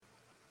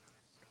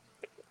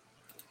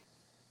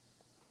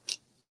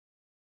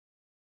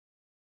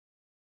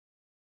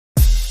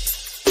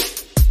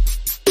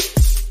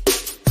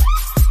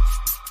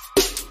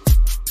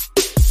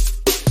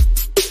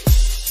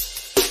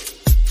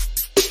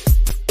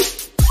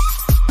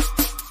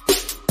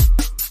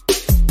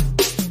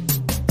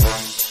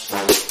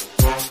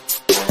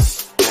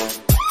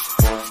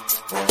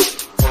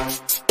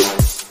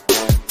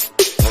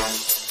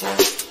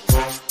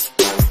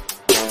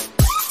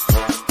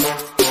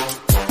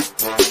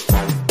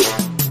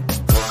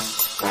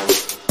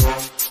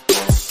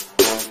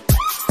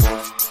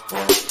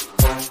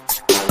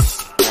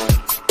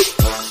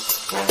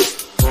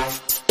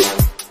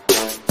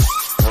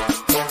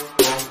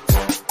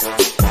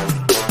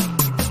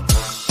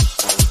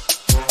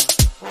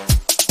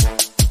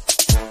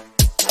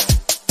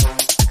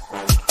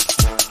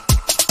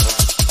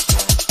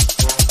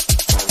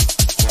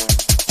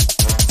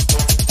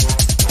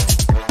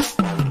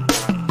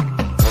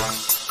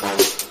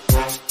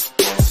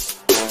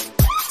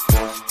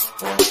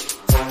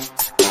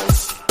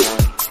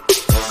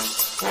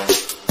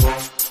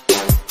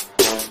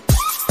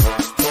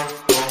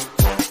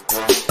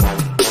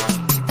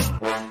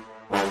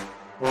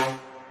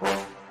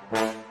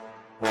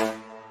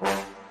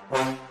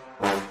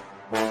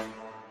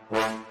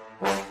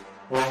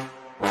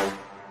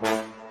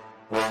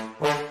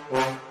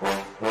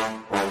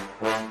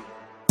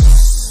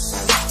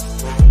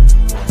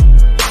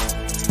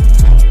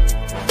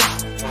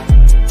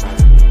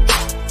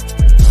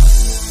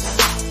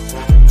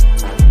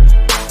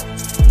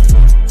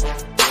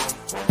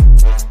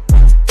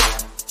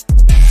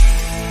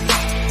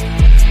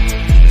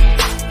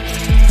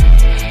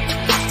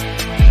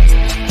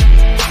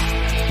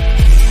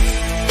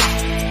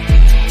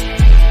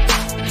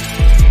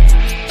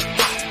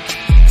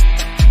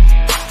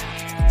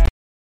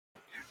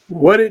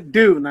What it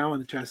do? Now I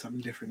want to try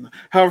something different.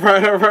 All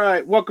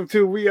right. Welcome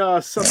to We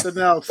Are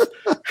Something Else,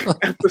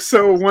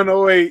 episode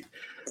 108.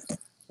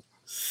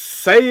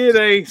 Say it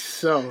ain't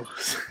so.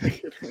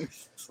 Say it ain't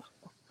so.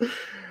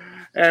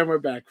 And we're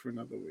back for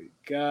another week.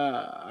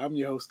 I'm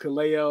your host,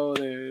 Kaleo.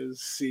 There's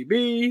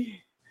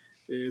CB.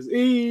 There's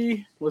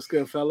E. What's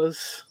good,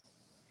 fellas?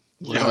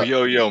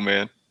 Yo,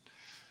 man.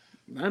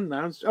 I'm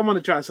going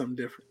to try something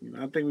different.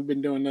 I think we've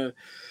been doing the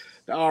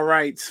all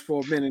rights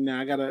for a minute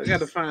now. I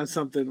gotta find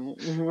something.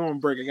 We're on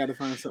break. I gotta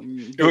find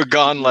something. We're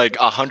gone like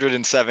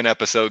 107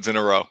 episodes in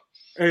a row.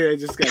 Yeah,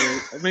 just gotta.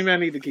 Maybe I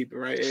need to keep it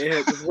right.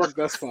 It's worked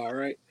thus far,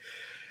 right?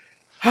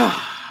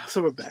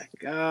 So we're back.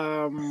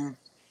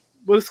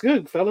 What's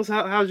good, fellas?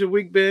 How's your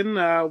week been?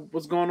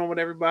 What's going on with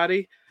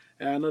everybody?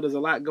 I know there's a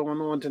lot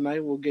going on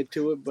tonight. We'll get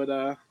to it, but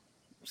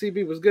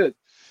CB was good.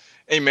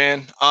 Hey,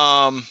 man.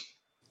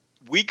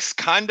 Week's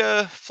kind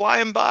of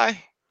flying by.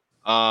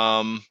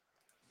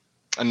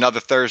 Another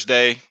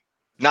Thursday.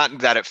 Not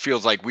that it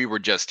feels like we were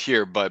just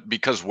here, but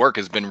because work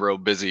has been real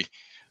busy.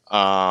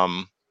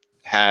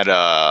 Had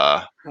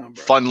a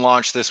fun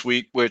launch this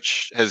week,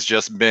 which has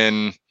just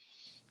been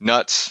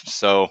nuts.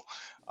 So,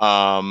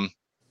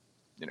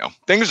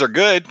 things are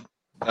good.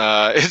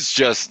 It's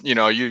just,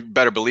 you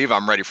better believe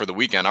I'm ready for the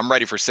weekend. I'm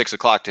ready for 6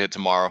 o'clock to hit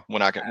tomorrow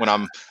when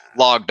I'm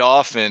logged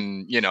off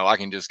and, I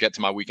can just get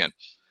to my weekend.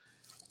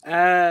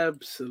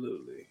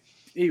 Absolutely.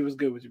 He was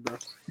good with you, bro.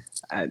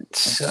 I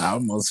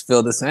almost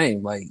feel the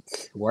same. Like,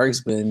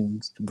 work's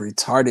been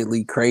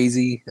retardedly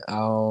crazy.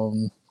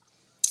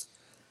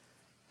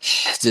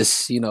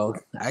 It's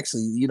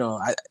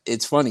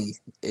funny.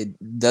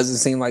 It doesn't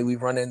seem like we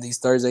run in these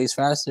Thursdays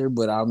faster,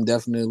 but I'm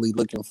definitely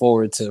looking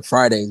forward to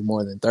Fridays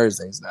more than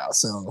Thursdays now.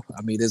 So,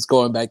 I mean, it's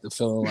going back to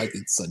feeling like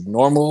it's a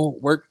normal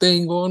work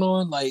thing going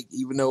on, like,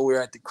 even though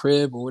we're at the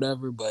crib or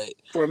whatever, but...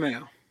 For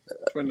now.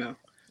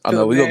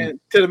 To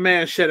the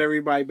man shut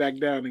everybody back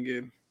down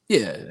again.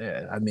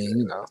 Yeah. I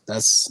mean,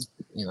 that's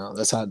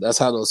how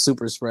those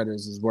super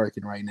spreaders is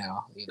working right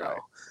now, Right.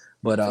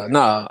 But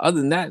other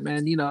than that,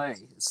 man, hey,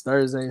 it's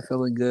Thursday,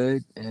 feeling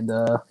good, and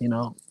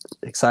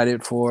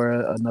excited for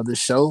another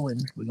show,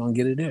 and we're gonna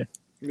get it in.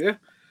 Yeah.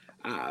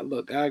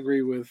 Look, I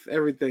agree with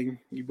everything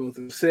you both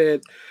have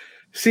said.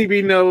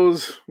 CB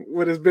knows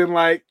what it's been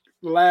like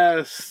the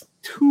last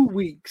 2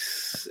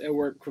 weeks at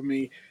work for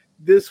me.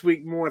 This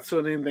week more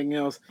so than anything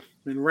else,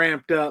 been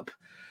ramped up.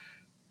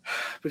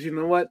 But you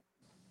know what?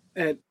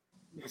 At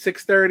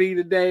 6:30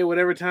 today,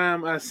 whatever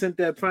time I sent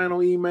that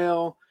final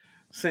email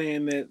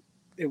saying that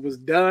it was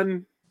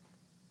done,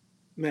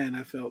 man,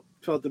 I felt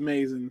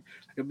amazing,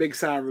 like a big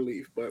sigh of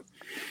relief. But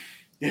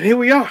and here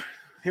we are,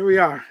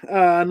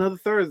 another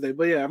Thursday.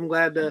 But yeah, I'm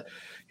glad to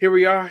here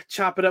we are,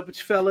 chop it up with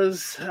you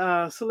fellas.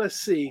 So let's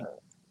see,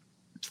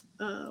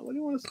 what do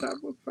you want to start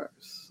with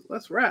first?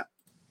 Let's wrap.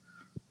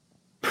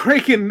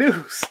 Breaking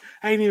news.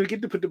 I didn't even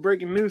get to put the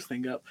breaking news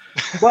thing up,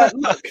 but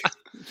look.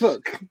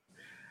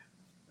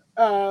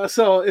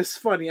 So it's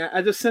funny.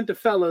 I just sent the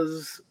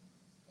fellas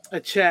a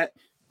chat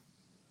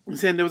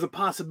saying there was a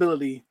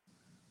possibility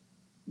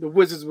the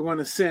Wizards were going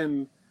to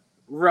send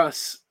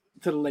Russ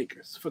to the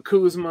Lakers for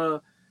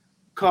Kuzma,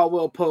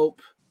 Caldwell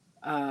Pope,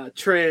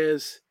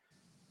 Trez,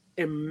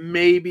 and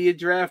maybe a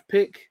draft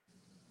pick.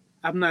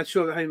 I'm not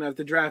sure if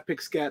the draft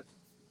picks got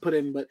put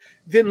in, but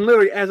then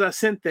literally as I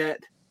sent that,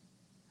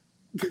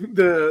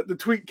 the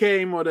tweet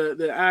came or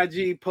the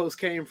IG post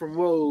came from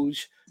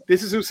Woj.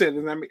 This is who said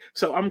it.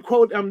 So I'm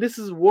quoting. This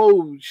is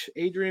Woj,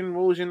 Adrian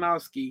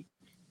Wojnarowski,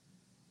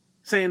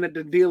 saying that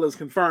the deal is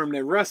confirmed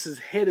that Russ is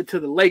headed to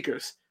the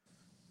Lakers.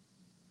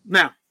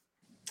 Now,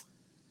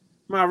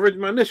 my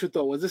initial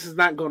thought was this is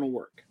not going to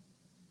work.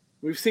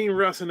 We've seen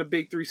Russ in a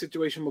big three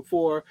situation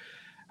before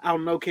out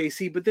in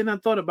OKC, but then I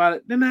thought about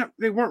it.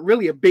 They weren't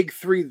really a big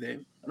three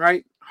then,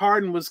 right?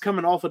 Harden was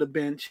coming off of the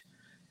bench,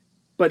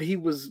 but he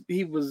was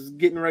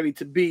getting ready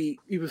to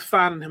he was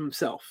finding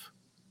himself.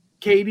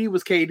 KD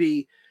was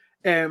KD,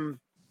 and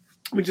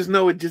we just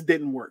know it just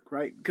didn't work,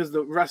 right? Because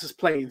the Russ's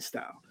playing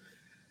style.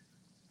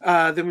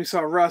 Then we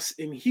saw Russ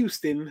in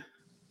Houston,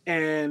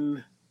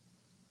 and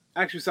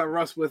actually saw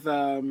Russ with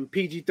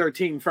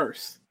PG-13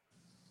 first.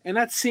 And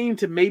that seemed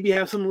to maybe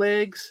have some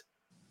legs,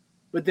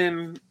 but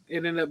then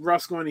it ended up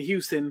Russ going to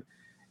Houston,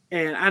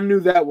 and I knew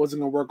that wasn't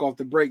going to work off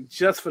the break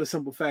just for the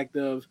simple fact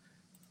of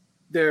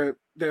their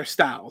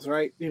styles,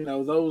 right?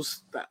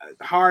 Those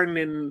Harden,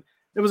 and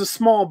it was a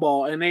small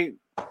ball, and they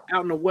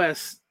out in the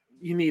West,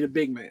 you need a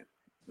big man.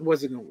 It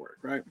wasn't going to work,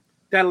 right?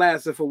 That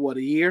lasted for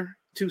a year,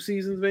 2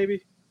 seasons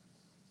maybe?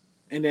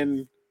 And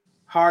then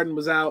Harden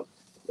was out.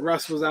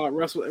 Russ was out.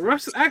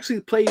 Russ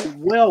actually played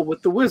well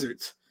with the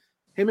Wizards.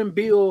 Him and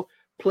Beal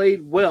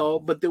played well,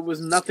 but there was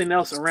nothing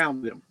else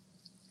around them.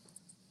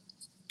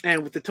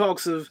 And with the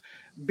talks of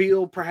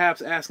Beal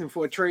perhaps asking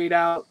for a trade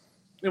out,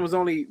 it was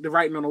only the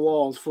writing on the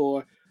walls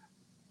for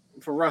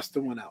Russ to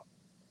win out.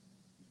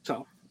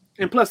 So,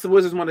 and plus the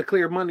Wizards want to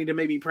clear money to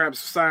maybe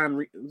perhaps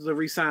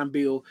re-sign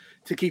Beal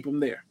to keep him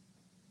there.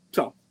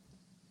 So,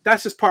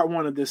 that's just part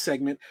one of this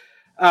segment.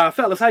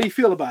 Fellas, how do you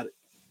feel about it?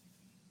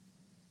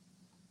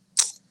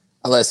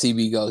 I'll let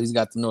CB go. He's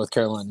got the North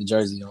Carolina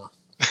jersey on.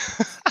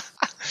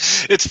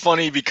 It's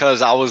funny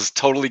because I was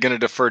totally going to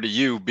defer to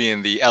you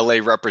being the LA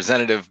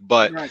representative,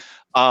 but Right.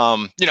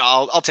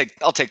 I'll take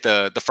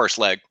the first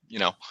leg.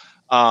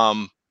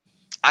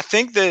 I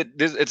think that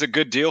it's a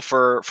good deal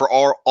for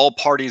all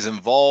parties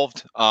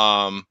involved.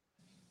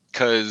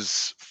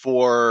 Because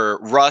for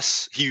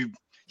Russ, he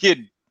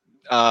had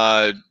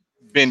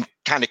been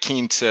kind of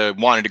keen to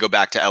wanting to go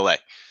back to LA,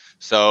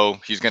 so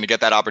he's going to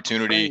get that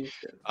opportunity.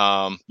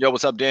 Yo,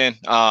 what's up, Dan?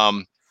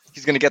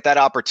 He's going to get that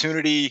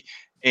opportunity,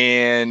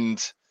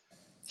 and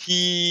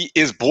he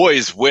is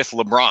boys with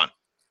LeBron.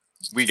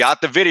 We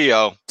got the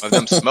video of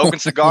them smoking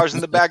cigars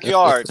in the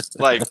backyard.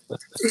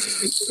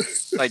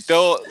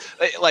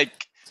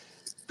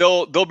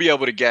 They'll be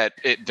able to get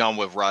it done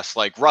with Russ.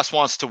 Like, Russ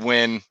wants to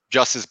win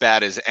just as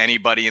bad as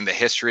anybody in the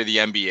history of the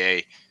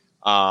NBA.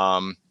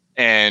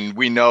 And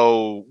we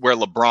know where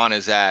LeBron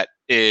is at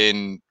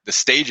in the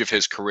stage of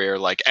his career.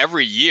 Like,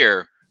 every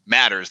year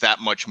matters that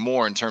much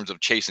more in terms of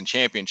chasing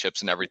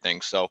championships and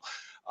everything. So,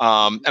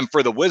 and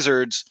for the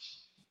Wizards,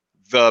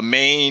 the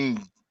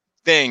main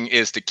thing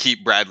is to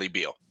keep Bradley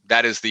Beal.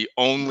 That is the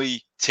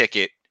only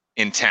ticket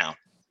in town.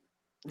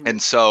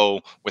 And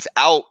so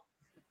without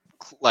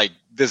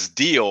this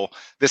deal,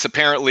 this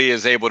apparently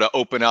is able to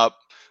open up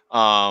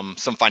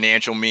some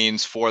financial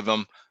means for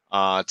them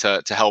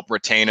to help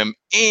retain him.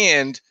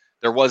 And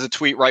there was a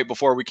tweet right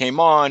before we came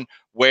on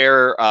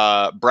where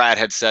Brad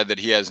had said that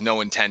he has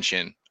no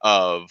intention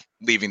of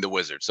leaving the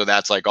Wizards. So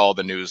that's like all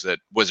the news that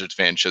Wizards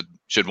fans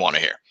should want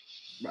to hear.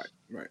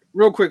 Right.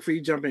 Real quick for you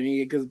jumping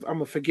in, because I'm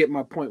gonna forget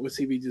my point what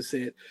CB just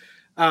said.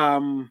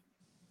 I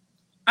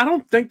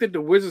don't think that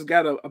the Wizards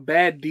got a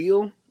bad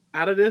deal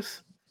out of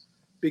this,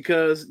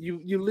 because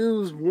you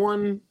lose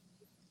one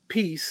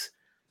piece,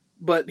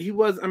 but he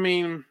wasn't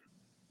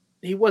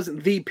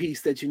the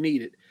piece that you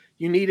needed.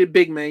 You needed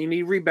big man, you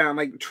need rebound.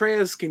 Like,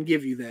 Trez can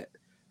give you that,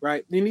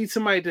 right? You need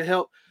somebody to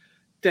help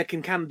that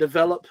can kind of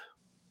develop.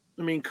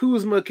 I mean,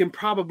 Kuzma can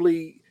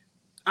probably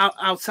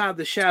outside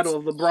the shadow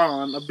of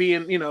LeBron of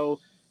being,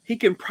 he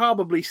can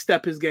probably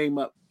step his game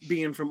up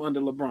being from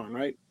under LeBron,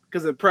 right?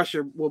 Because the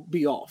pressure will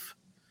be off.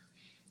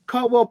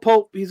 Caldwell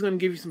Pope, he's going to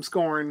give you some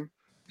scoring.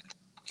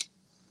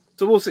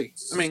 So we'll see.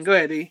 I mean, go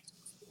ahead, E.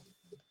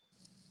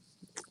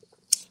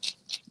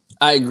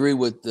 I agree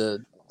with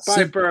the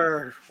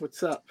Viper.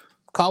 What's up?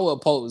 Caldwell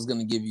Pope is going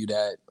to give you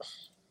that.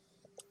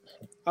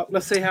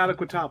 Let's say hi to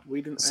Quatapa.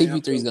 We didn't.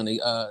 CP3 is going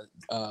to.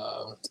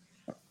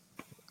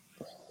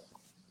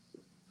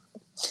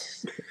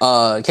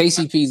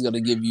 KCP is going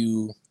to give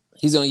you.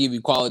 He's going to give you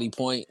quality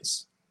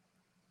points,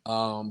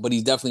 but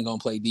he's definitely going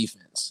to play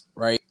defense,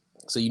 right?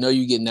 So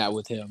you're getting that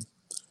with him.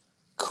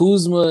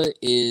 Kuzma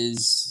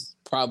is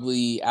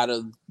probably, out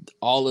of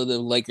all of the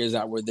Lakers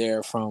that were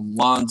there, from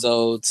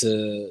Lonzo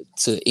to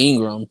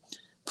Ingram,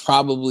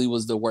 probably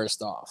was the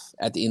worst off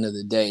at the end of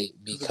the day,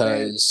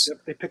 because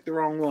they picked the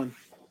wrong one.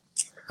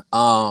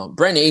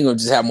 Brandon Ingram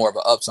just had more of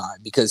an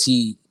upside because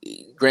he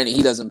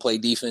doesn't play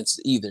defense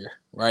either,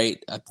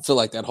 right? I feel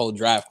like that whole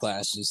draft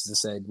class just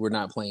said we're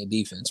not playing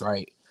defense,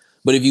 right?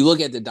 But if you look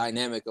at the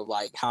dynamic of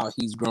like how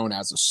he's grown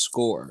as a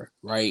scorer,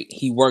 right?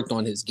 He worked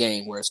on his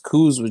game, whereas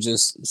Kuz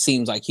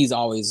seems like he's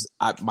always,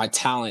 my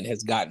talent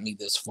has gotten me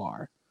this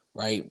far,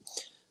 right?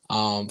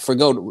 To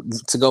go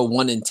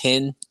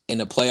 1-10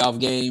 in a playoff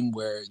game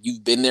where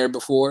you've been there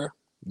before,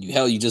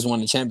 you just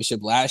won the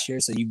championship last year,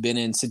 so you've been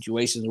in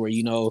situations where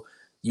you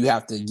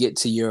have to get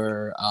to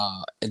your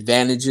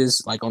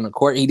advantages, like on the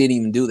court. He didn't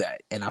even do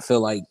that, and I feel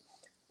like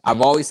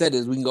I've always said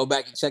this. We can go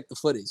back and check the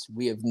footage.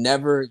 We have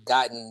never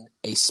gotten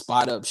a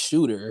spot-up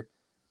shooter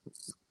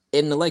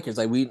in the Lakers.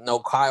 Like, we know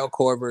Kyle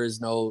Korver's,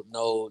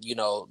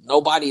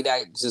 nobody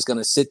that's just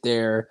gonna sit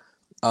there.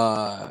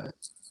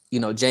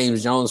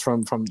 James Jones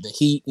from the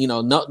Heat.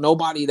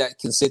 Nobody that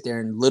can sit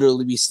there and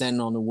literally be standing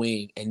on the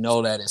wing and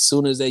know that as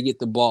soon as they get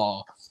the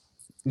ball,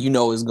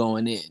 it's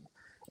going in.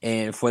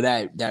 And for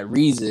that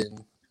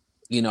reason,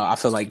 I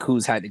feel like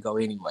Kuz had to go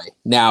anyway.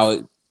 Now,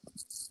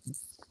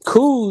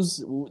 Kuz,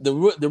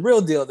 the real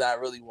deal that I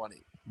really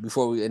wanted,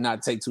 before we and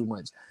not take too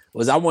much,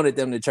 was I wanted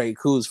them to trade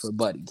Kuz for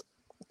Buddy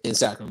in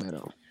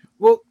Sacramento.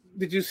 Well,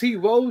 did you see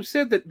Woj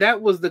said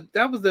that was the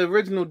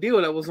original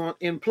deal that was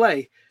in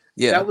play?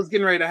 Yeah, that was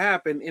getting ready to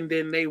happen, and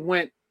then they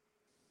went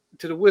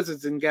to the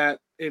Wizards and got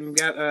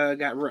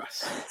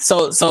Russ.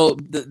 So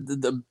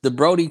the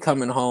Brody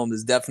coming home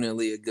is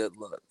definitely a good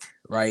look,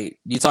 right?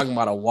 You're talking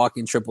about a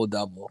walking triple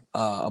double,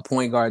 a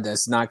point guard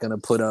that's not going to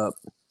put up.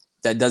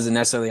 That doesn't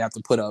necessarily have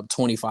to put up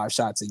 25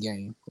 shots a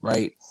game,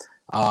 right?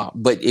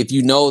 But if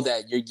you know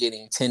that you're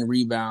getting 10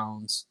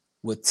 rebounds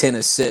with 10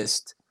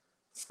 assists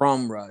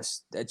from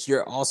Russ, that's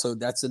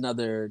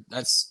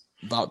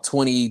about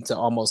 20 to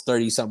almost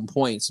 30-something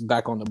points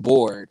back on the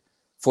board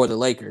for the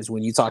Lakers.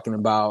 When you're talking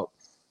about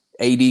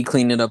AD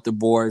cleaning up the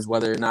boards,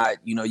 whether or not,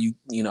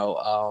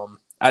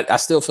 I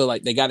still feel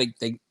like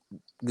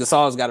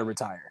Gasol's got to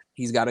retire.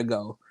 He's got to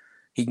go.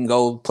 He can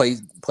go play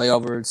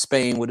over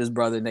Spain with his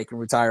brother, and they can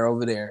retire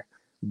over there.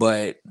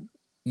 But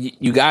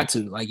You got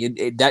to like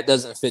it. That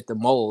doesn't fit the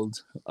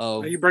mold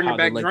of. Are you bringing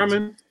back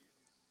Drummond?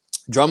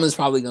 Drummond's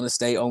probably going to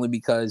stay only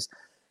because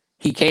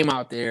he came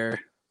out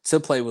there to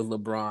play with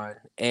LeBron,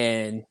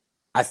 and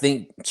I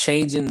think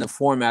changing the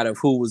format of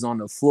who was on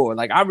the floor.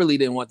 Like I really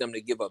didn't want them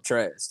to give up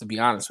Trez. To be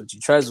honest with you,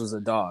 Trez was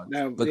a dog,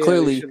 but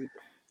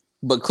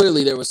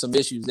clearly there was some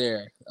issues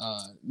there.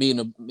 Me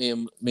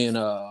and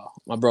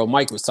my bro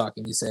Mike was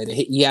talking. He said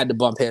he had to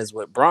bump heads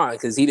with Bron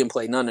because he didn't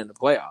play none in the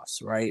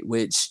playoffs, right?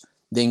 Which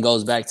then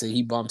goes back to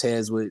he bumped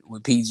heads with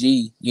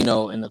PG,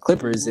 in the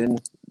Clippers,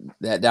 and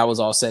that was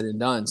all said and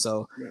done.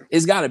 So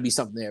it's got to be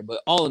something there.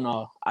 But all in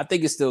all, I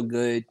think it's still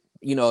good.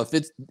 If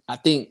it's, I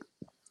think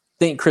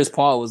Chris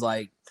Paul was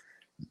like,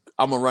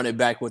 I'm gonna run it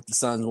back with the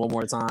Suns one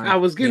more time. I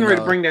was getting ready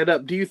to bring that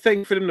up. Do you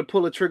think for them to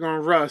pull a trigger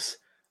on Russ,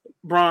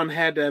 Bron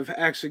had to have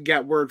actually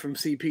got word from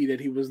CP that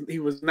he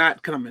was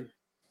not coming?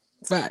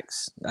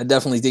 Facts. I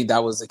definitely think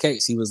that was the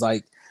case. He was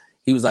like,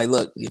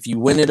 look, if you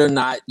win it or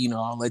not,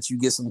 I'll let you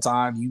get some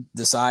time. You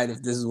decide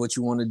if this is what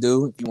you want to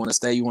do. If you want to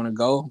stay, you want to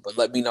go, but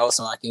let me know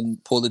so I can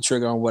pull the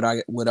trigger on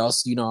what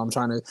else, I'm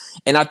trying to.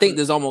 And I think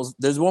there's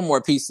one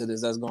more piece to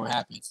this that's going to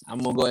happen. I'm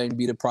going to go ahead and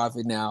be the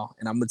prophet now.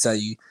 And I'm going to tell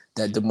you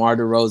that DeMar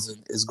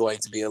DeRozan is going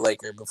to be a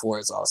Laker before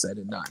it's all said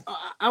and done.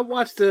 I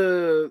watched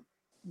the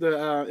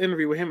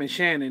interview with him and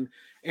Shannon,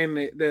 and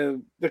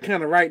the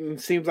kind of writing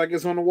seems like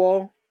it's on the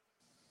wall.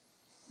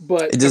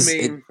 But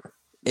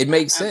it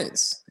makes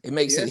sense. It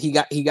makes sense. He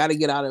got to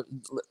get out of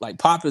like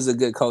Pop is a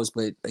good coach,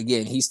 but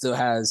again,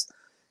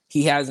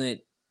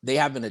 they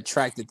haven't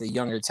attracted the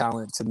younger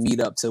talent to meet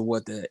up to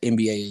what the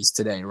NBA is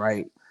today,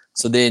 right?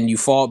 So then you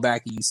fall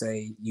back and you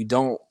say you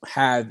don't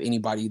have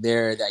anybody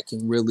there that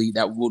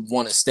would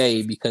want to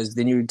stay, because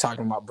then you're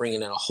talking about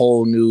bringing in a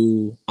whole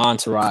new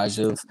entourage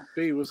of.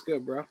 B, what's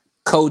good, bro?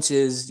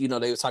 Coaches, they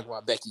were talking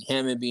about Becky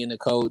Hammond being the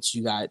coach.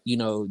 You got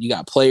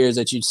players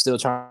that you're still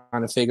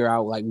trying to figure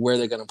out like where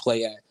they're going to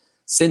play at.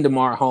 Send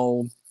DeMar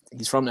home.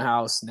 He's from the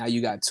house. Now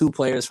you got two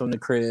players from the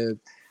crib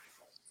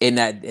in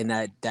that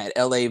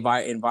LA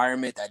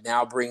environment that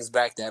now brings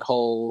back that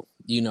whole,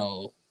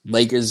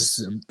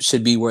 Lakers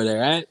should be where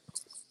they're at.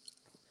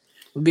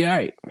 We'll be all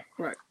right.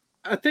 Right.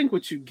 I think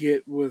what you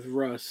get with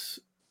Russ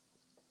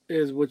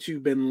is what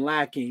you've been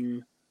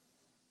lacking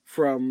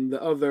from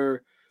the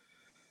other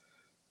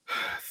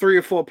 3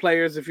 or 4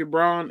 players. If you're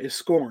Bron, is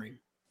scoring.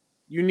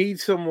 You need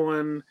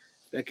someone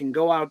that can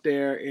go out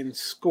there and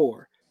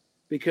score,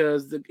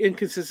 because the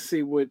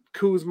inconsistency with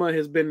Kuzma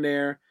has been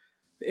there.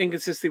 The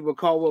inconsistency with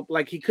Caldwell,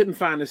 like he couldn't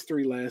find his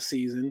 3 last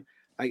season.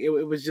 Like it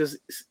was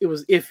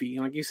iffy.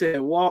 Like you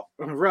said,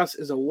 Russ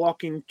is a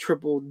walking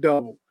triple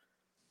double.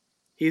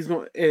 He's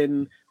going,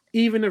 and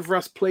even if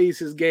Russ plays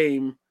his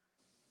game,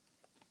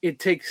 it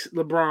takes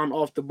LeBron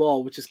off the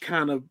ball, which is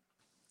kind of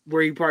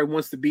where he probably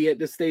wants to be at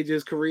this stage of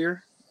his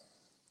career.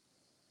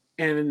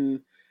 And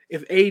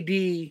if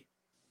AD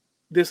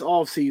this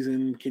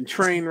offseason can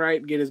train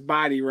right, get his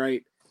body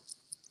right,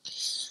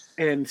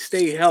 and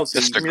stay healthy,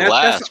 Mr.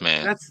 Glass,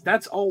 man.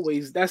 That's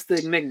always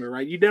the enigma,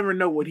 right? You never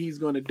know what he's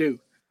going to do.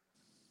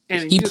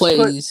 And he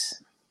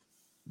plays.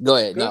 Go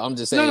ahead. No, I'm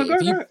just saying.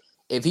 No,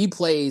 if he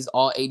plays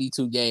all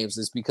 82 games,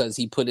 it's because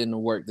he put in the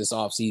work this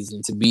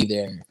offseason to be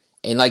there.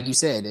 And like you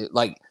said,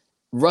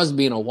 Russ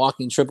being a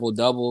walking triple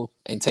double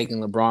and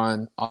taking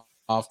LeBron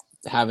off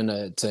having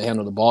to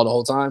handle the ball the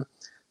whole time.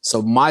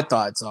 So my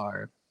thoughts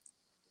are,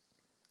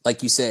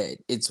 like you said,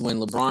 it's when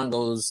LeBron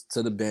goes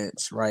to the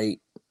bench, right?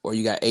 Or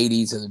you got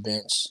AD to the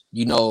bench,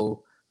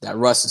 that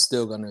Russ is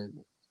still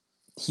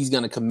he's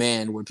gonna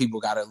command where people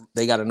gotta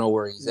know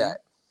where he's at.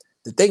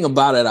 The thing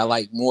about it I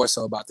like more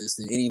so about this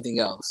than anything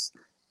else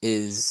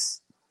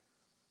is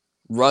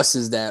Russ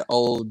is that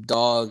old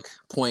dog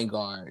point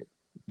guard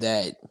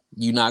that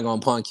you're not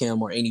gonna punk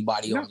him or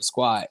anybody on the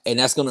squad, and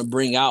that's gonna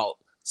bring out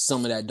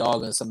some of that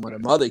dog and some of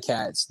them other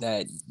cats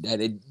that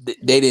they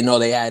didn't know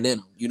they had in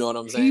them. You know what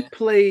I'm saying? He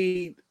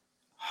played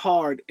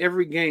hard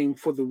every game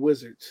for the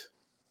Wizards.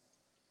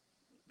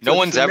 No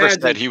one's ever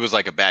said he was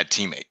like a bad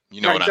teammate.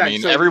 You know what I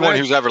mean? So everyone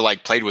who's ever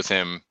like played with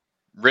him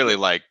really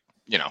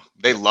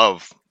they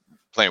love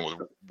playing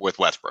with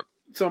Westbrook.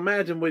 So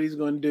imagine what he's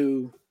going to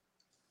do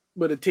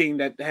with a team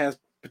that has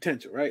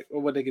potential, right?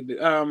 Or what they can do.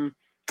 And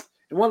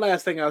one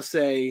last thing I'll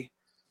say,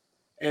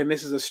 and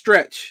this is a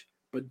stretch,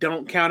 but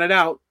don't count it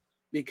out,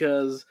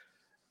 because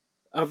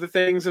other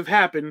things have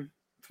happened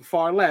for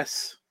far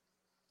less,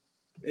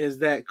 is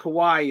that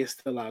Kawhi is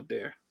still out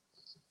there.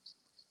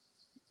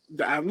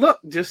 Look,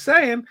 just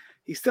saying,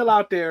 he's still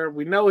out there.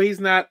 We know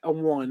he's not a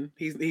 1.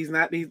 He's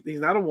not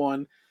a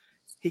 1.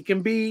 He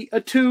can be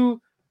a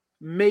 2,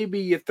 maybe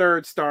your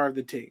 3rd star of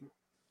the team.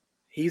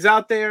 He's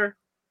out there.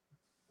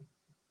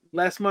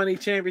 Less money,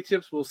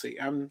 championships, we'll see.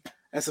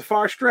 That's a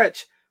far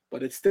stretch,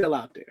 but it's still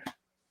out there.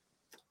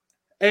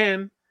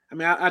 And I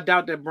mean, I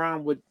doubt that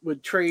Bron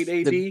would trade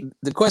AD.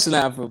 The question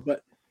I have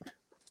but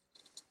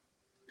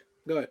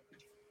go ahead.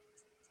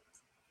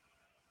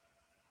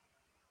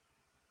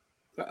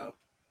 Uh-oh.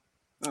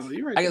 Oh,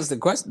 you're right. I guess the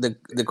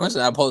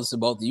question I pose to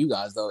both of you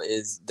guys though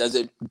is, does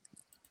it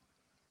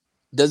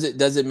does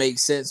it make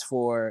sense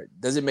for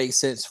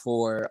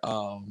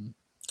Kawhi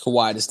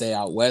to stay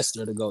out west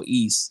or to go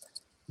east?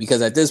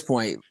 Because at this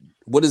point,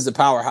 what is the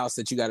powerhouse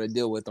that you got to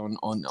deal with on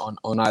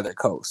either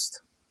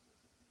coast?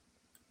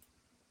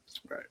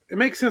 Right. It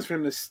makes sense for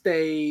him to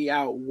stay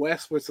out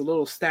west, where it's a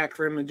little stacked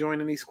for him to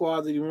join any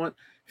squads that you want.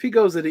 If he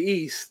goes to the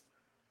east,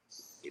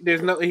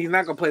 he's not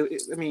gonna play.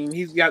 I mean,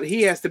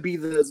 he has to be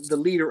the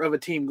leader of a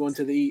team going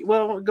to the east.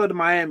 Well, go to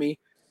Miami,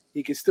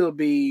 he can still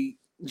be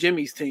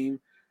Jimmy's team,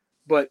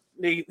 but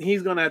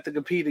he's gonna have to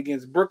compete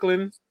against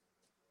Brooklyn.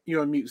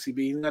 You're on mute, CB.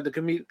 He's gonna have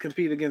to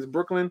compete against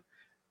Brooklyn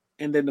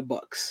and then the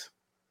Bucks.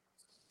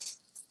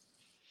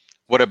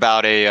 What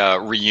about a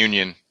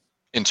reunion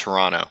in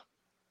Toronto?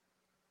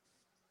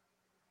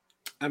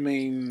 I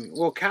mean,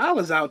 well, Kyle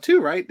is out too,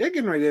 right? Are they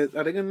getting ready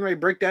to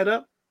break that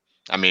up?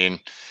 I mean,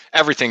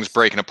 everything's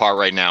breaking apart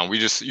right now.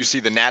 You see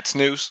the Nats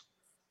news?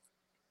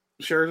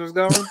 Scherzer's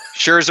going?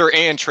 Scherzer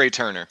and Trey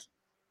Turner.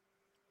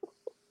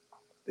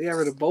 They got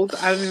rid of both?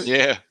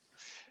 Yeah.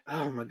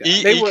 Oh, my God.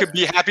 He could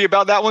be happy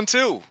about that one,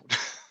 too.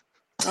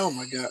 Oh,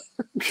 my God.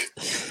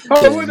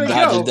 Where'd they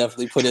go?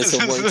 Definitely put in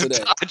some work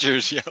today.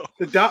 Dodgers, yo.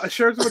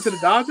 Scherzer went to the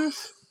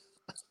Dodgers?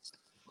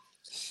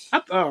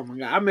 Oh my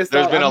God! There's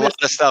been a lot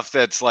of stuff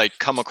that's like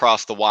come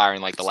across the wire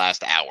in like the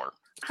last hour.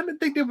 I didn't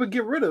think they would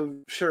get rid of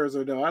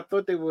Scherzer though. I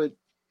thought they would,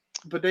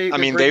 but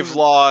they've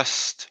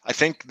lost. I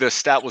think the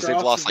stat was they've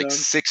lost like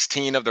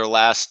 16 of their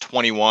last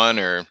 21,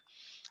 and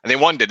they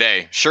won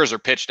today.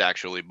 Scherzer pitched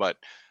actually, but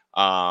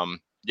yeah,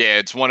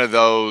 it's one of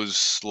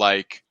those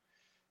like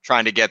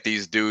trying to get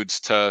these dudes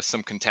to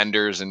some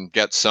contenders and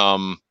get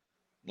some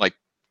like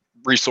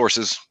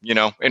resources,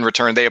 in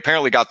return. They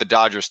apparently got the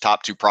Dodgers'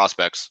 top 2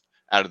 prospects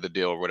out of the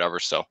deal or whatever.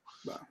 So,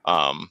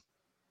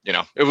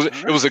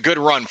 it was a good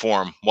run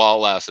for them while it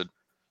lasted.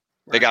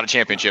 They got a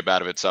championship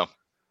out of it. So,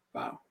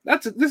 wow,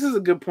 this is a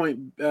good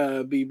point.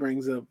 B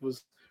brings up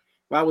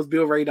why was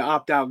Bill ready to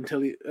opt out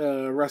until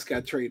Russ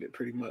got traded?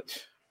 Pretty much.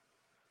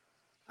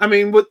 I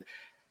mean, was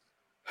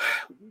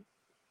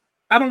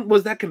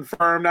that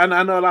confirmed? I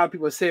know a lot of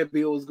people said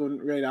Bill was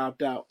ready to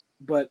opt out,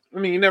 but I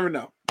mean, you never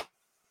know.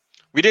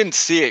 We didn't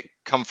see it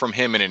come from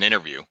him in an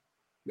interview.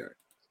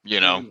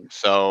 Right.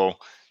 So.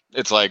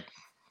 It's like,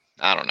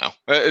 I don't know.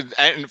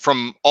 And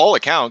from all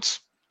accounts,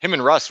 him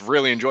and Russ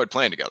really enjoyed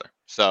playing together.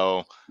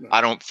 So I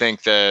don't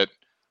think that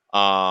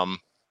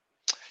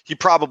he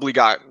probably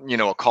got,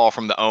 a call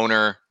from the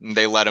owner and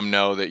they let him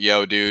know that,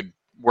 yo, dude,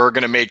 we're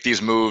going to make these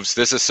moves.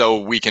 This is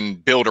so we can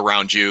build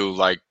around you.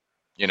 Like,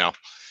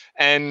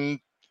 and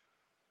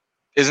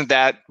isn't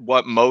that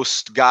what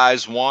most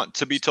guys want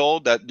to be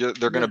told, that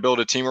they're going to build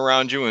a team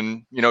around you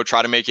and,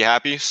 try to make you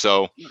happy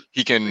so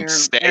he can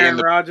stay in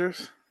the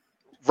Rodgers.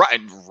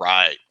 Right.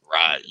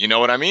 You know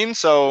what I mean?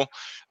 So,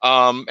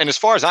 and as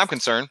far as I'm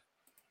concerned,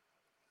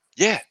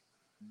 yeah,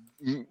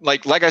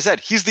 like I said,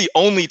 he's the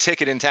only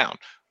ticket in town.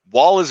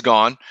 Wall is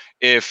gone.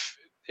 If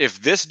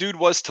this dude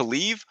was to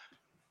leave,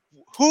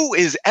 who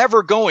is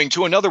ever going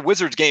to another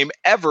Wizards game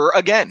ever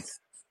again?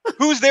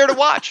 Who's there to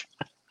watch?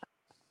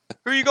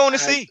 Who are you going to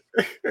see?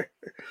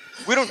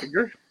 We don't.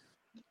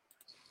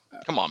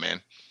 Come on,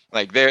 man.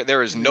 Like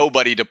there is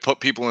nobody to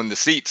put people in the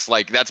seats.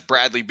 Like that's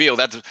Bradley Beal.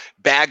 That's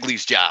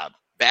Bagley's job.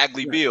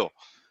 Beal.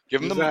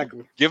 Give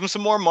him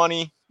some more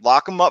money,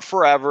 lock him up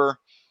forever,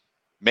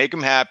 make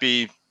him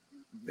happy.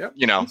 Yep.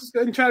 Just go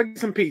and try to get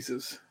some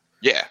pieces.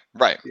 Yeah,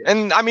 right. Yeah.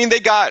 And I mean,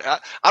 they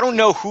got. I don't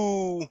know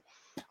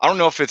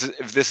if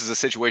this is a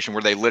situation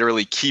where they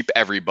literally keep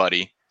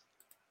everybody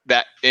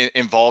that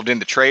involved in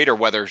the trade, or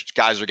whether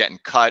guys are getting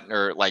cut,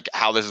 or like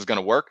how this is going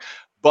to work.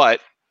 But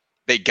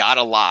they got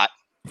a lot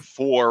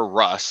for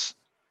Russ.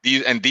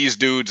 These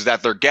dudes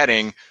that they're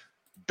getting.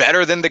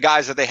 Better than the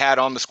guys that they had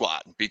on the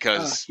squad,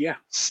 because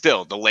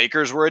still the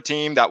Lakers were a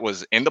team that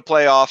was in the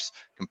playoffs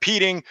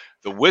competing.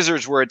 The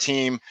Wizards were a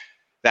team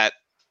that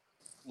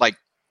like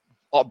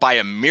by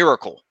a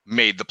miracle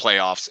made the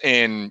playoffs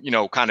in,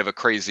 kind of a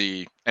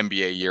crazy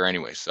NBA year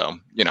anyway. So,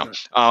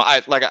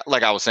 I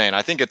was saying,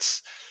 I think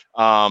it's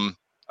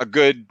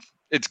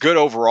it's good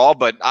overall,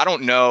 but I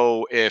don't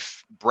know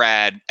if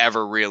Brad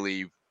ever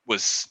really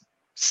was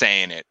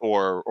saying it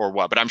or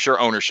what, but I'm sure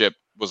ownership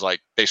was like,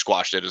 they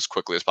squashed it as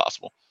quickly as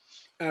possible.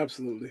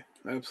 Absolutely.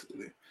 Let's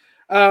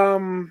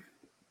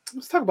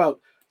talk about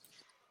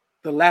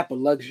the lap of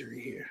luxury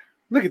here.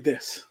 Look at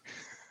this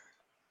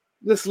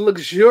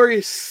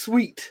luxurious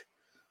suite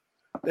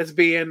that's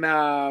being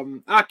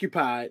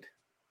occupied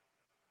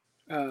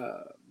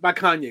by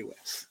Kanye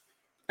West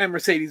at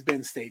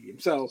Mercedes-Benz Stadium.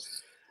 So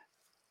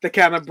they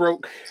kind of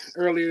broke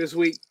earlier this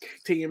week.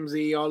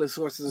 TMZ, all his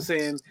sources are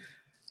saying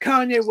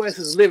Kanye West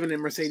is living in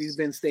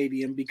Mercedes-Benz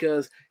Stadium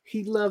because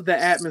he loved the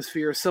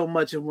atmosphere so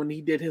much, and when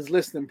he did his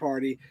listening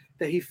party,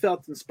 that he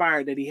felt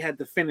inspired that he had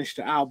to finish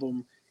the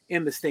album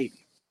in the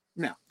stadium.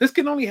 Now, this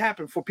can only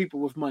happen for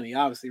people with money,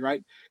 obviously,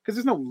 right? Because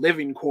there's no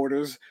living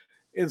quarters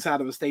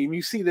inside of a stadium.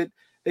 You see that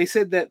they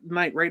said that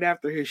night right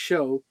after his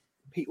show,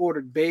 he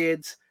ordered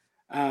beds,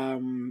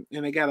 and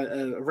they got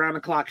a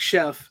around-the-clock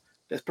chef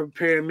that's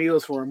preparing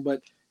meals for him.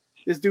 But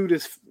this dude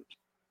is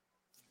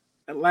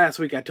last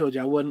week I told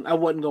you I wasn't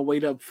gonna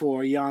wait up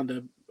for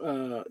Donda.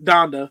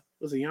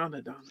 Was it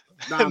Yonda?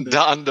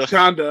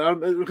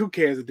 Donda. Who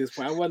cares at this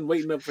point? I wasn't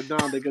waiting up for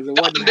Donda because it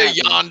wasn't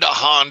happening. Yonda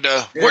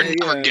Honda. We're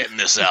never getting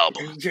this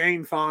album.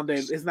 Jane Fonda.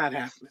 It's not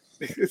happening.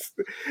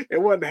 It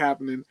wasn't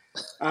happening.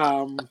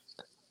 But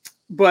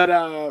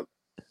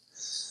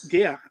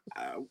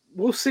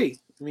we'll see.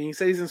 I mean, he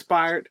says he's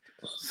inspired.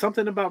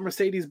 Something about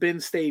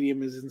Mercedes-Benz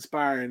Stadium is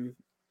inspiring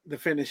the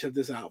finish of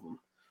this album.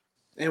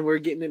 And we're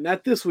getting it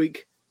not this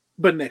week,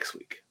 but next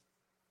week.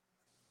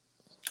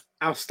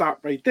 I'll stop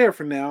right there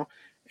for now,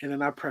 and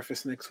then I'll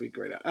preface next week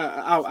right out.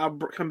 I'll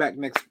come back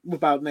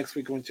next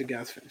week once you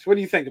guys finish. What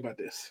do you think about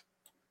this?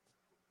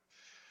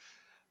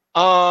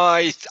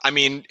 I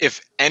mean,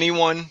 if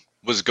anyone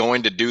was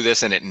going to do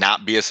this and it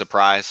not be a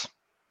surprise,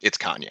 it's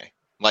Kanye.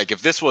 Like,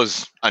 if this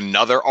was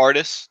another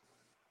artist,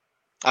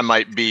 I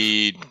might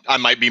be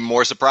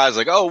more surprised.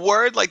 Like, oh,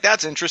 word, like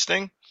that's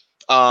interesting.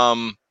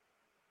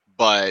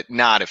 But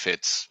not if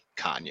it's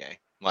Kanye.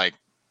 Like,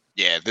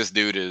 yeah, this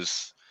dude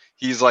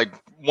he's like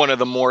one of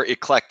the more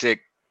eclectic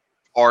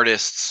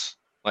artists.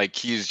 Like,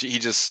 he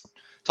just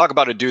talk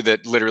about a dude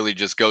that literally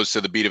just goes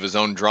to the beat of his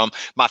own drum.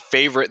 My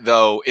favorite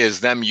though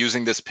is them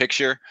using this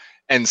picture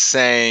and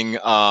saying,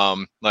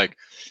 like,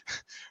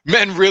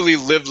 men really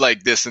live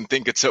like this and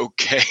think it's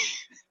okay.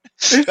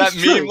 That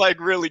meme like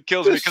really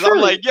kills me because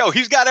I'm like, yo,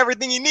 he's got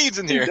everything he needs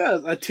in here. He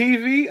does. A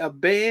TV, a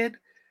bed,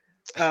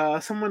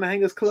 someone to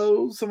hang his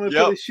clothes, someone to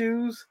put his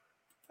shoes.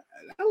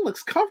 That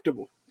looks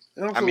comfortable.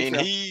 I mean,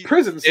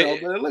 prison cell,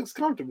 but it looks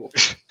comfortable.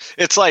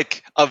 It's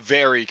like a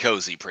very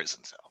cozy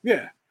prison cell.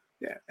 Yeah,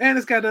 and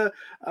it's got a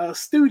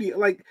studio.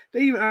 Like I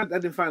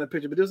didn't find a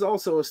picture, but there's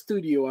also a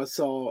studio I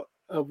saw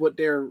of what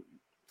they're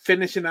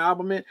finishing the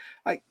album in.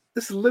 Like,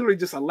 this is literally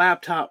just a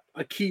laptop,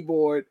 a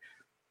keyboard,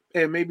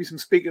 and maybe some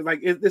speakers.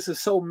 Like, this is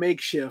so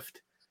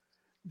makeshift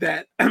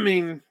that, I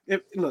mean,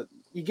 look,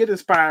 you get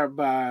inspired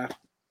by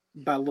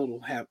not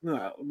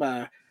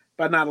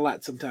a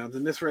lot sometimes,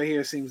 and this right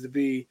here seems to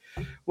be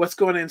what's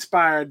going to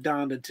inspire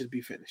Donda to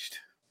be finished.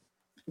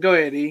 Go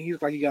ahead, E. He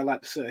looks like you got a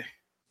lot to say.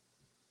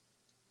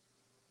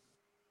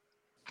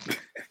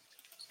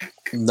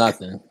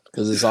 Nothing,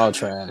 because it's all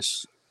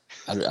trash.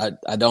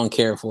 I don't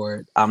care for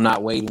it. I'm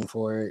not waiting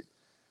for it.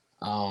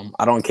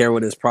 I don't care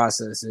what his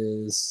process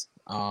is.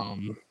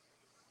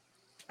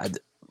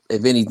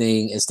 If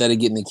anything, instead of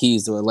getting the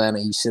keys to Atlanta,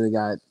 he should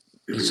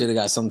have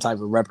got some type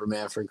of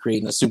reprimand for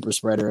creating a super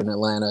spreader in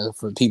Atlanta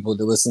for people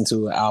to listen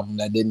to an album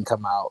that didn't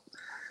come out.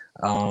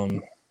 I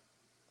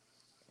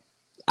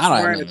don't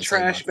have wearing a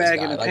trash bag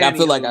in a like, I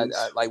feel like I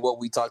like what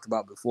we talked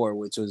about before,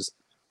 which was,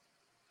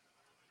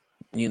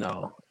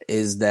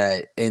 is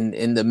that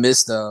in the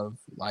midst of,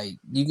 like,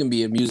 you can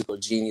be a musical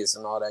genius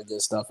and all that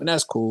good stuff, and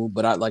that's cool.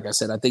 But like I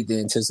said, I think the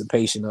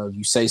anticipation of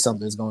you say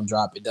something's going to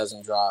drop, it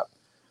doesn't drop.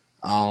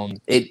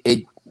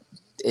 It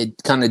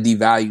kind of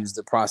devalues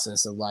the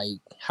process of, like,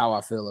 how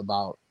I feel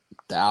about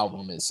the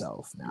album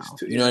itself now.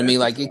 You know what I mean?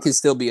 Like, it could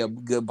still be a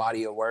good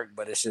body of work,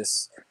 but it's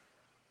just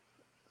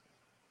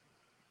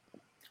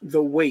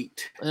the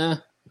weight.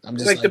 I'm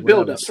just like the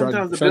build-up.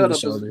 Sometimes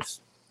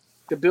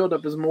the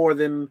build-up is more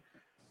than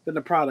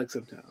the product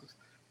sometimes.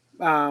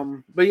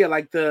 But yeah,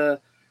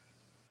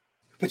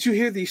 but you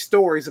hear these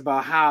stories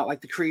about how, like,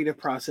 the creative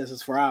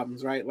processes for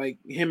albums, right? Like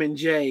him and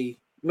Jay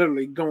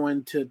literally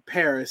going to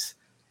Paris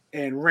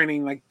and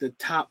renting like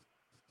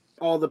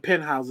all the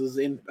penthouses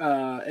in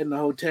the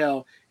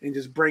hotel and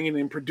just bringing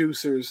in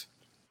producers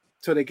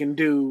so they can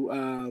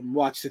do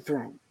Watch the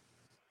Throne,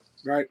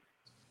 right?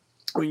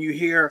 When you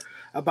hear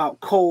about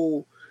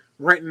Cole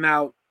renting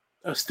out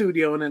a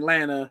studio in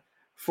Atlanta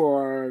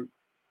for,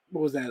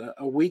 what was that,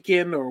 a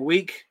weekend or a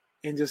week,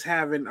 and just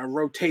having a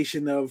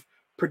rotation of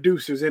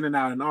producers in and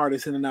out and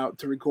artists in and out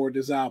to record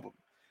this album.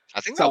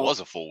 I think that was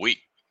a full week.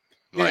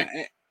 Like,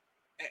 yeah,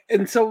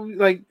 and so,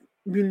 like,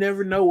 you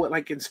never know what,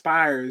 like,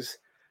 inspires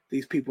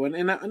these people.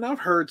 And I've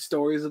heard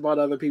stories about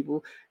other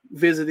people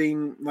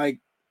visiting, like,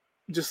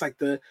 just like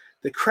the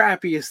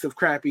crappiest of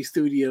crappy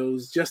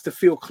studios just to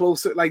feel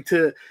closer, like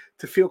to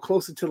feel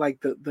closer to,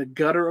 like, the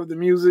gutter of the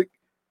music.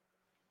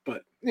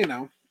 But,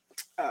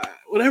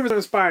 whatever's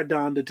inspired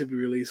Donda to be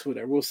released,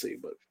 whatever, we'll see.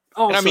 But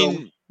also, and I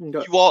mean,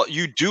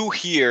 you do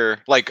hear,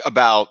 like,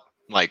 about,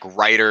 like,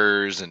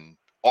 writers and,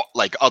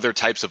 like, other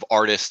types of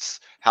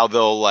artists, how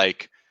they'll,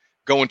 like,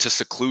 go into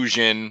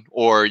seclusion,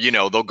 or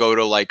they'll go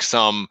to, like,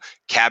 some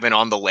cabin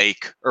on the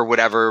lake or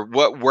whatever,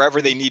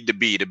 wherever they need to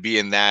be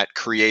in that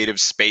creative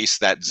space,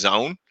 that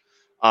zone.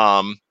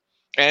 And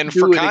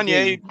for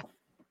Kanye,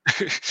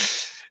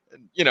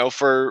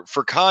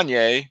 for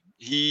Kanye,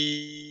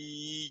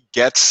 he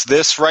gets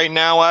this right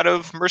now out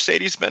of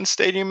Mercedes-Benz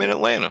Stadium in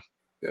Atlanta.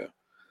 Yeah.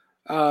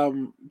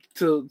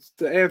 To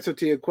answer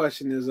to your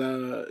question is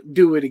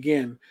do it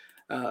again.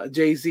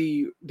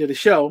 Jay-Z did a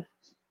show,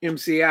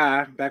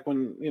 MCI, back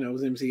when it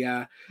was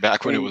MCI.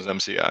 Back when it was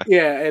MCI.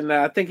 Yeah, and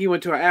I think he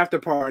went to an after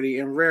party,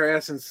 and Rare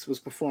Essence was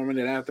performing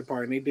at after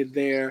party, and they did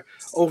their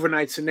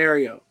Overnight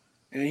Scenario.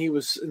 And he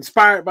was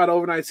inspired by the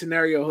Overnight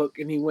Scenario hook,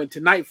 and he went to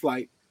Night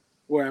Flight,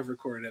 where I've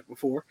recorded it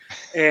before.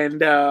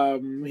 And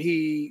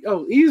he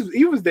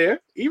was there.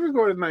 He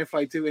recorded Night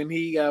Flight 2, and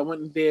he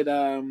went and did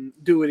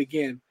Do It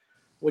Again,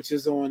 which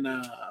is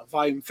on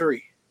Volume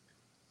 3.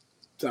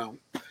 So,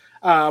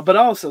 but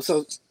also,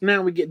 so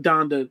now we get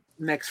Donda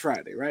next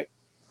Friday, right?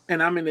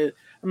 And I'm in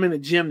the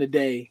gym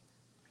today,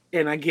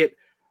 and I get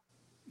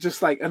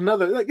just like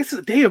another, like, it's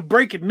a day of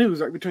breaking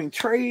news, like between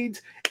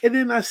trades, and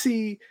then I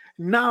see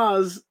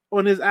Nas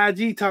on his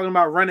IG talking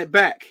about Run It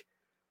Back.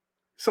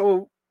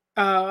 So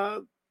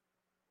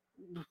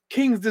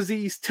King's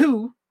Disease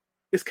 2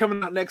 is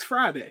coming out next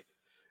Friday.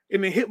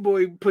 And then Hit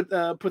Boy puts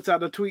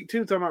out a tweet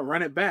too talking about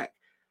Run It Back.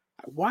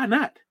 Why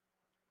not?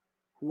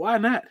 Why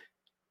not?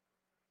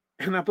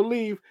 And I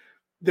believe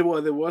there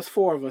was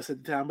 4 of us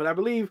at the time, but I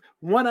believe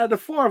one out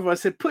of 4 of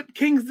us had put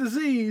King's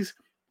Disease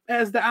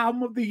as the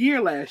album of the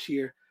year last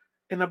year.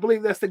 And I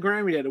believe that's the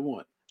Grammy that it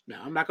won.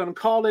 Now, I'm not going to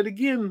call it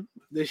again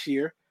this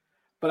year,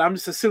 but I'm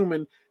just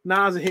assuming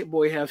Nas and Hit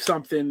Boy have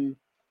something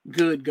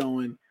good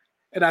going.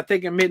 And I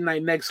think at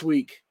midnight next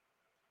week,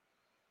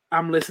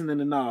 I'm listening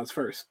to Nas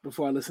first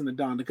before I listen to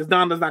Donda, because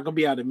Donda's not going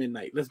to be out at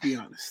midnight. Let's be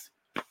honest.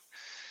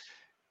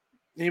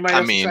 Anybody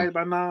else excited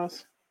about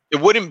Nas? It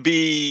wouldn't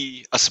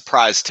be a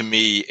surprise to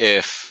me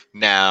if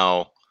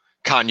now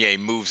Kanye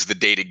moves the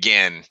date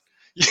again.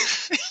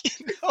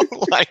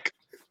 Like,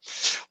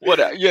 what,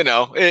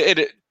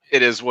 it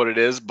is what it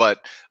is.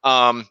 But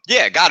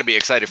got to be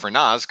excited for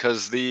Nas,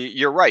 because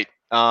you're right.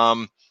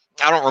 I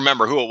don't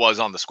remember who it was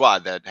on the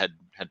squad that had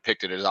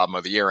picked it as album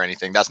of the year or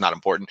anything. That's not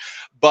important.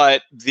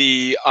 But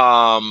the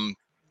album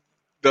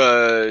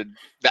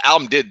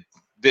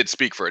did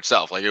speak for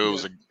itself. Like, it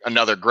was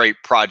another great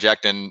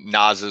project, and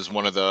Nas is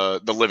one of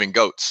the living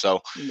goats.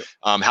 So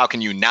how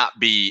can you not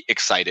be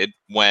excited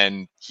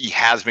when he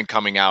has been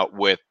coming out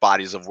with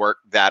bodies of work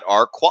that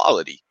are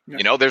quality?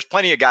 Yeah. There's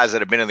plenty of guys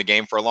that have been in the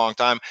game for a long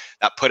time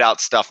that put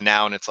out stuff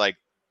now, and it's like,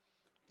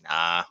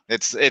 nah,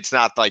 it's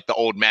not like the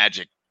old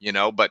magic,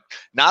 but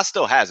Nas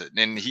still has it.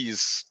 And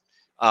he's,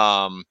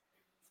 all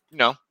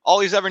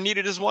he's ever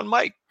needed is one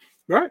mic.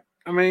 Right.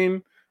 I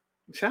mean,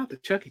 shout out to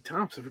Chucky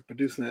Thompson for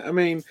producing that. I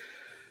mean,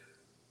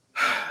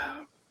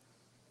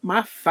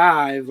 my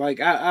 5,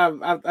 like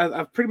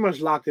I've pretty much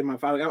locked in my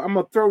 5. Like, I'm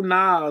gonna throw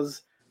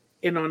Nas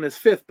in on this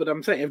 5th, but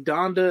I'm saying if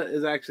Donda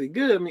is actually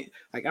good, I mean,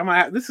 like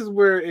this is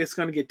where it's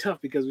gonna get tough,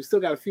 because we still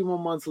got a few more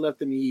months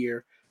left in the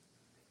year,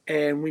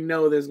 and we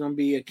know there's gonna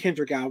be a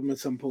Kendrick album at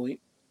some point.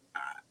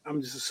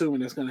 I'm just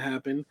assuming that's gonna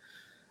happen.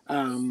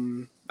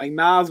 Like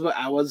Nas, but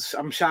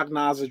I'm shocked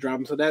Nas is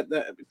dropping. So that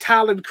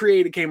Tyler the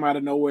Creator came out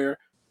of nowhere,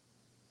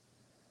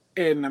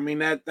 and I mean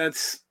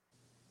that's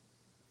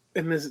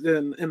in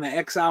the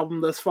X album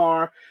thus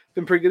far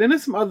been pretty good. And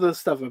there's some other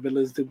stuff I've been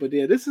listening to, but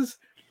yeah, this is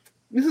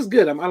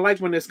good. I like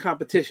when there's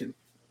competition.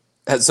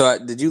 So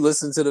did you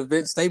listen to the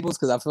Vince Staples?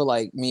 Because I feel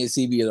like me and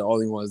CB are the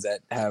only ones that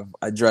have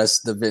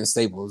addressed the Vince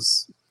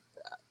Staples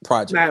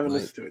project. I haven't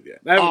listened to it yet.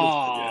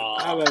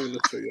 I haven't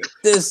listened to it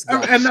yet.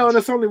 I know, and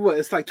it's only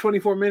it's like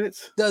 24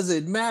 minutes. Does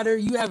it matter?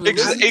 You haven't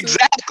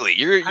exactly.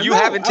 You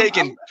haven't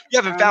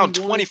found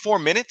 24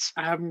 minutes.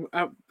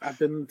 I've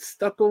been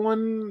stuck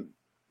on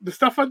the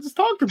stuff I just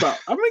talked about.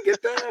 I'm gonna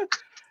get that.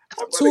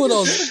 Two of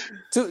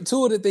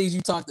the things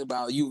you talked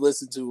about, you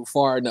listened to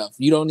far enough.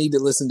 You don't need to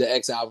listen to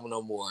X album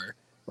no more,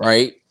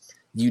 right?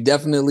 You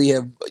definitely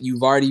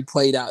you've already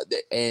played out,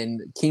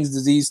 and King's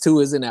Disease 2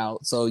 isn't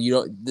out, so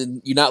you're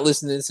not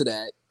listening to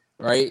that,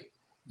 right?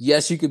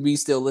 Yes, you could be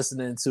still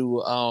listening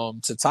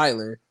to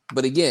Tyler,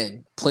 but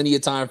again, plenty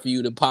of time for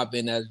you to pop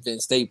in as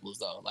Vince Staples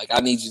though. Like, I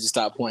need you to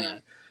stop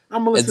playing.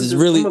 That's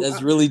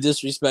really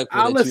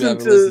disrespectful that you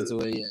haven't listened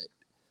to it yet.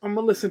 I'm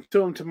gonna listen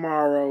to him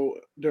tomorrow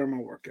during my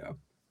workout.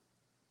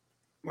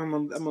 I'm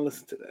gonna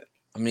listen to that.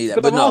 I mean,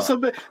 but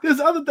there's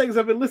other things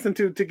I've been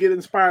listening to get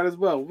inspired as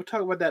well. We'll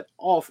talk about that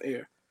off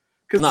air.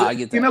 I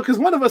get that. Because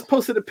one of us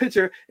posted a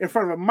picture in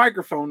front of a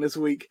microphone this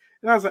week,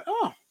 and I was like,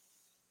 oh.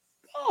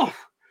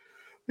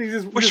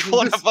 Which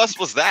one of us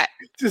was that?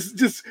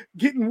 Just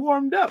getting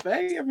warmed up,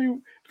 eh? I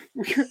mean,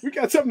 we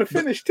got something to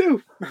finish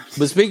too.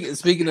 But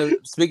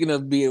speaking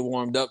of being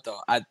warmed up,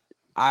 though,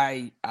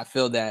 I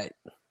feel that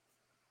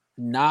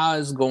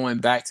Nas going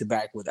back to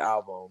back with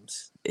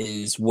albums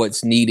is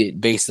what's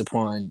needed based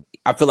upon.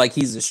 I feel like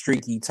he's a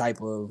streaky type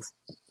of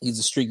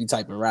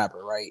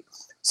rapper, right?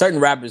 Certain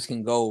rappers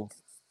can go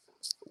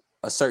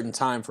a certain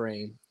time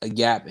frame, a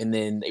gap, and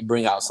then they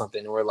bring out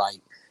something where like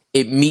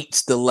it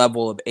meets the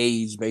level of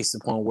age based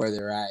upon where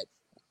they're at,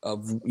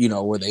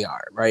 where they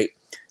are, right?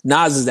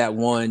 Nas is that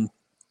one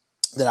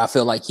that I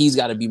feel like he's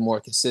got to be more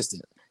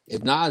consistent.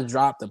 If Nas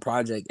dropped a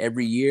project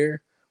every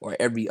year or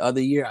every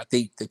other year, I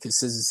think the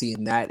consistency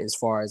in that as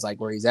far as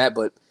like where he's at,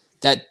 but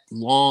that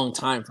long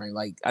time frame,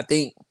 like I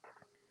think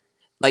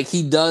like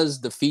he does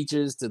the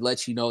features to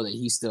let you know that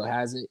he still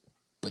has it.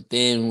 But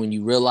then when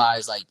you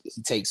realize like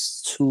he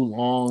takes too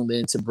long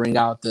then to bring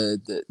out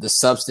the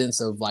substance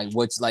of like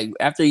what's like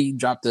after he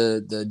dropped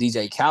the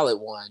DJ Khaled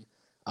one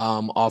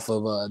off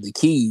of the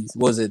Keys,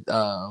 was it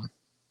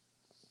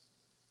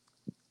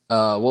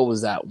what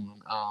was that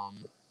one?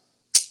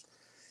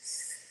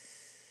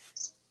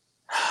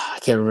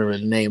 can't remember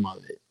the name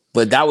of it,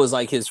 but that was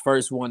like his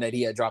first one that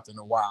he had dropped in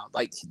a while.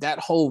 Like that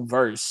whole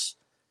verse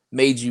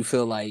made you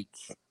feel like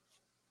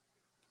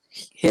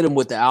hit him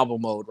with the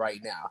album mode right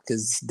now,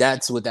 because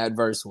that's what that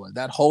verse was.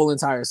 That whole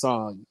entire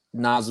song,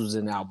 Nas was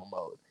in album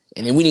mode,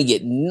 and then we didn't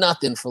get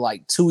nothing for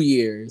like 2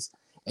 years,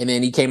 and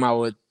then he came out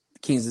with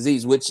King's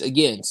Disease, which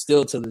again,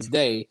 still to this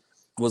day,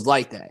 was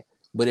like that.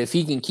 But if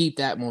he can keep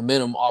that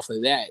momentum off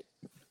of that,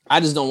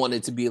 I just don't want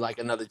it to be like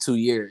another 2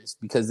 years,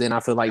 because then I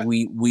feel like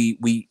we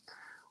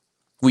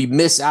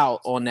miss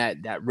out on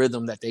that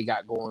rhythm that they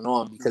got going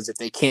on, because if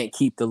they can't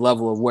keep the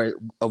level of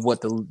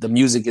what the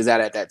music is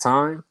at that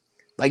time.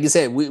 Like you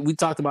said, we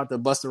talked about the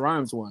Busta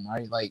Rhymes one,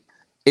 right? Like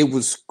it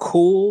was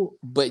cool,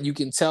 but you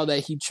can tell that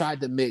he tried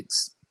to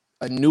mix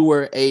a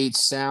newer age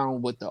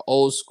sound with the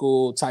old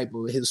school type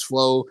of his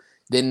flow.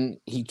 Then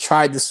he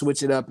tried to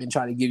switch it up and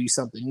try to give you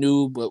something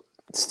new, but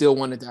still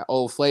wanted that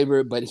old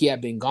flavor. But he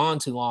had been gone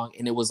too long,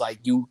 and it was like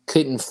you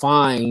couldn't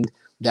find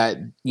that,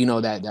 you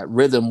know, that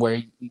rhythm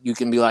where you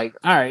can be like,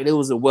 all right, it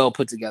was a well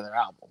put together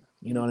album.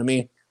 You know what I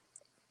mean?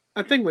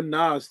 I think with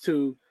Nas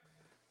too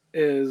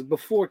is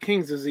before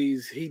King's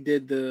Disease, he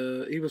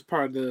was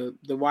part of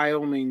the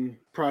Wyoming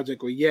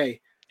project with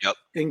Ye. Yep.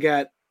 And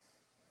got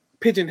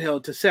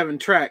pigeonholed to 7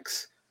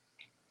 tracks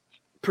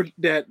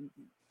that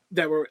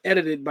were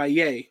edited by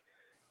Ye.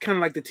 Kind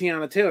of like the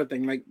Tiana Taylor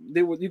thing. Like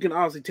you can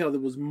honestly tell there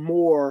was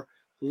more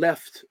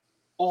left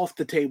off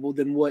the table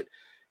than what,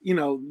 you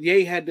know,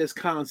 Ye had this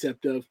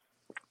concept of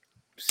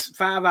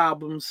 5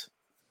 albums,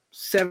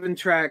 7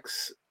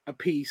 tracks a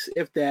piece,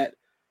 if that.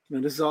 You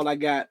know, this is all I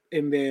got,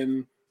 and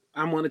then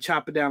I'm gonna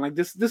chop it down. Like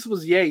this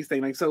was Ye's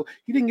thing. Like, so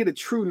you didn't get a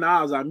true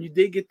Nas album. You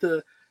did get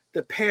the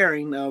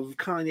pairing of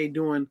Kanye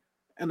doing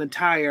an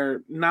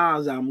entire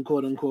Nas album,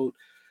 quote unquote.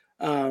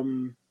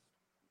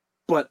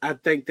 But I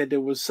think that there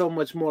was so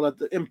much more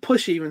left. And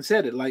Pusha even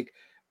said it. Like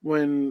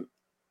when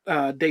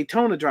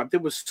Daytona dropped, there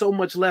was so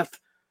much left.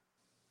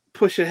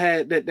 Pusha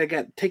had that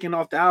got taken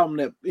off the album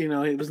that, you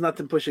know, it was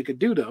nothing Pusha could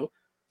do though,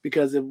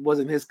 because it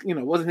wasn't his, you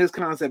know, wasn't his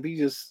concept. He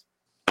just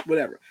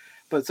whatever.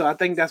 But so I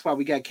think that's why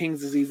we got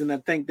King's Disease, and I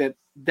think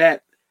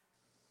that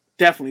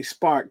definitely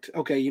sparked.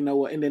 Okay, you know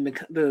what? And then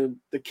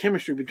the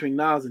chemistry between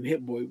Nas and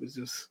Hit Boy was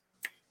just,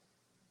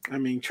 I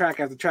mean, track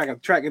after track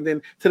after track, and then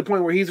to the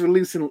point where he's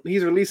releasing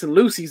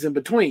Lucy's in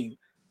between.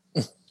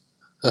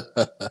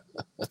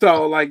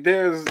 So like,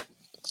 there's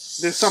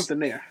something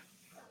there.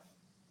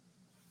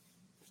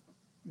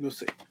 We'll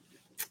see.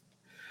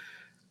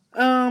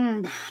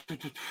 Where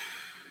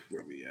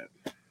we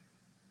at?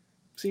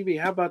 CB,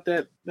 how about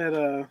that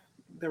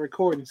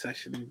recording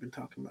session we've been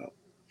talking about?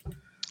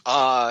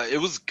 It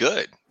was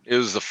good. It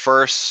was the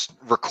first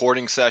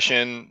recording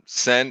session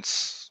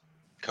since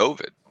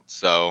COVID.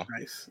 So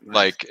nice.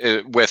 Like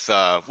with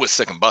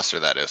Sick and Buster,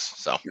 that is.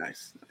 So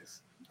nice.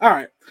 All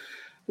right,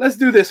 let's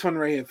do this one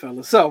right here,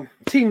 fellas. So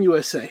Team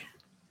USA,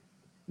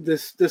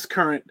 this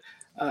current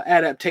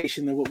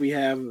adaptation of what we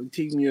have of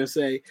Team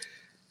USA,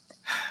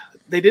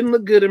 they didn't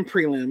look good in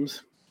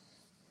prelims,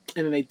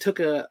 and then they took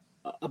a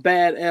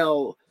bad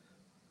L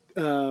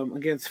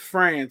against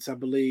France, I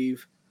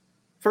believe.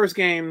 First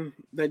game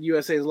that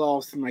USA has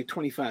lost in like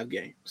 25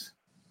 games.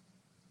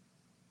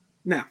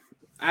 Now,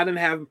 I didn't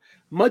have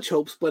much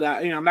hopes, but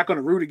I'm not going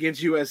to root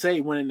against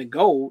USA winning the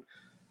gold.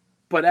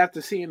 But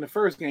after seeing the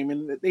first game,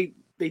 and they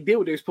did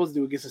what they were supposed to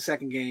do against the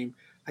second game,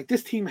 like,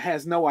 this team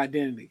has no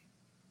identity.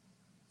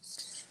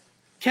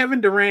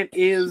 Kevin Durant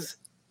is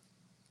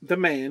the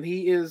man.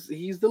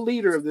 He's the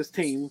leader of this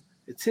team.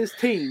 It's his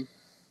team.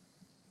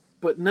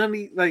 But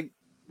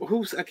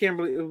I can't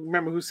really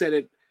remember who said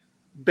it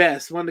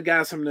best. One of the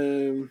guys from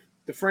the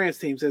France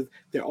team says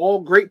they're all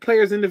great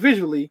players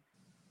individually,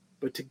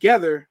 but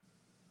together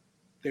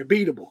they're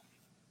beatable.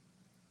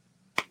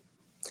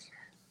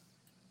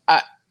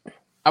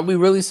 Are we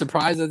really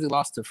surprised that they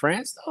lost to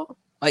France though?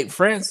 Like,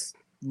 France,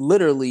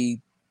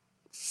 literally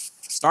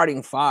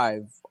starting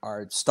 5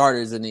 are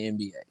starters in the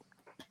NBA.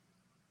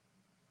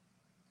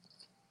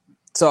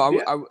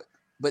 So,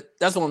 but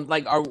that's one.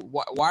 Like,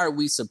 why are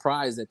we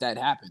surprised that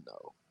happened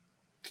though?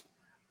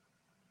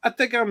 I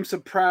think I'm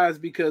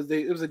surprised because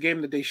it was a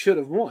game that they should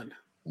have won.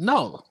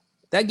 No,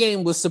 that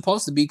game was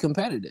supposed to be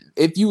competitive.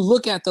 If you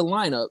look at the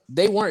lineup,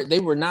 they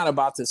were not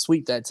about to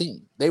sweep that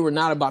team. They were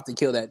not about to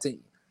kill that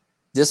team.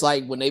 Just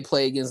like when they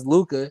play against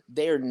Luka,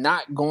 they're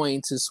not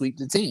going to sweep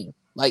the team.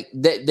 Like,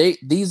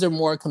 these are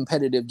more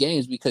competitive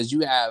games because you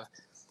have.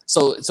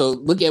 So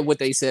look at what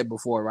they said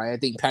before, right? I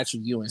think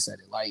Patrick Ewing said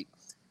it. Like,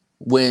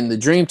 when the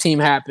Dream Team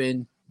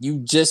happened, you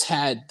just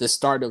had the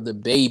start of the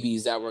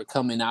babies that were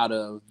coming out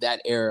of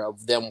that era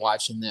of them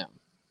watching them.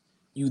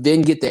 You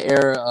then get the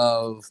era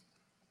of,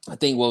 I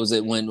think, what was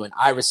it, when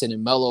Iverson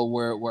and Melo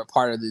were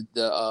part of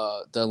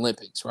the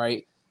Olympics,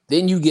 right?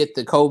 Then you get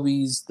the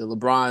Kobe's, the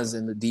LeBrons,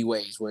 and the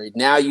D-Wades, where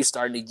now you're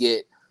starting to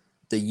get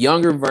the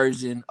younger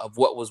version of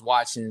what was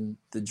watching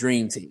the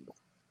Dream Team.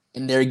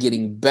 And they're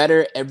getting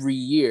better every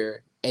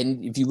year.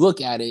 And if you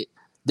look at it,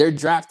 they're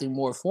drafting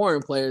more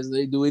foreign players than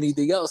they do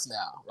anything else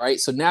now, right?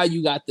 So now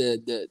you got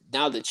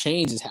the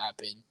change has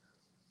happened,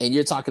 and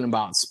you're talking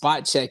about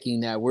spot checking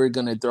that we're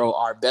going to throw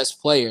our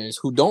best players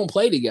who don't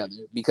play together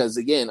because,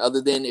 again,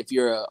 other than if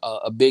you're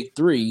a big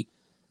three,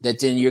 that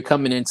then you're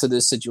coming into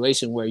this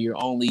situation where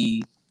you're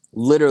only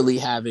literally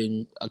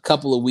having a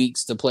couple of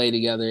weeks to play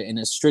together and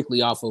it's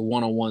strictly off of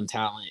one-on-one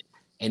talent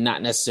and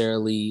not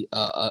necessarily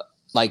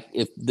like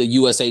if the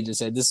USA just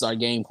said, this is our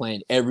game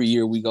plan every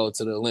year we go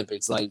to the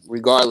Olympics, like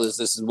regardless,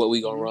 this is what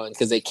we're going to run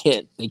because they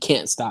can't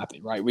stop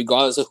it, right?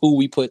 Regardless of who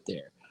we put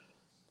there.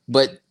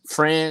 But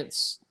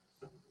France,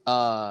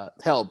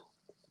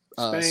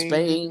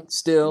 Spain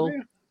still.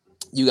 Yeah.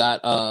 You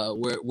got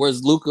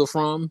where's Luka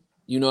from?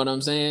 You know what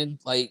I'm saying?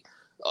 Like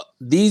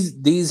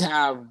these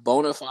have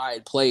bona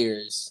fide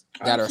players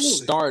that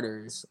Absolutely. Are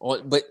starters.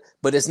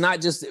 But it's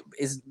not just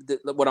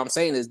what I'm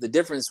saying is the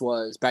difference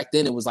was back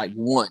then it was like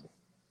one,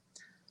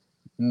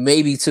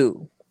 maybe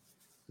two.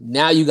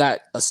 Now you got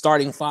a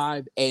starting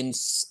five and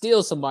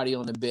still somebody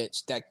on the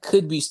bench that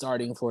could be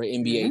starting for an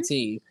NBA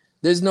team.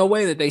 There's no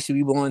way that they should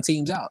be blowing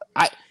teams out.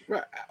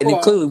 Then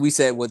clearly we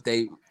said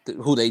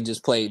who they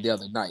just played the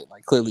other night.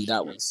 Like clearly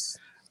that was.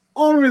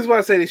 Only reason why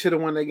I say they should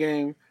have won that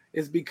game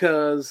is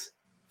because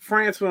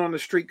France went on a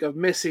streak of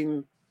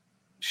missing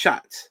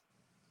shots.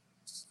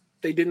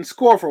 They didn't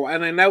score for a while,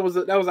 and then that was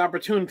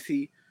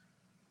opportunity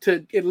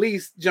to at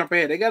least jump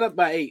ahead. They got up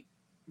by 8,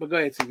 but go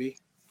ahead, CV.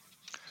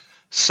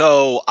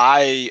 So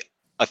I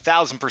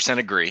 1,000%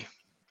 agree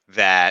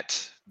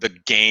that the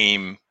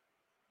game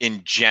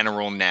in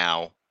general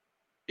now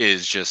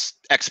is just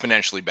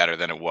exponentially better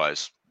than it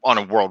was on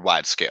a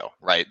worldwide scale,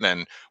 right?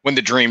 Then when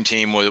the Dream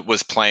Team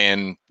was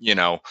playing,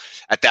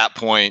 at that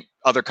point,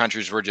 other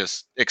countries were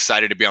just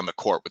excited to be on the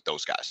court with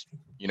those guys.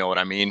 You know what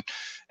I mean?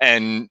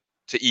 And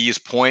to E's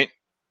point,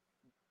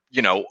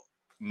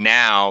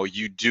 now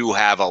you do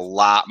have a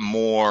lot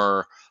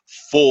more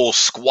full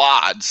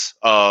squads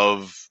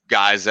of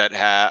guys that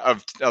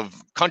have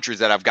of countries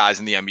that have guys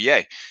in the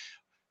NBA.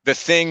 The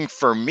thing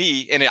for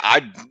me, and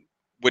I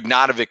would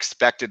not have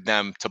expected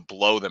them to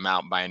blow them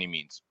out by any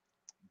means,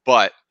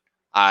 but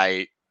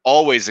I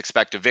always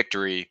expect a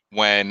victory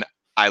when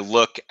I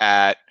look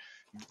at,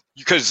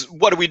 because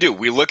what do?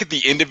 We look at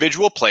the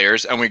individual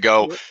players and we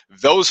go,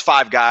 those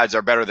 5 guys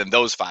are better than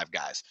those 5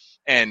 guys.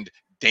 And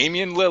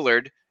Damian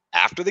Lillard,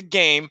 after the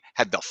game,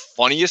 had the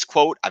funniest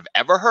quote I've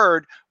ever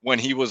heard when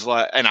he was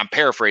like, and I'm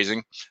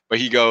paraphrasing, but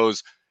he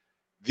goes,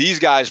 these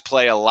guys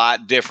play a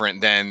lot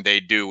different than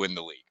they do in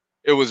the league.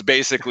 It was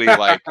basically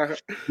like,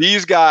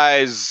 these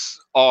guys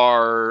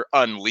are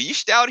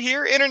unleashed out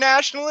here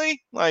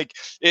internationally. Like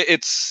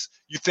it's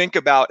you think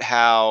about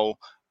how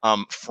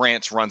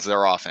France runs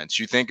their offense.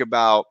 You think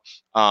about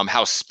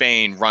how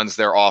Spain runs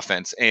their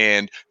offense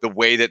and the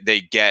way that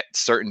they get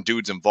certain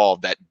dudes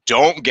involved that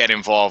don't get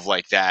involved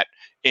like that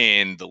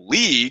in the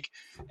league.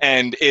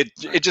 And it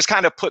just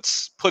kind of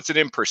puts it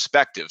in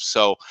perspective.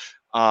 So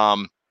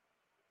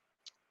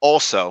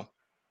also,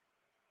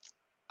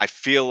 I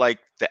feel like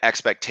the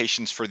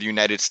expectations for the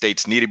United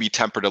States need to be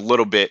tempered a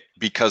little bit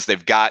because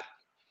they've got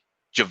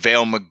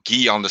JaVale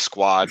McGee on the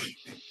squad.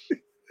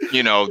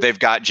 They've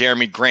got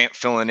Jeremy Grant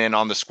filling in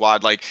on the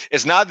squad. Like,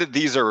 it's not that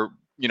these are,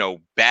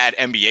 bad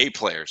NBA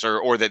players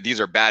or that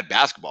these are bad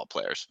basketball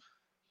players,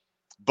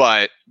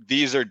 but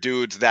these are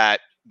dudes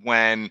that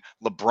when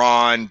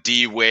LeBron,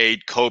 D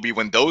Wade, Kobe,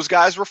 when those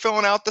guys were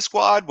filling out the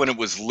squad, when it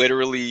was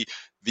literally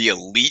the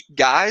elite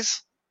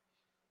guys,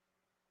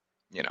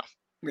 yeah.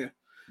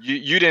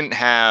 You didn't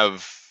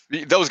have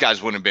those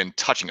guys wouldn't have been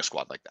touching a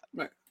squad like that.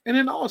 Right. And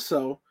then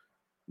also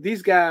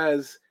these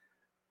guys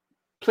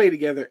play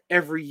together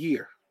every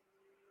year.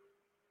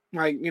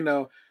 Like,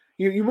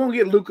 you won't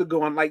get Luka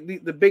going like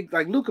the big,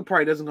 like Luka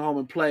probably doesn't go home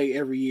and play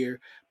every year.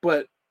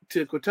 But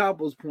to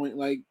Quatapo's point,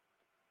 like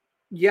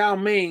Yao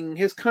Ming,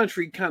 his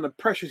country kind of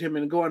pressured him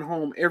into going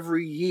home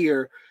every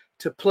year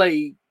to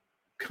play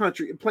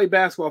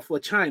basketball for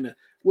China,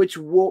 which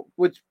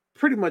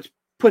pretty much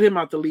put him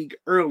out the league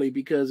early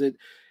because it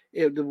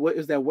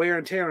was that wear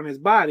and tear on his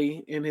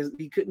body and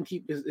he couldn't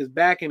keep his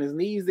back and his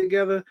knees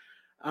together.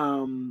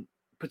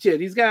 But yeah,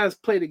 these guys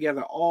play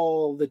together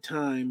all the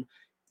time,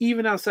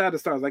 even outside the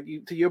stars. Like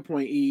to your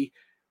point, E,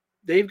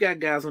 they've got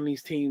guys on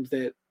these teams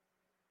that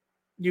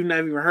you've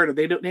never even heard of.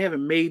 They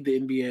haven't made the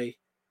NBA,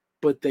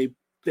 but they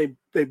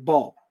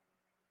ball,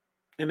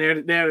 and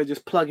they're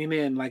just plugging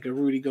in like a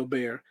Rudy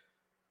Gobert.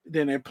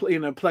 Then they're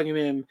plugging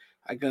in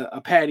like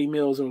a Patty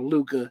Mills or a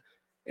Luka,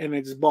 and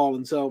they're just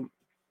balling. So,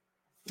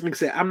 like I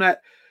said, I'm not.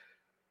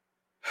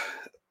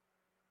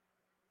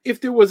 If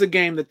there was a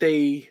game that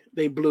they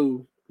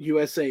blew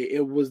USA,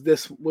 it was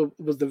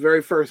the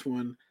very first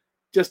one,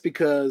 just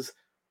because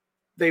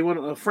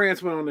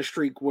France went on a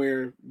streak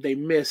where they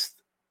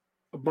missed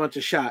a bunch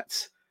of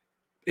shots,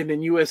 and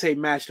then USA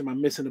matched them by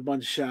missing a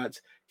bunch of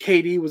shots.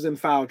 KD was in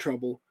foul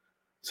trouble,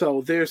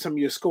 so there's some of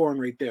your scoring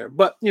right there.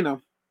 But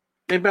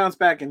they bounced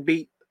back and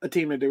beat a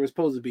team that they were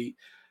supposed to beat.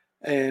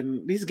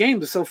 And these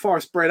games are so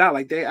far spread out.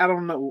 Like I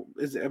don't know.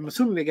 I'm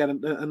assuming they got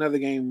another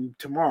game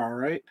tomorrow,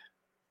 right?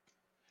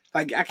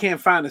 Like I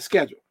can't find a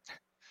schedule.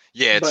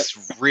 Yeah,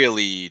 it's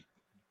really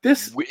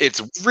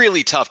it's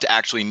really tough to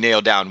actually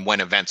nail down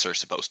when events are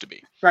supposed to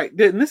be. Right.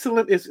 And this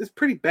is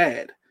pretty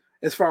bad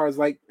as far as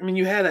like, I mean,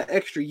 you had an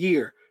extra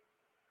year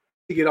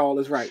to get all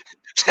this right.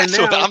 That's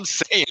what I'm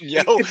saying,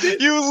 yo.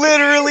 You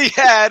literally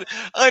had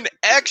an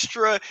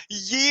extra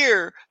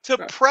year to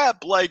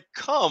prep. Like,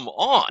 come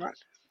on. Right.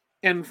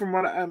 And from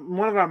what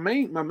one of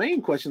my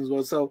main questions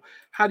was, so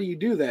how do you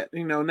do that?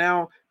 You know,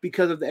 now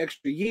because of the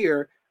extra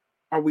year,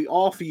 are we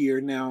off a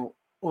year now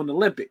on the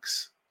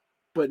Olympics?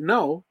 But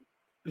no,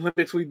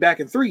 Olympics will be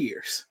back in 3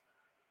 years.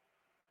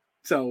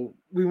 So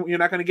you're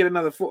not going to get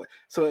another 4.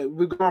 So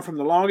we've gone from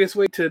the longest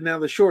wait to now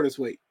the shortest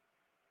wait.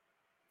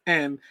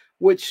 And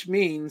which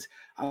means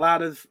a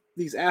lot of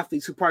these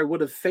athletes who probably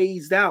would have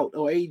phased out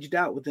or aged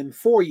out within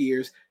 4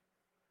 years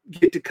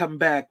get to come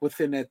back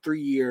within that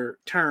 3-year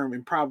term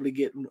and probably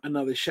get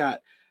another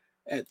shot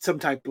at some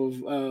type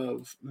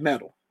of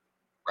medal.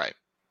 Right.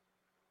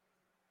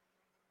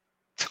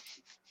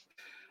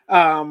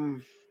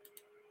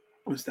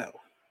 What's that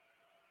one?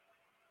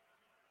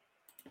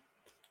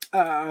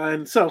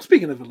 And so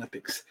speaking of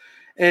Olympics,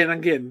 and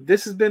again,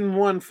 this has been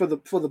one for the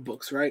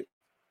books, right?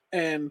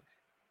 And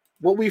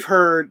what we've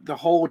heard the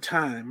whole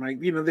time, right?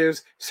 You know,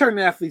 there's certain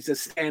athletes that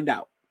stand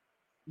out.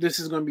 This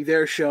is going to be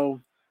their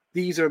show.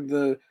 These are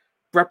the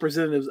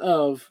representatives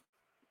of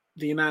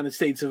the United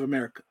States of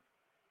America.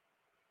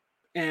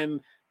 And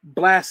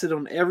blasted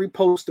on every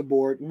poster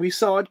board. And we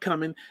saw it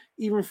coming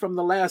even from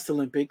the last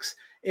Olympics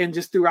and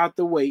just throughout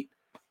the wait.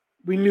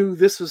 We knew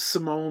this was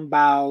Simone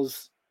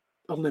Biles'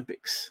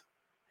 Olympics.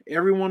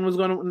 Everyone was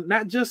going to,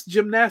 not just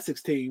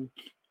gymnastics team,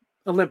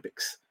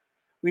 Olympics.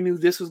 We knew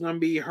this was going to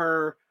be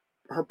her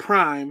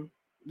prime.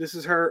 This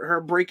is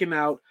her breaking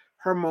out,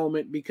 her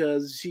moment,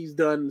 because she's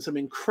done some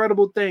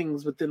incredible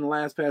things within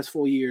the past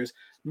 4 years,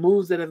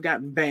 moves that have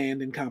gotten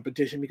banned in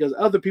competition because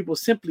other people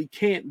simply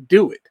can't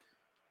do it.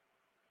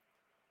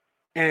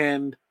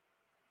 And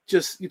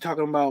just you're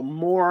talking about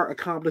more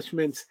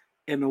accomplishments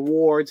and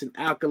awards and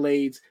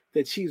accolades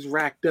that she's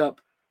racked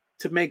up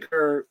to make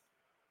her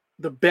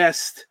the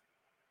best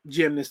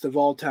gymnast of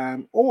all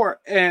time,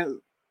 and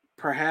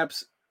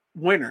perhaps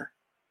winner,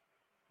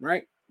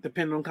 right?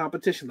 Depending on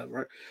competition level,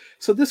 right?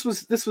 So this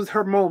was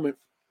her moment.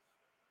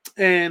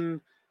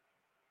 And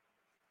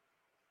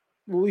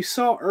what we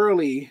saw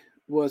early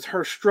was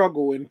her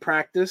struggle in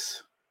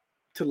practice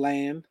to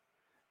land.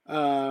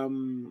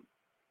 And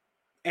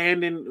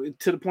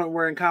to the point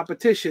where in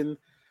competition,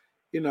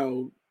 you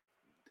know,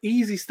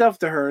 easy stuff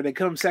to her that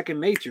comes second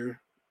nature,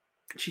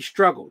 she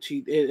struggled.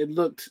 It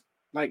looked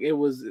like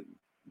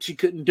she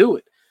couldn't do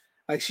it.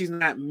 Like she's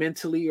not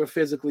mentally or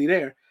physically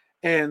there.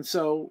 And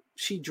so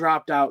she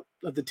dropped out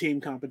of the team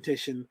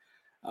competition.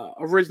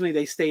 Originally,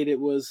 they stated it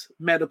was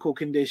medical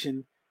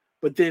condition,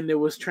 but then there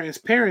was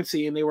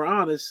transparency and they were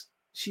honest.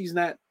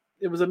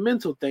 It was a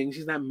mental thing.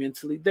 She's not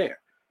mentally there.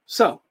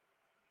 So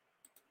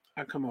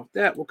I come off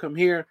that. We'll come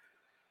here.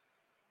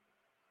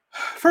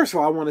 First of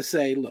all, I want to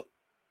say, look,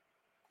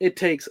 it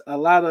takes a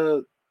lot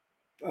of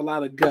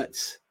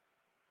guts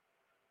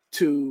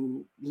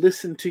to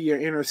listen to your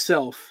inner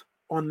self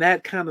on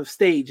that kind of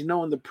stage,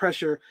 knowing the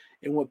pressure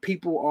and what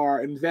people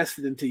are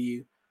invested into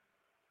you,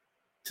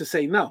 to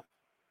say, no,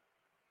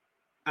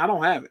 I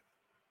don't have it.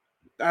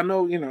 I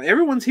know, you know,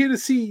 everyone's here to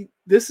see,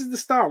 this is the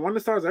star, one of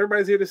the stars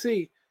everybody's here to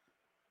see.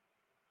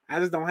 I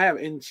just don't have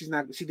it. And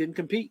she didn't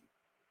compete.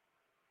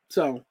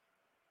 So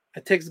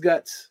it takes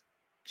guts.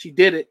 She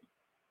did it.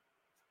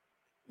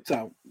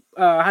 So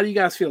how do you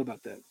guys feel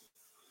about that?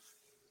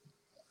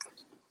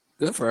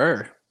 Good for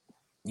her.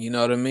 You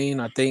know what I mean?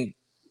 I think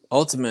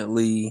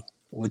ultimately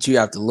what you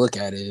have to look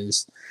at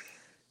is,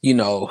 you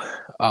know,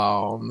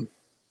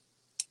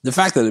 the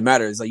fact of the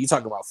matter is, like, you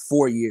talk about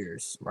 4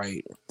 years,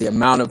 right? The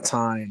amount of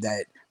time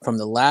that from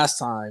the last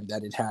time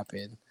that it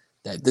happened,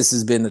 that this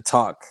has been the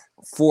talk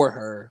for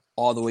her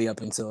all the way up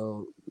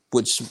until,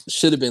 which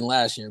should have been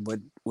last year, but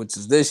which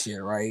is this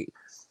year, right?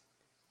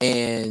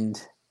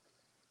 And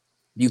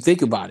you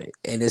think about it,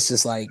 and it's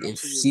just like,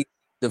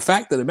 the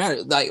fact of the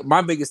matter, like,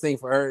 my biggest thing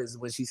for her is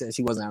when she said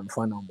she wasn't having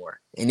fun no more.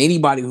 And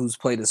anybody who's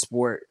played a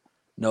sport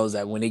knows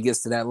that when it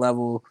gets to that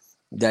level,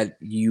 that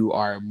you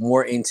are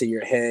more into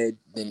your head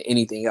than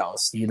anything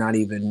else. You're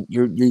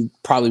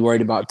probably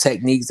worried about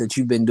techniques that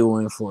you've been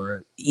doing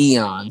for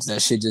eons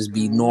that should just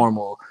be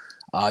normal.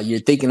 You're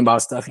thinking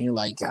about stuff and you're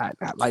like, God,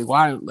 like,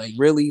 why? Like,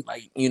 really?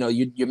 Like, you know,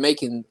 you're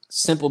making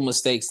simple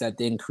mistakes that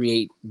then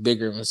create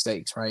bigger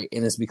mistakes, right?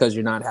 And it's because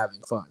you're not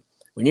having fun.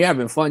 When you're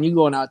having fun, you're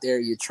going out there,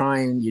 you're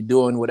trying, you're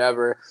doing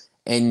whatever,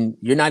 and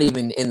you're not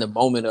even in the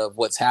moment of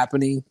what's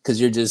happening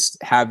because you're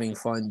just having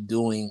fun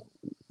doing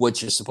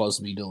what you're supposed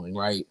to be doing,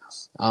 right?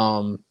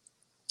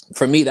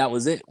 For me, that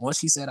was it. Once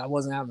she said I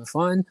wasn't having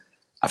fun,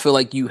 I feel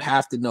like you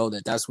have to know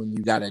that that's when you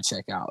got to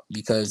check out,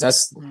 because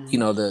that's, you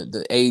know,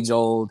 the age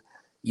old,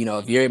 you know,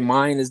 if your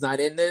mind is not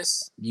in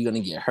this, you're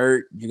going to get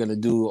hurt. You're going to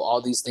do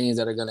all these things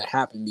that are going to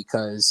happen,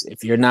 because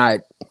if you're not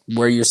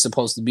where you're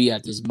supposed to be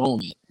at this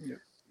moment,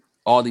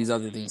 all these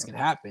other things can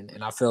happen.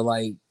 And I feel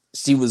like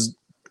she was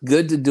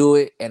good to do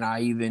it. And I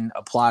even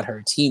applaud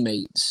her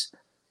teammates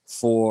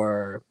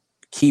for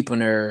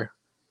keeping her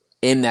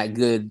in that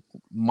good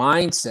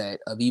mindset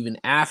of even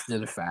after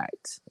the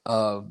fact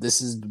of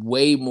this is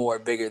way more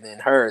bigger than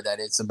her, that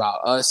it's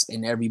about us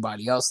and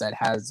everybody else that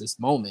has this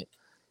moment.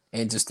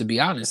 And just to be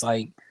honest,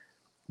 like,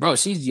 bro,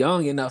 she's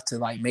young enough to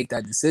like make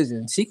that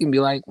decision. She can be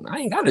like, I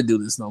ain't got to do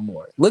this no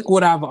more. Look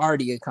what I've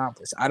already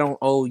accomplished. I don't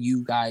owe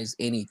you guys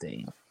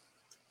anything.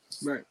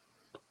 Right.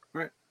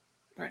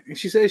 And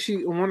she said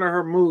one of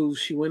her moves,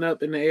 she went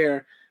up in the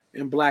air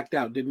and blacked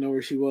out, didn't know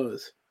where she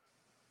was.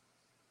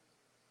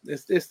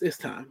 It's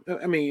time.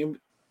 I mean,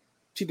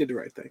 she did the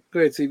right thing. Go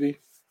ahead, CB.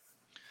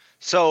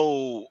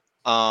 So,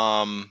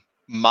 the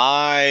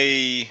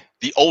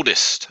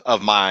oldest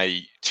of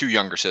my two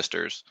younger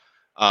sisters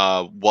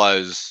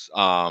was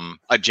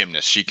a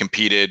gymnast. She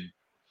competed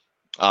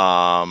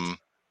all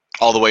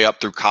the way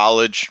up through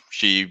college.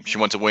 She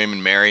went to William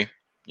and Mary,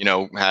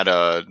 had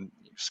a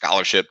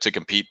scholarship to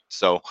compete.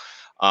 So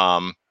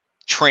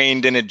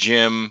trained in a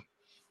gym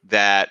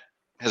that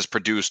has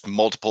produced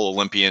multiple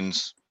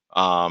Olympians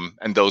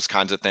and those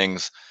kinds of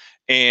things.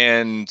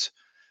 And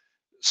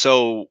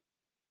so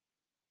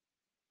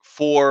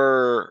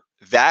for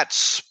that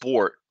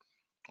sport,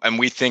 and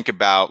we think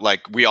about,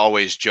 like, we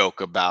always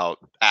joke about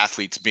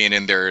athletes being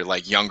in their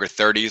like younger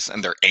 30s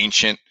and they're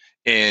ancient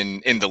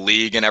in the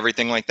league and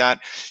everything like that.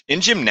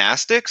 In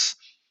gymnastics,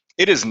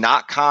 it is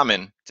not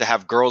common to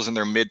have girls in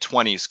their mid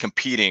 20s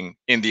competing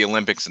in the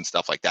Olympics and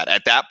stuff like that.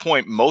 At that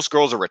point, most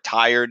girls are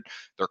retired,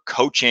 they're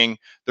coaching,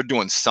 they're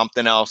doing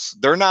something else.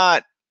 They're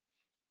not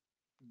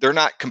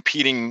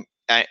competing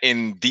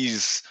in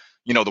these,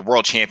 the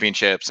world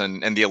championships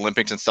and the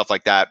Olympics and stuff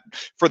like that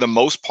for the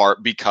most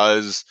part,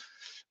 because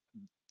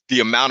the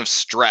amount of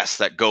stress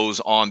that goes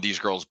on these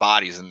girls'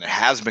 bodies, and it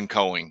has been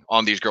going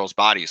on these girls'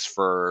 bodies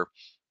for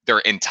their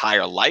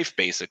entire life,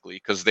 basically,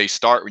 because they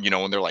start,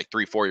 when they're like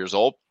 3-4 years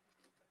old,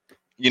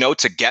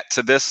 to get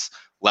to this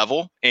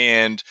level.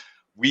 And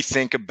we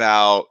think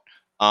about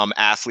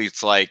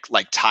athletes like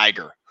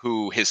Tiger,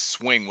 who his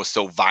swing was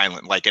so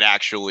violent, like it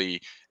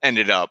actually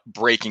ended up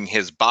breaking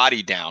his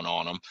body down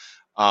on him.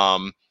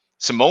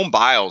 Simone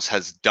Biles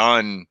has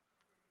done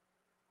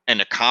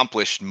and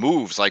accomplished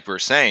moves, like we were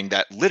saying,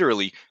 that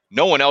literally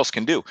no one else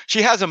can do.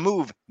 She has a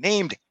move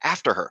named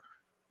after her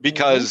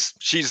because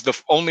she's the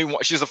only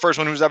one. She's the first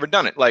one who's ever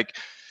done it. Like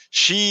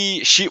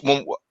I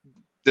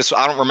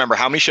don't remember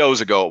how many shows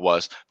ago it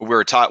was,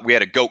 but we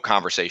had a GOAT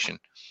conversation,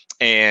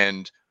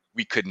 and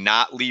we could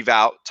not leave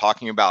out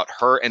talking about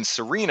her and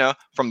Serena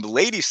from the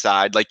ladies'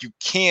 side. Like, you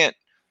can't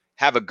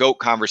have a GOAT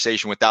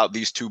conversation without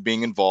these two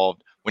being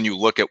involved when you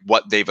look at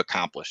what they've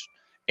accomplished.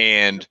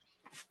 And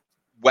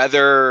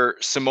whether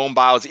Simone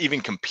Biles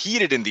even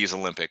competed in these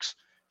Olympics,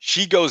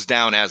 she goes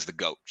down as the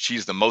GOAT.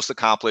 She's the most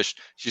accomplished.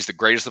 She's the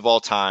greatest of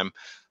all time.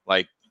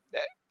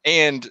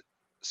 And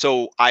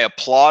so I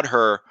applaud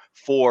her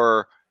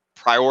for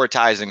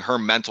prioritizing her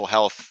mental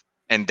health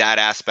and that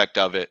aspect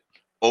of it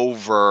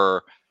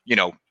over,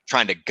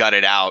 trying to gut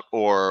it out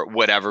or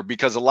whatever,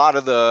 because a lot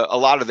of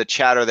the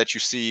chatter that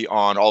you see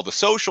on all the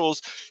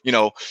socials,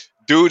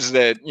 dudes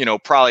that,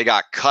 probably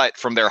got cut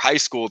from their high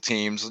school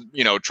teams,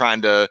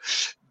 trying to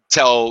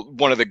tell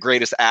one of the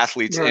greatest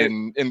athletes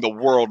in the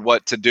world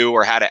what to do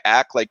or how to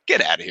act. Like,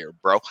 get out of here,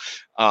 bro.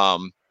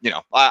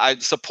 I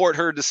support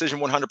her decision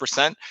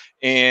 100%,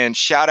 and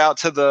shout out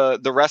to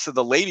the rest of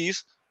the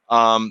ladies.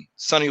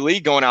 Sunny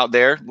Lee going out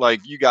there, like,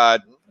 you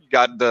got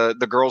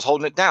the girls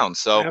holding it down.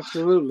 So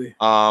absolutely.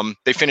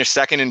 They finished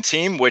second in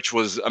team, which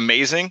was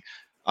amazing.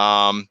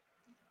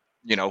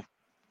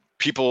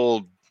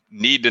 People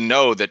need to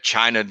know that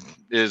China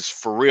is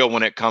for real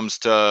when it comes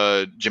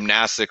to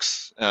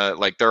gymnastics.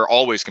 Like, they're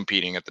always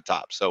competing at the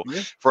top. So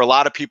for a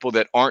lot of people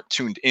that aren't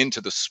tuned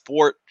into the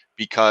sport,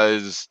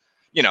 because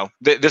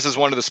this is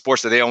one of the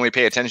sports that they only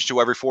pay attention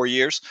to every 4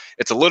 years.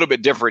 It's a little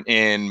bit different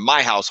in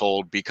my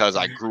household because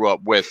I grew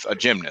up with a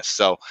gymnast.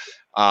 So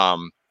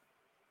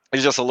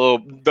it's just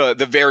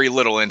the very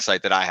little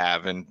insight that I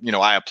have. And,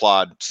 I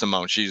applaud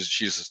Simone.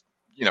 She's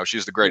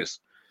the greatest.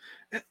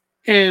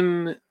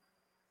 And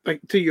like,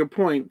 to your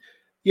point,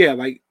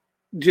 like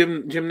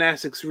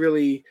gymnastics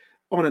really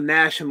on a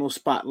national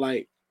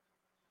spotlight,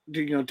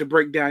 to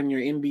break down your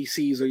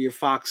NBCs or your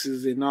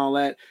Foxes and all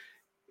that,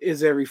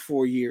 is every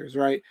 4 years,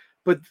 right?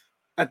 But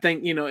I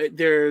think,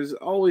 there's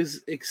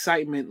always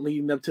excitement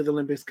leading up to the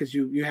Olympics because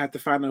you have to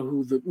find out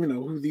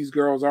who these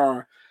girls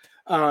are.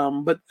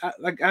 But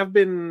I've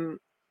been,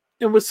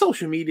 and with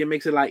social media, it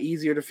makes it a lot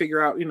easier to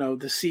figure out,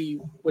 to see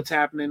what's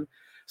happening.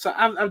 So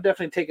I've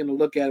definitely taken a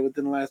look at it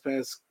within the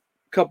past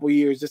couple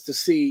years just to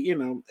see,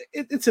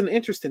 it's an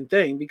interesting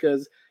thing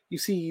because you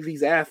see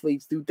these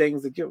athletes do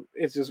things that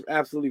it's just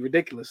absolutely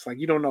ridiculous. Like,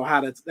 you don't know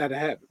how that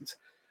happens.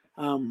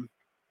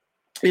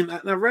 And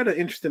I read an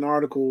interesting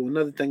article.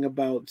 Another thing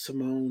about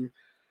Simone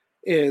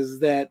is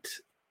that,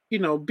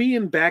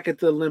 being back at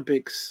the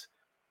Olympics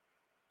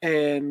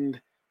and,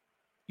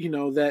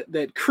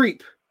 that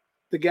creep,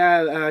 the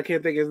guy, I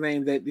can't think of his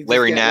name, that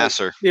Larry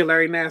Nassar.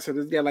 Larry Nassar.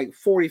 This got like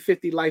 40,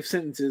 50 life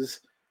sentences.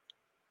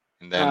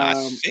 And then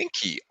I think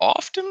he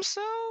offed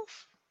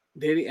himself.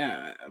 Did he?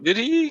 Did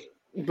he?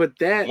 But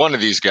that one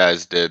of these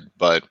guys did,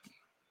 but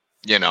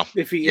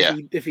if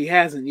he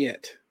hasn't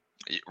yet.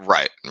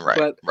 Right.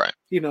 But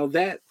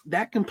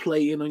that can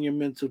play in on your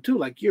mental too.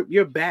 Like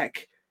you're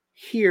back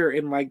here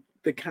in like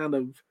the kind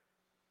of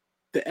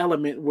the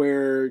element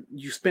where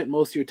you spent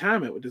most of your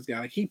time at with this guy.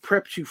 Like he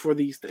prepped you for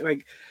these things.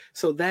 Like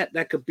so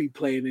that could be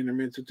playing in her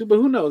mental too. But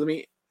who knows? I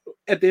mean,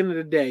 at the end of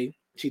the day,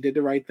 she did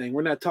the right thing.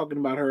 We're not talking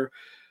about her,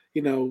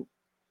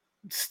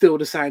 still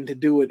deciding to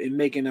do it and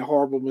making a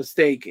horrible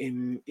mistake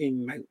in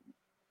like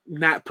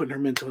not putting her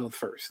mental health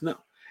first. No.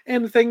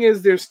 And the thing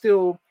is, there's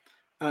still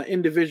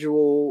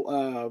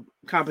individual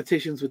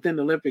competitions within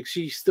the Olympics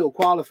she's still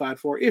qualified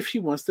for if she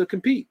wants to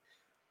compete.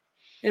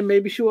 And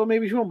maybe she will,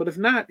 maybe she won't. But if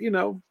not,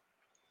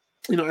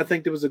 I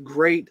think there was a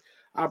great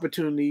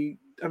opportunity.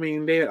 I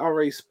mean, they had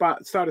already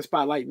started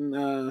spotlighting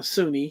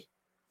Suni,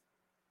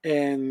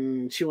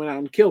 and she went out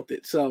and killed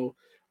it. So,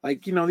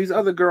 these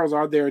other girls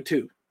are there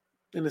too.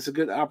 And it's a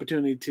good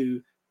opportunity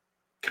to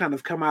kind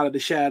of come out of the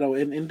shadow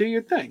and do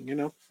your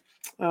thing,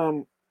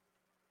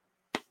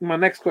 My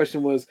next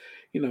question was,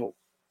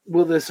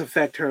 will this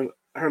affect her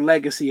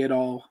legacy at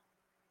all?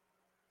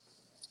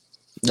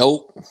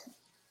 Nope,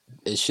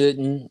 it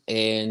shouldn't.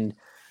 And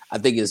I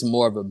think it's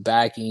more of a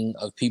backing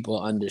of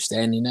people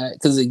understanding that.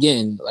 Because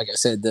again, like I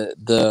said,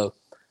 the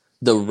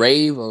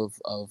rave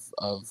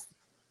of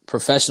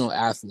professional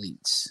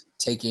athletes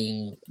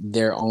taking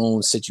their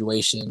own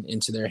situation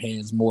into their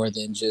hands more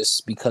than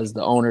just because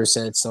the owner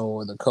said so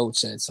or the coach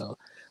said so.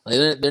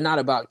 Like they're not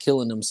about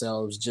killing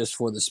themselves just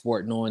for the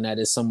sport, knowing that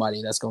it's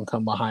somebody that's going to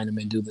come behind them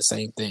and do the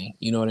same thing.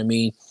 You know what I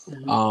mean?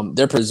 Mm-hmm.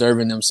 They're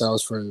preserving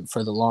themselves for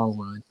the long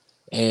run.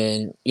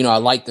 And, I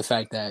like the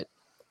fact that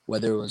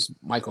whether it was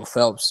Michael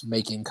Phelps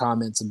making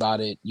comments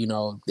about it,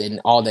 and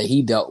all that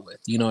he dealt with,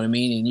 you know what I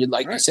mean? And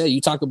you said,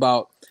 you talk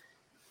about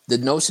the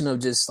notion of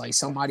just like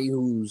somebody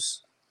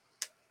who's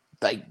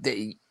like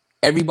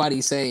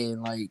everybody's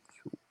saying like,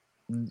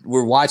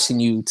 we're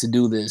watching you to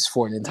do this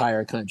for an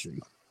entire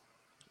country.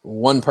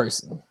 One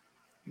person.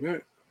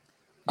 Right.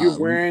 You're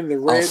wearing the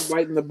red,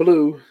 white, and the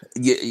blue.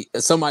 Yeah,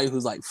 somebody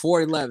who's like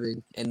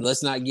 4'11", and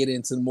let's not get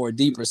into the more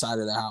deeper side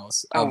of the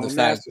house of the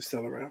fact.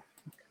 Still around.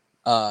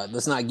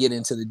 Let's not get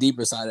into the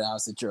deeper side of the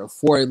house that you're a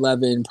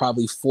 4'11",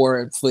 probably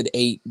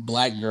 4'8"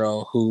 black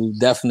girl who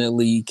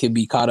definitely can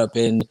be caught up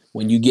in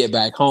when you get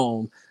back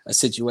home a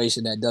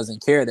situation that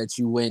doesn't care that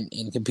you went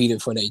and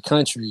competed for their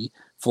country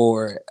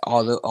for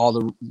all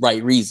the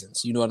right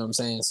reasons. You know what I'm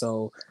saying?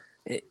 So.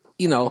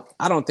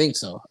 I don't think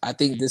so. I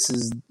think this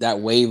is that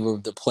wave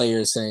of the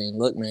players saying,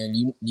 look,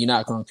 man, you're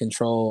not going to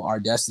control our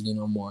destiny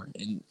no more.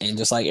 And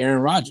just like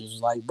Aaron Rodgers was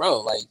like,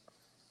 bro, like,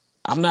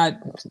 I'm not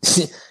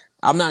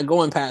I'm not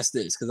going past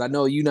this because I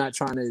know you're not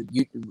trying to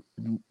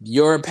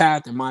your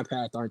path and my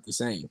path aren't the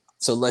same.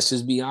 So let's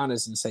just be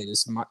honest and say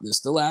this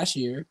is the last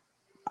year.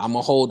 I'm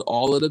going to hold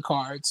all of the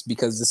cards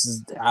because this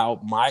is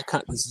how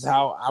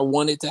I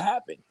want it to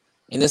happen.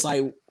 And it's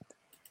like,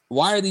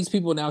 why are these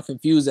people now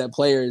confused that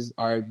players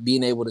are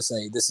being able to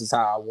say this is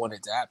how I want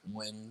it to happen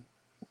when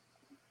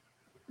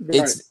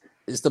it's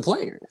the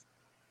players?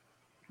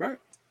 Right.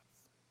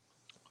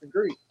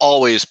 Agreed.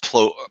 Always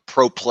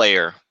pro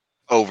player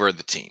over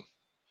the team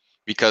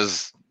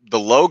because the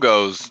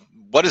logos,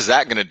 what is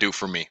that going to do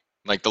for me?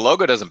 Like the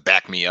logo doesn't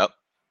back me up.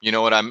 You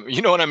know what I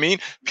mean?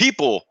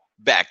 People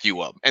back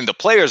you up and the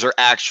players are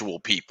actual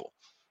people.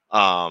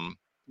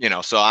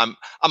 So I'm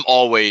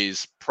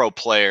always pro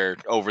player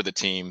over the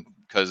team.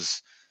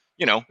 Because,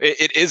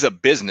 it is a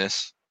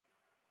business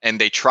and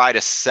they try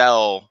to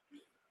sell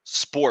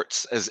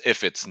sports as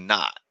if it's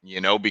not,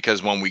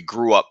 because when we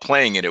grew up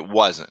playing it, it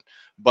wasn't.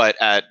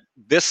 But at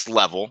this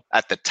level,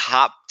 at the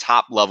top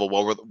level,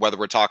 whether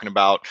we're talking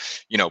about,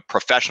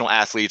 professional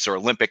athletes or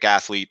Olympic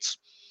athletes,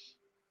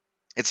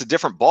 it's a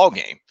different ball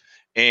game.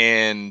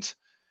 And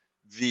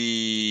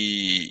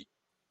the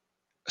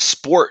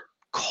sport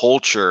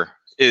culture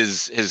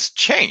has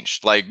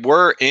changed. Like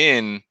we're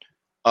in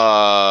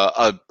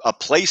a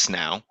place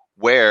now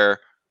where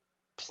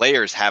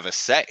players have a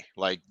say,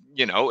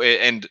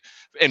 and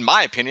in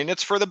my opinion,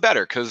 it's for the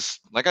better. Cause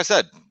like I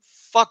said,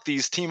 fuck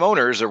these team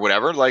owners or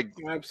whatever. Like,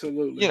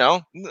 absolutely,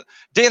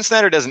 Dan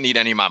Snyder doesn't need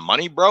any of my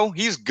money, bro.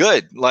 He's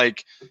good.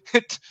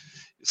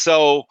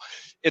 So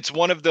it's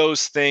one of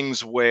those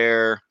things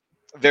where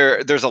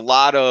there's a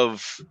lot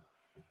of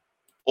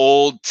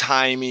old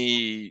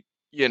timey,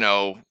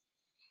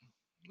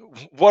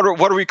 what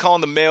are we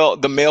calling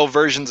the male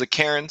versions of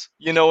Karens?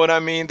 You know what I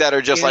mean? That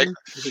are just Karen?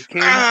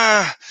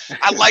 I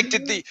liked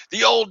it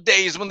the old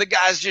days when the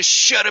guys just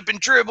shut up and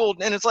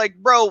dribbled. And it's like,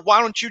 bro,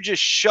 why don't you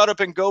just shut up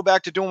and go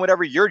back to doing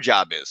whatever your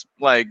job is?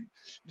 Like,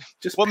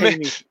 just pay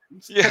me.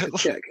 Yeah,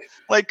 check.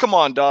 Like, come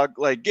on, dog.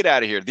 Like, get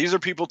out of here. These are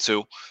people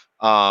too.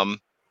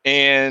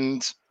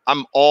 And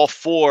I'm all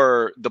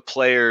for the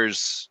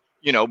players,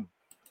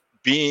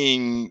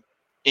 being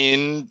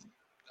in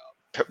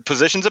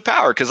positions of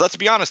power, because let's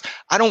be honest,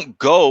 I don't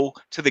go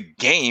to the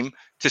game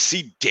to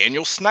see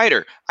Daniel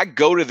Snyder. I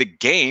go to the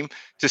game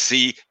to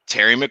see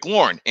Terry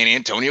McLaurin and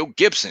Antonio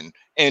Gibson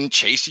and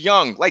Chase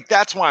Young. Like,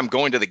 that's why I'm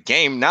going to the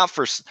game, not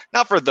for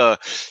the,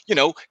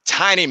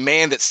 tiny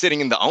man that's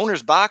sitting in the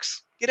owner's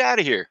box. Get out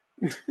of here.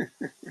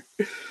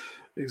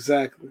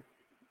 Exactly.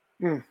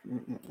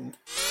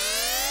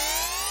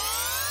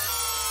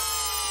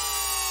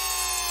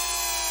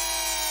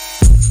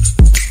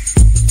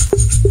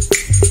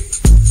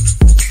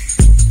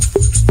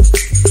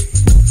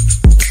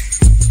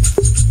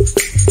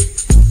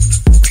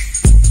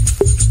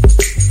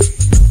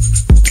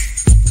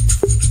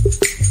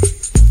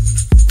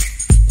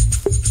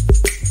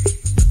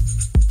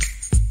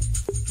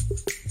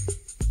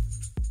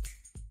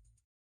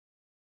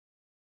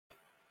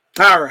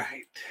 All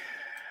right.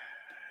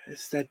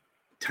 It's that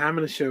time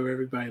of the show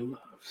everybody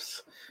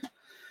loves.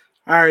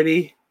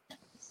 Alrighty.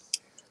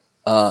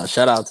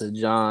 Shout out to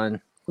John,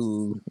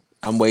 who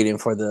I'm waiting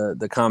for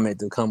the comment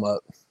to come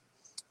up.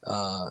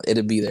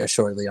 It'll be there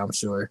shortly, I'm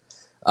sure.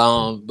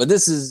 But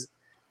this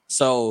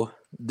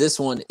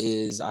one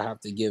is, I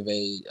have to give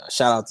a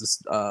shout out to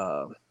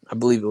I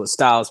believe it was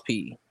Styles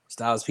P.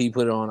 Styles P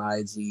put it on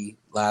IG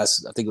I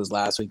think it was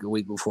last week or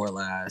week before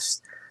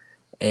last.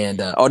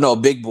 And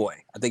Big Boy.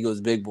 I think it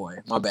was Big Boy.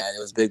 My bad. It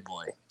was Big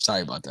Boy.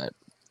 Sorry about that.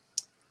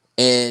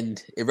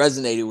 And it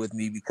resonated with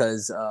me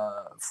because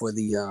for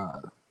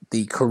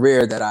the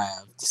career that I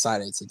have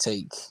decided to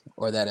take,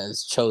 or that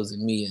has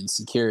chosen me in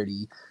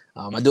security,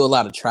 I do a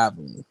lot of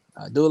traveling.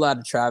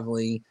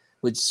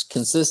 Which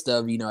consists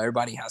of,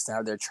 everybody has to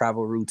have their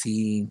travel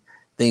routine,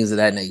 things of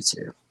that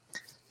nature.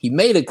 He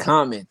made a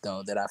comment,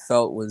 though, that I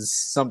felt was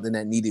something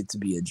that needed to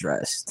be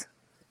addressed.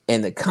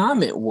 And the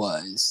comment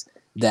was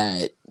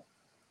that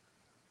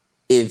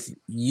if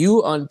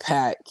you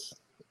unpack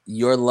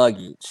your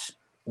luggage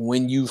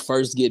when you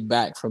first get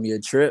back from your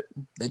trip,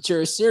 that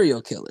you're a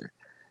serial killer.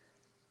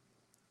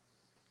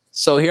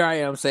 So here I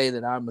am saying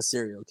that I'm a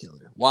serial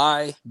killer.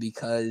 Why?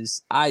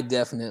 Because I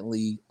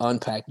definitely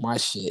unpack my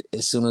shit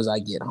as soon as I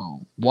get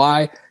home.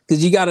 Why?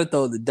 Because you got to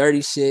throw the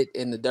dirty shit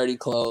in the dirty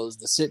clothes.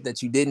 The shit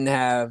that you didn't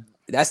have,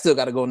 that still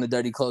got to go in the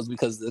dirty clothes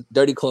because the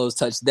dirty clothes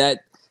touch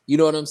that. You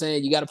know what I'm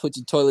saying? You got to put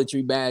your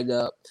toiletry bag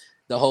up,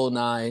 the whole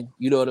nine.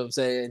 You know what I'm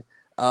saying?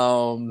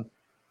 Oh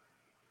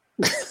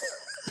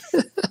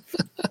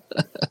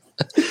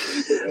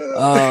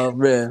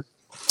man.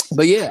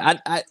 But yeah,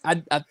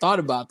 I thought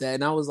about that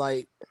and I was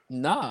like,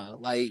 nah,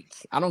 like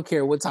I don't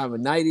care what time of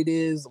night it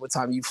is, what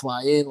time you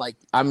fly in, like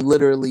I'm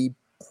literally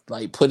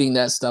like putting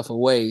that stuff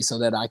away so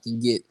that I can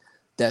get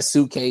that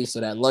suitcase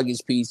or that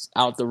luggage piece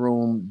out the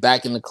room,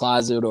 back in the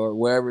closet or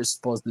wherever it's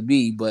supposed to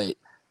be. But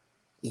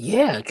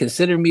yeah,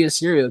 consider me a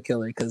serial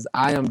killer because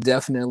I am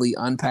definitely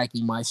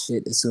unpacking my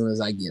shit as soon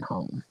as I get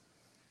home.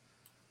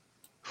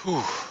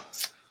 Whew.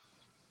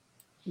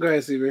 Go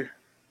ahead, CB.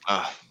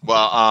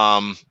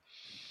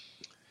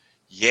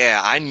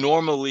 Yeah,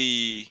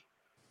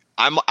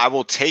 I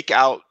will take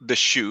out the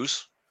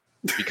shoes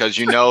because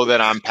you know that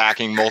I'm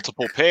packing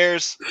multiple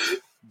pairs,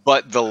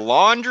 but the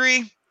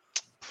laundry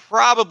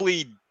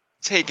probably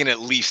taking at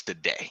least a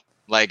day.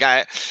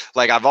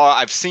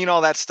 I've seen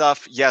all that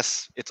stuff.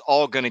 Yes, it's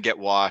all going to get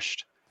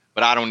washed,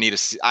 but I don't need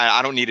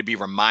to be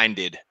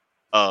reminded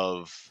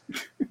of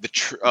the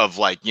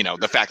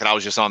fact that I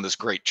was just on this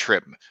great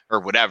trip or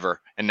whatever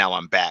and now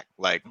I'm back.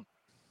 Like,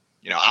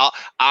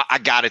 I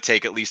got to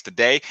take at least a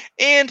day.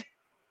 And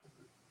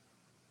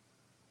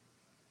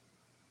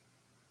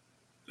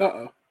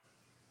oh,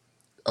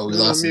 we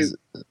lost his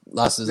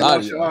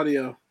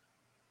audio.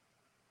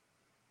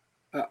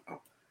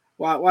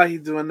 Why he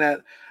doing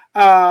that?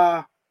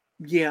 Yeah,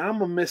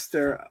 I'm a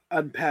Mr.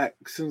 Unpack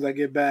as soon as I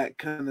get back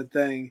kind of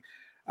thing.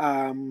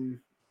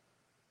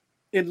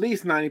 At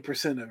least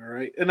 90% of it,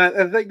 right? And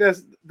I think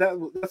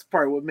that's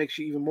part of what makes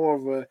you even more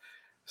of a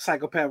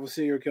psychopath or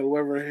serial killer,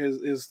 whatever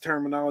his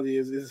terminology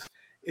is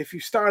if you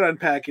start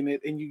unpacking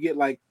it and you get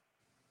like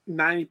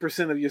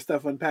 90% of your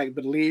stuff unpacked,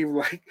 but leave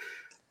like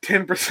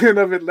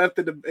 10% of it left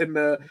in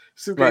the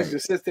suitcase, right,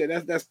 just sits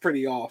there. That's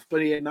pretty off. But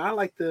yeah, I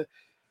like to,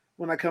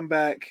 when I come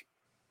back,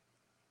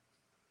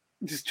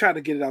 just try to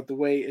get it out the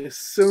way as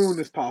soon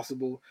as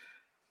possible.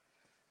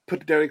 Put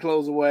the dirty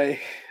clothes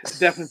away.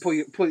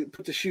 Definitely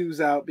put the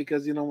shoes out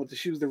because you don't want the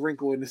shoes to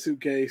wrinkle in the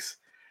suitcase.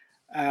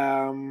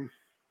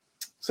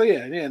 So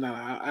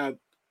the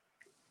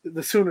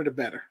sooner the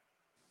better.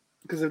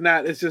 Because if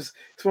not, it's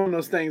one of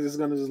those things that's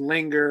going to just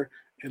linger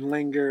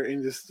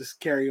and just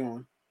carry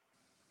on.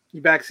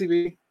 You back,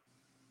 CB?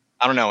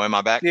 I don't know. Am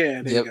I back?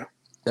 Yeah, there you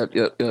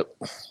go. Yep.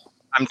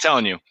 I'm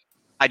telling you,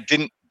 I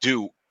didn't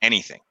do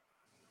anything.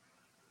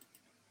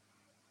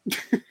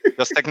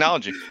 Just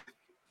technology.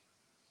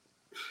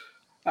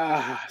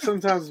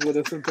 Sometimes with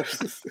us,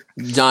 sometimes.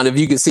 John, if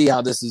you can see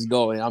how this is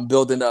going, I'm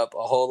building up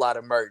a whole lot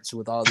of merch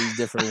with all these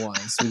different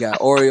ones. We got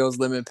Oreos,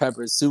 lemon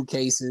peppers,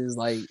 suitcases.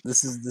 Like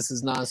this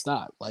is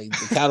nonstop. Like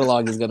the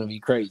catalog is gonna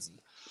be crazy.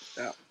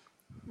 Yeah.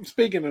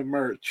 Speaking of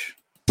merch.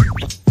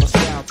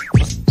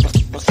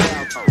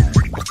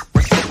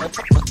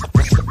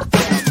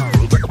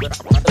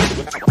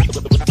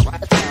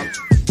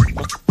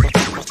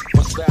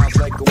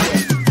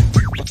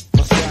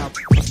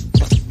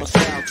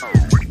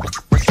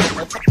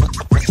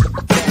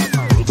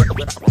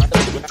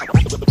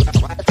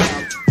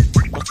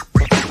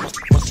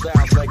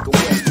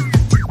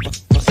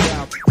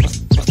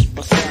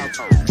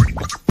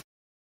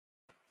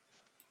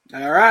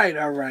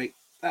 right.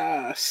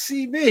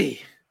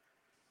 CB.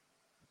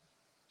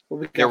 What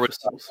we got There was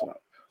for Soul Swap?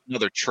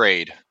 another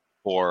trade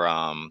for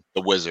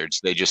the Wizards.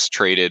 They just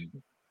traded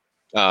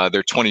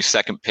their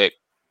 22nd pick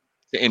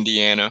to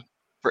Indiana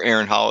for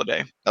Aaron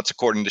Holiday. That's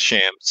according to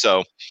Shams.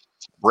 So,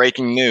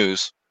 breaking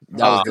news.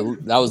 That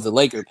was the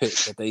Laker pick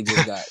that they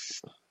just got.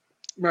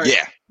 Right.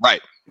 Yeah,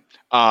 right.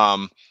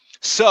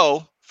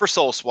 So for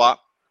Soul Swap,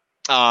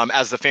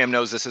 as the fam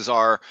knows, this is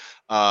our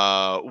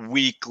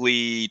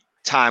weekly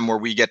time where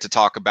we get to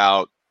talk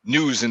about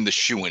news in the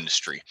shoe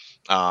industry,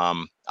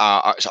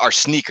 our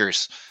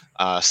sneakers.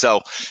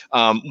 So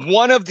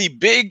one of the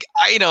big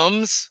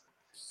items,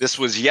 this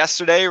was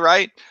yesterday,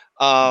 right?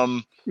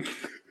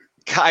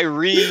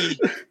 Kyrie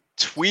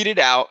tweeted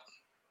out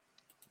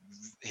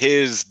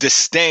his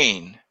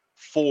disdain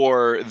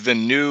for the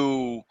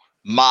new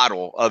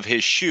model of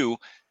his shoe,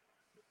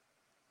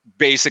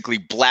 basically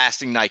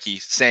blasting Nike,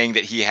 saying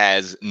that he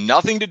has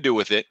nothing to do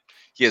with it.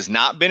 He has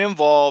not been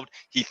involved.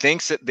 He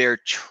thinks that they're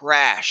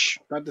trash.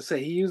 About to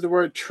say, he used the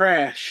word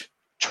trash.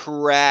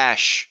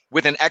 Trash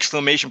with an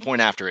exclamation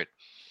point after it.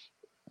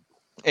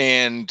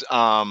 And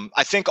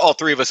I think all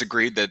three of us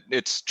agreed that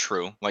it's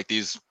true. Like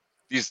these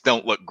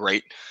don't look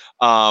great.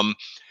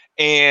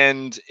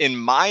 And in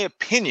my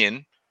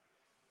opinion,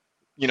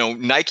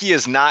 Nike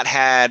has not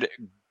had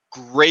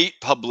great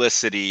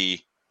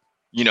publicity,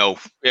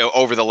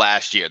 over the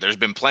last year. There's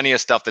been plenty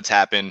of stuff that's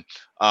happened.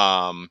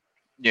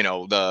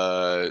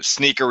 The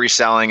sneaker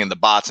reselling and the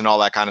bots and all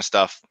that kind of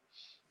stuff.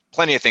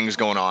 Plenty of things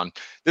going on.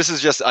 This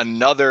is just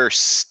another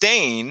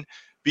stain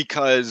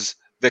because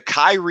the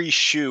Kyrie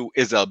shoe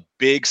is a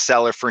big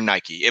seller for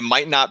Nike. It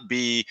might not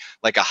be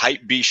like a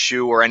hype beast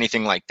shoe or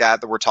anything like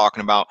that we're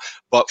talking about,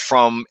 but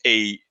from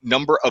a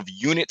number of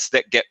units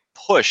that get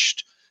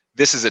pushed,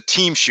 this is a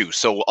team shoe.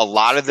 So a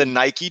lot of the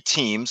Nike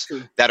teams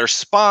that are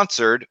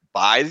sponsored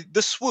by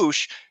the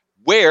swoosh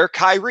wear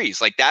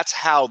Kyrie's. Like that's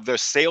how the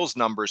sales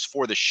numbers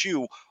for the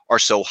shoe are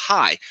so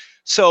high.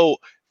 So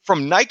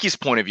from Nike's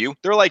point of view,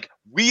 they're like,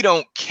 we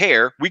don't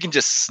care. We can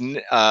just,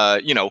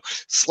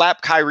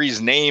 slap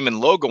Kyrie's name and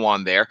logo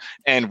on there,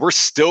 and we're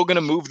still going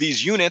to move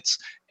these units.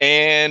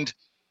 And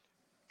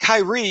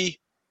Kyrie,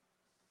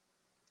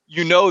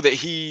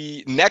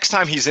 that next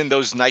time he's in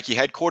those Nike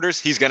headquarters,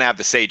 he's going to have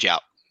the sage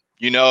out.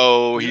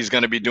 He's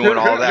going to be doing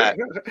all that.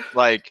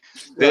 Like,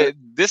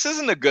 this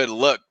isn't a good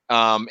look.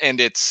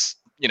 And it's,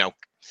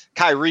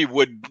 Kyrie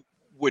would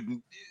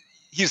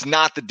he's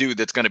not the dude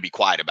that's going to be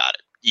quiet about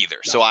it either.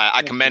 So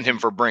I commend him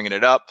for bringing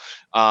it up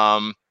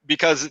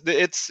because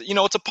it's,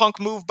 it's a punk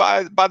move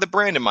by the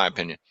brand, in my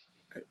opinion.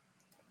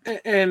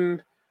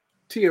 And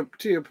to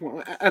your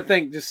point, I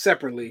think just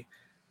separately,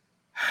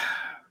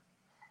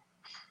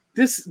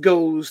 this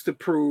goes to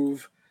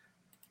prove,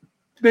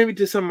 maybe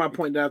to some of my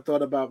point that I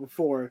thought about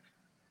before,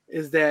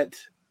 is that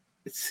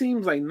it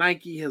seems like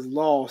Nike has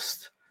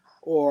lost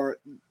or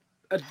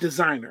a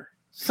designer.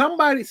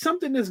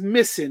 Something is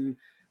missing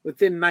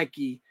within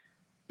Nike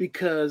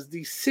because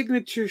these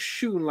signature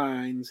shoe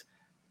lines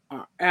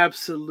are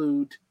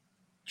absolute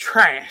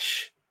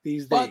trash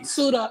these days.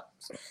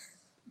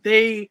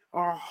 They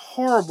are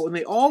horrible, and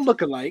they all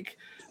look alike.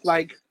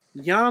 Like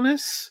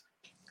Giannis,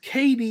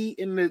 KD,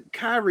 and the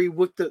Kyrie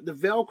with the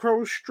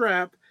Velcro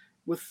strap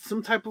with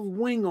some type of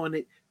wing on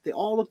it. They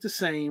all look the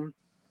same.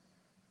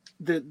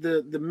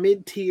 The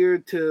mid tier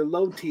to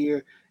low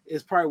tier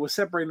is probably what's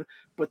separating.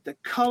 But the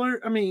color,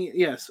 I mean,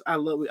 yes, I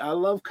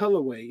love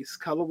colorways.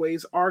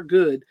 Colorways are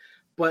good,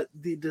 but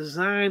the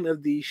design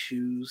of these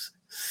shoes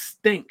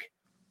stink.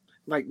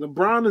 Like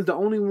LeBron is the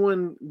only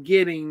one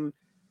getting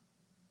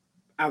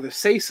either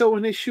say so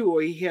in his shoe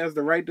or he has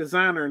the right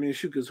designer in his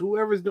shoe, because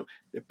whoever's doing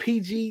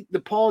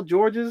the Paul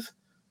Georges,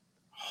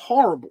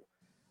 horrible.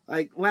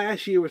 Like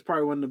last year was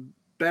probably one of the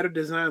better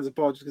designs of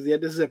Paul George because he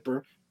had the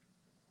zipper.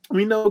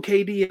 We know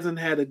KD hasn't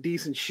had a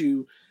decent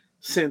shoe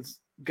since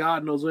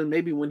God knows when,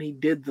 maybe when he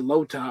did the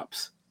low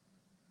tops.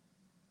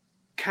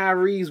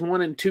 Kyrie's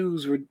 1 and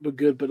 2s were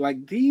good, but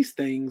like these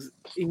things,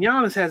 and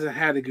Giannis hasn't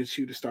had a good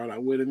shoe to start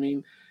out with. I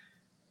mean,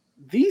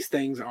 these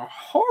things are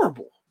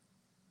horrible.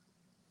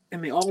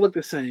 And they all look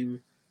the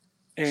same.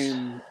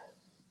 And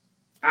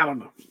I don't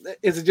know.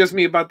 Is it just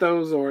me about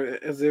those, or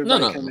is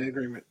everybody kind of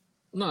agreement?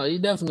 No, you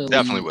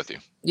definitely with you.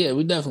 Yeah,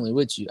 we definitely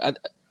with you.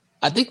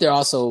 I think they're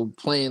also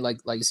playing,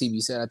 like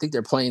CB said, I think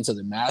they're playing to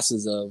the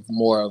masses of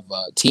more of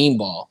team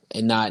ball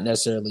and not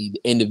necessarily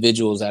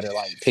individuals that are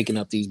like picking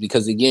up these,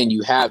 because again,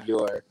 you have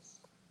your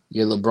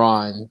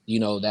LeBron,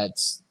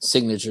 that's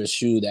signature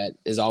shoe that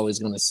is always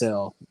going to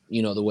sell,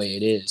 the way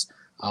it is.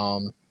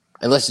 And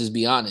let's just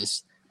be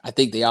honest. I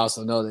think they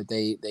also know that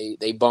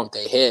they bumped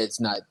their heads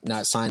not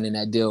signing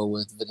that deal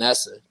with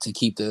Vanessa to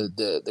keep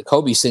the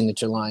Kobe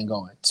signature line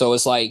going. So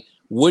it's like,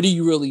 what are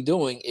you really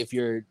doing if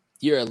you're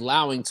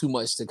allowing too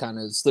much to kind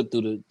of slip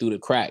through the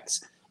cracks?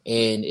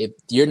 And if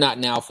you're not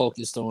now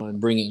focused on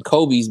bringing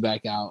Kobe's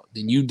back out,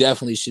 then you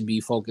definitely should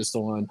be focused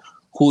on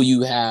who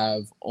you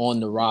have on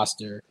the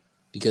roster.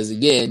 Because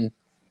again,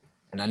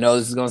 and I know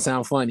this is going to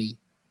sound funny,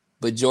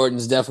 but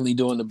Jordan's definitely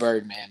doing the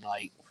Birdman.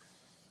 Like,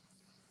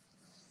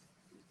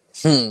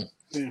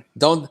 Yeah.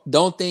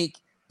 Don't think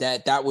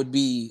that would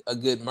be a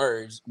good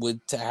merge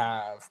to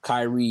have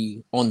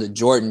Kyrie on the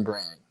Jordan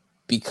brand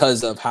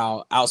because of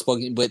how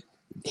outspoken. But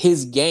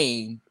his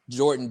game,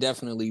 Jordan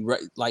definitely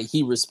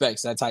he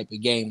respects that type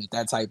of game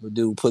that type of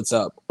dude puts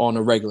up on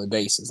a regular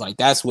basis. Like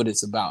that's what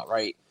it's about,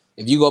 right?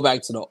 If you go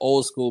back to the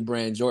old school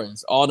brand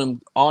Jordans, all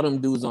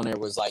them dudes on there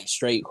was like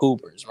straight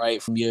hoopers,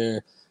 right? From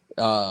your,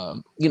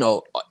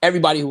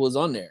 everybody who was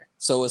on there.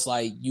 So it's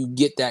like you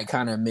get that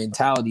kind of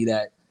mentality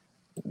that,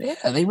 yeah,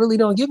 they really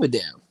don't give a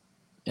damn,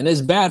 and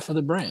it's bad for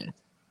the brand.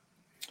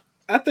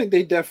 I think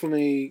they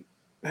definitely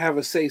have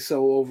a say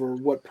so over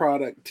what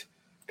product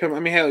come. I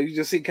mean, hell, you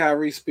just see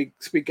Kyrie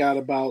speak out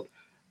about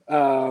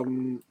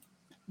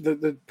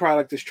the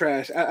product is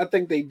trash. I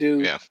think they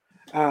do. Yeah.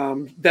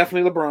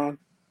 Definitely LeBron.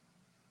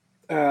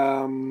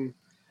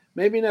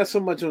 Maybe not so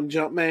much on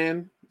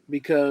Jumpman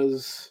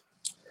because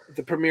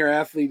the premier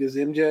athlete is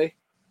MJ.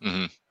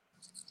 Mm-hmm.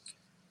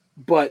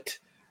 But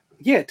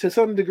yeah, to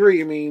some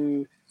degree, I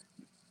mean,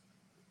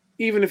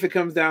 even if it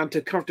comes down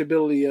to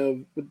comfortability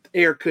of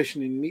air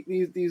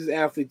cushioning, these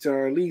athletes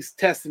are at least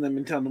testing them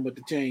and telling them what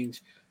to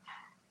change.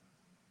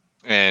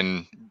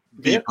 And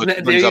B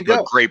brings up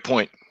a great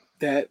point.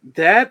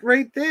 That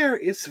right there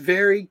is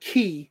very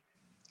key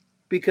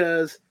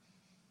because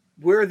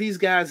where are these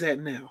guys at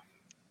now?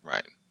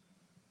 Right.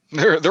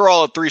 They're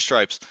all at 3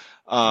 stripes.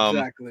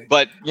 Exactly.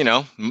 But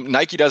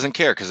Nike doesn't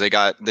care because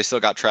they still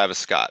got Travis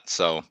Scott.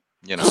 So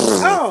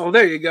Oh,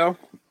 there you go.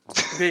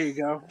 There you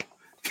go.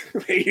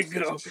 There you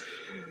go.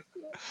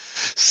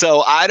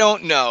 So I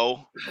don't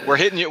know. We're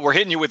hitting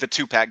you with a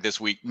 2-pack this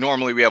week.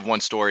 Normally we have one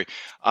story.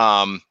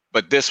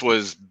 But this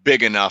was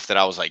big enough that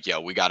I was like,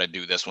 yo, we got to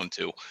do this one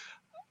too.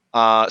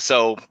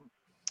 So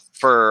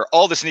for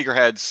all the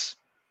sneakerheads,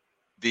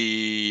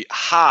 the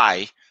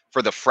high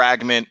for the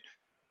Fragment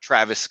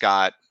Travis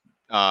Scott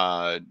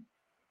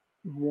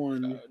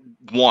one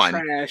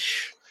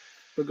trash,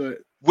 but go ahead.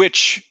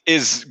 Which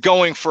is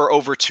going for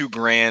over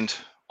 $2,000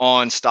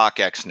 on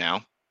StockX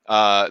now.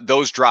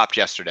 Those dropped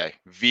yesterday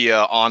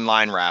via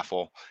online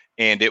raffle,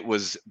 and it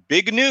was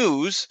big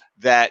news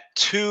that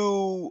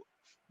 2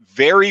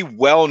 very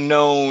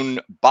well-known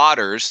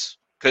botters,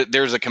 because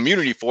there's a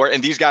community for it,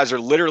 and these guys are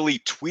literally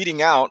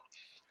tweeting out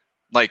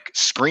like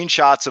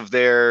screenshots of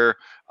their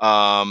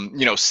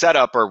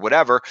setup or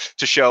whatever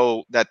to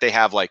show that they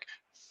have like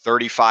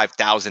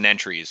 35,000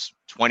 entries,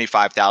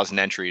 25,000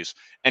 entries,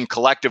 and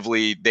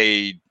collectively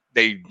they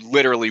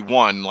literally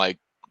won I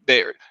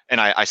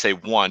say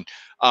won.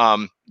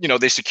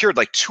 They secured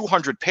like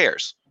 200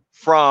 pairs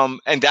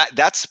and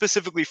that's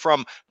specifically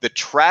from the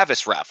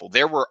Travis raffle.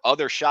 There were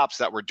other shops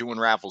that were doing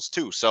raffles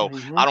too. So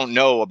I don't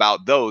know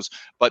about those,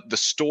 but the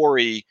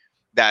story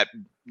that,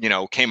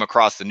 came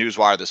across the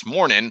newswire this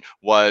morning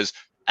was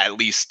at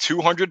least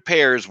 200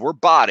 pairs were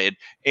botted,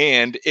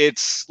 and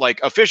it's like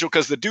official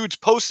because the dudes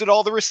posted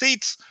all the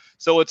receipts.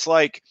 So it's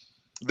like,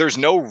 there's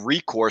no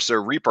recourse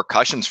or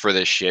repercussions for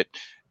this shit.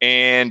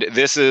 And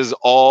this is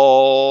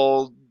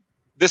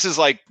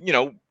like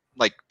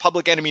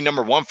public enemy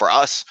number 1 for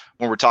us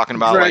when we're talking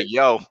about right. Like,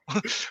 yo,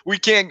 we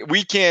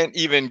can't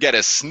even get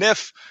a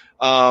sniff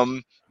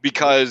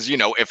because,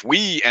 if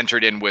we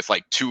entered in with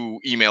like 2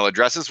 email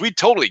addresses, we'd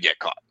totally get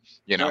caught,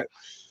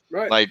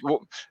 Right. Like,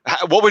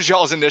 what was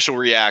y'all's initial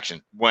reaction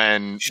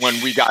when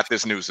we got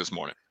this news this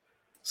morning?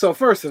 So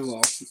first of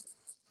all,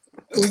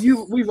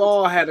 we've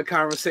all had a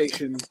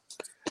conversation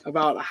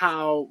about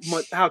how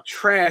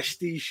trash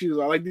these shoes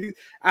are. Like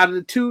out of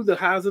the 2, the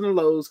highs and the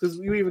lows, because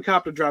you even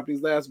copped a drop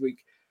these last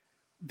week.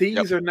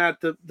 These are not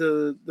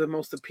the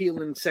most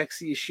appealing,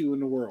 sexiest shoe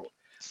in the world.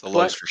 It's the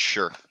lows for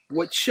sure.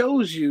 What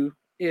shows you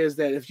is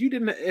that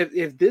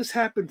if this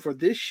happened for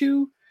this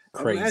shoe,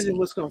 crazy. Imagine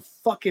what's gonna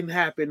fucking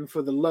happen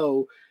for the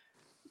low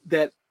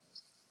that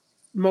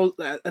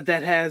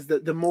has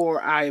the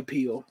more eye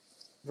appeal,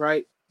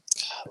 right?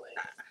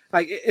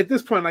 Like at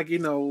this point, like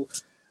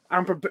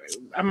I'm prepared.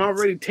 I'm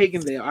already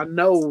taken there.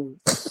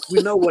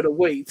 We know what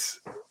awaits.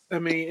 I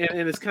mean,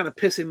 and it's kind of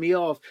pissing me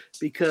off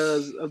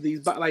because of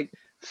these, like,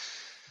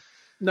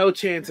 no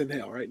chance in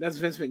hell, right? That's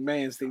Vince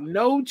McMahon's thing.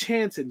 No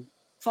chance in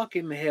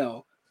fucking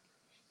hell.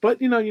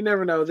 But you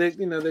never know.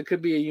 There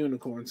could be a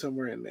unicorn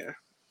somewhere in there.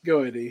 Go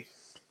ahead, E.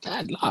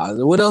 Nah,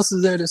 what else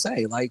is there to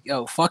say? Like,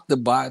 yo, fuck the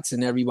bots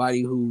and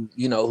everybody who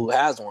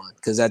has one.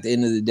 Because at the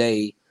end of the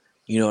day,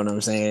 you know what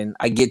I'm saying?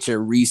 I get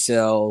your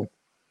resale,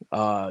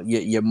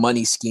 your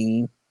money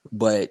scheme,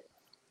 but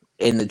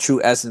in the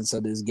true essence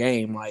of this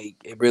game, like,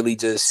 it really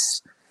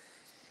just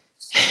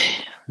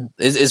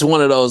it's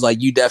one of those,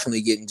 like, you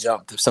definitely getting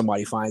jumped if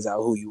somebody finds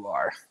out who you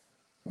are.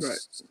 Right.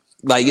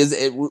 Like,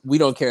 we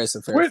don't care. It's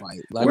a fair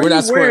fight. Like, we're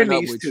not squaring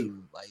up with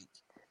you. Like,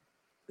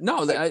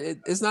 no,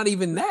 it's not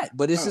even that.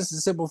 But it's just a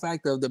simple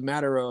fact of the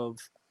matter of,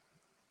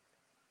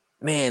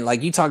 man,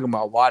 like, you talking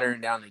about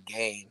watering down the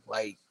game.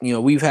 Like,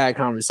 we've had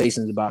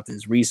conversations about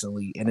this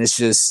recently, and it's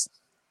just,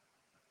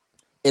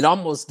 it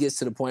almost gets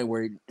to the point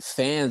where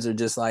fans are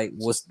just like,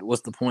 what's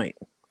the point?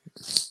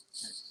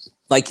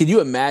 Like, could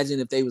you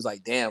imagine if they was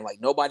like, damn, like,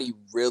 nobody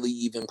really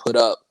even put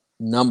up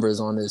numbers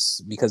on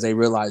this because they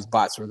realized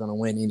bots were going to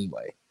win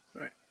anyway.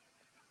 Right.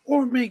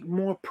 Or make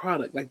more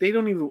product. Like they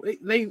don't even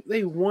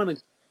they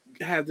want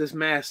to have this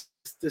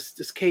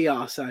this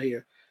chaos out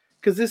here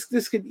because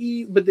this could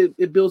but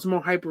it builds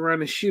more hype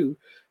around the shoe,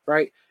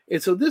 right?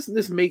 And so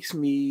this makes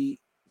me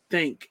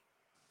think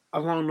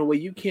along the way.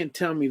 You can't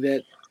tell me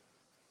that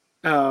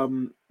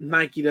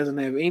Nike doesn't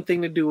have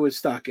anything to do with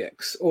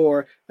StockX,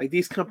 or like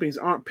these companies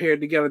aren't paired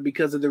together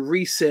because of the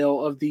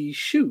resale of these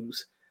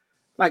shoes.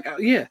 Like,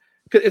 yeah,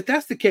 because if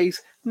that's the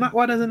case,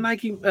 why doesn't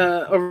Nike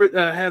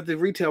have the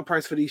retail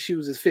price for these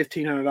shoes is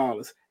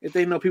 $1,500? If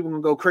they know people are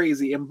gonna go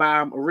crazy and buy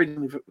them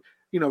originally, for,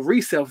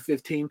 resale for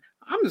 $15,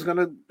 I'm just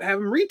gonna have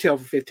them retail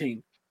for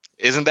 $15.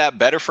 Isn't that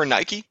better for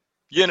Nike?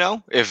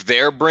 If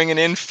they're bringing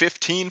in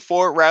 15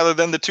 for it rather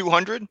than the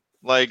 200,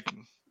 like,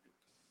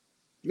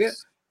 yeah.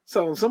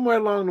 So somewhere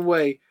along the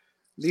way,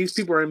 these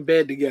people are in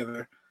bed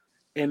together,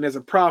 and there's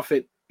a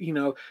profit,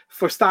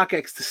 for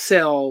StockX to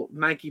sell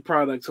Nike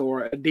products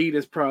or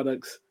Adidas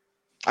products.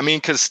 I mean,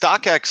 because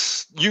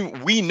StockX,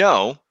 we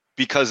know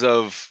because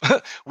of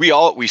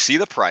we see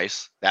the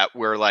price that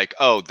we're like,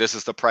 oh, this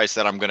is the price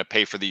that I'm going to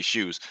pay for these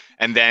shoes,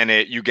 and then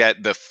you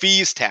get the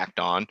fees tacked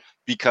on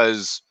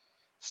because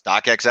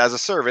StockX as a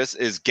service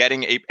is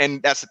getting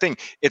and that's the thing,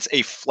 it's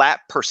a flat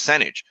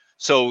percentage.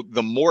 So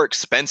the more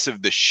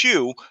expensive the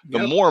shoe,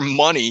 the more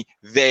money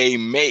they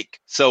make.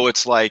 So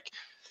it's like,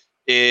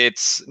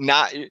 it's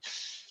not,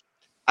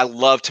 I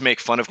love to make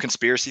fun of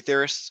conspiracy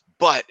theorists,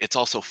 but it's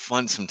also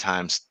fun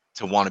sometimes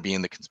to want to be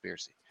in the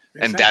conspiracy.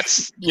 Exactly. And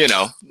that's,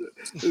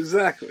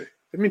 Exactly.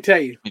 Let me tell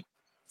you,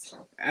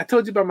 I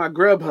told you about my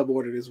Grubhub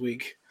order this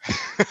week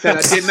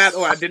that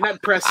I did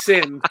not press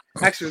send.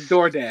 Actually, it was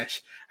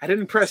DoorDash. I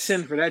didn't press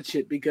send for that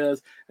shit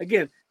because,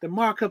 again, the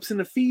markups and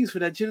the fees for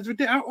that shit is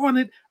ridiculous. I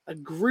wanted a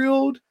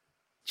grilled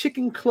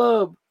chicken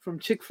club from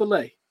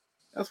Chick-fil-A.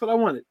 That's what I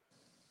wanted.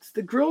 It's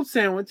the grilled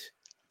sandwich,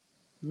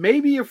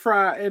 maybe a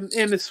fry, and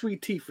a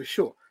sweet tea for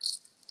sure.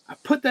 I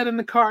put that in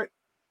the cart.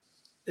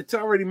 It's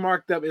already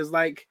marked up as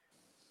like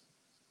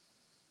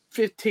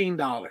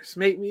 $15,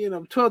 maybe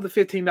 $12 to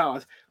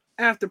 $15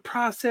 after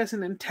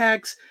processing and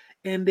tax,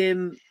 and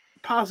then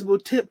possible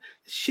tip.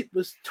 Shit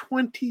was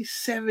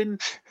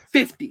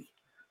 $27.50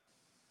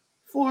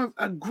 for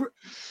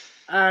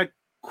a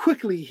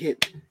quickly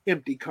hit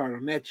empty cart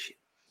on that shit.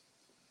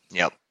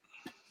 Yep.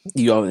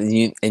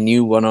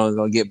 You went on to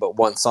go get but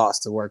one sauce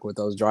to work with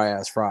those dry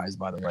ass fries.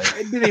 By the way,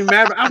 it didn't even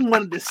matter. I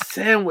wanted the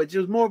sandwich. It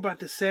was more about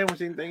the sandwich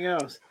than anything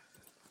else.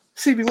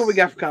 CB, what we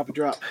got for Copper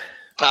Drop?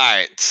 All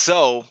right,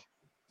 so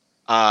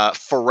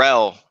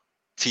Pharrell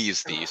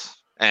teased these,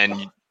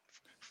 and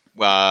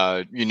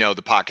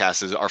the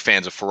podcast are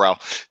fans of Pharrell.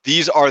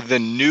 These are the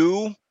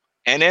new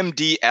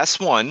NMD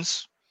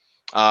S1s.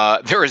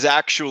 There is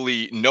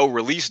actually no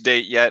release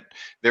date yet.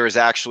 There is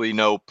actually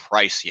no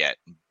price yet,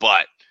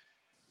 but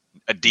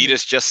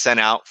Adidas just sent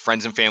out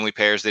friends and family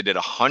pairs. They did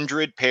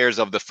 100 pairs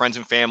of the friends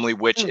and family,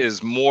 which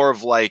is more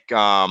of like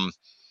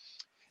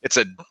it's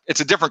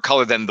a different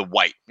color than the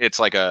white. It's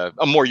like a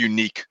more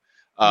unique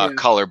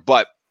color,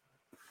 but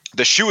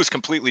the shoe is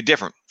completely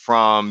different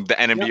from the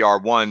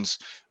NMDR ones,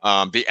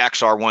 the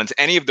XR ones,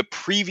 any of the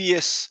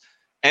previous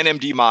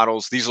NMD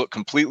models. These look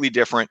completely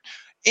different,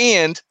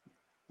 and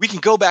we can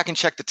go back and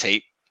check the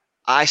tape.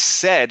 I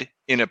said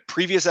in a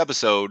previous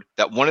episode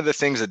that one of the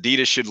things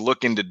Adidas should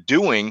look into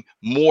doing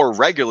more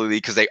regularly,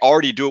 because they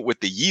already do it with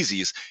the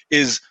Yeezys,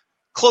 is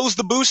close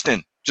the boost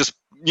in. Just,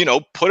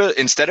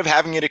 instead of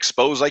having it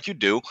exposed like you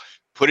do,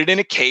 put it in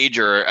a cage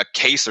or a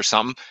case or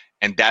something.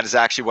 And that is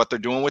actually what they're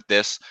doing with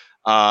this.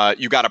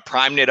 You got a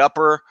prime knit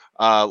upper,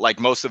 like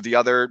most of the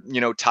other,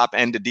 top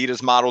end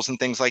Adidas models and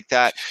things like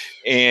that.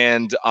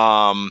 And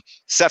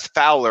Seth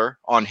Fowler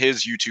on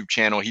his YouTube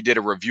channel, he did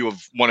a review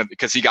of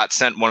because he got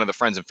sent one of the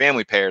friends and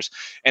family pairs.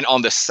 And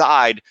on the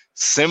side,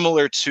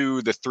 similar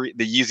to the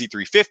Yeezy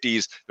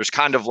 350s, there's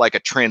kind of like a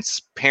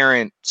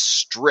transparent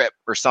strip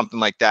or something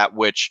like that,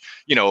 which,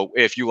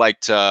 if you like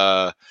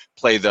to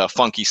play the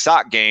funky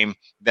sock game,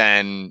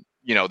 then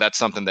that's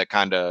something that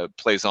kind of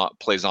plays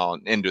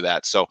on into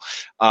that. So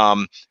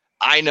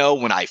I know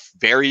when I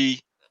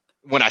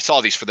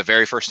saw these for the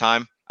very first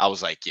time, I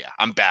was like, yeah,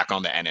 I'm back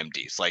on the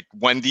NMDs. Like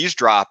when these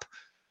drop,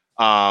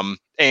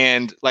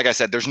 and like I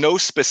said, there's no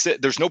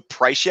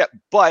price yet,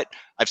 but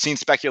I've seen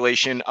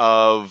speculation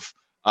of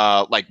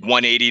like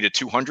 180 to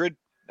 200.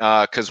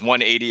 Because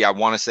 180, I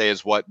want to say,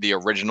 is what the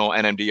original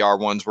NMDR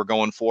ones were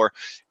going for,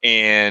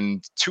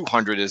 and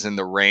 200 is in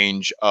the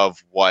range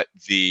of what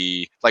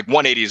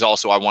 180 is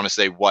also, I want to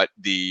say, what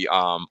the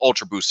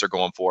Ultra Boosts are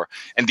going for,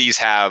 and these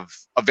have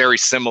a very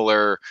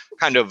similar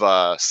kind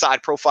of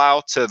side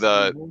profile to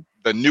the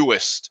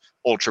newest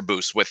Ultra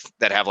Boosts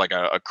that have like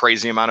a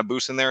crazy amount of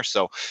boosts in there.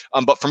 So,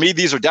 but for me,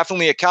 these are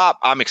definitely a cop.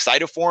 I'm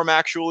excited for them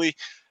actually.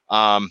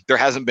 There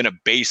hasn't been a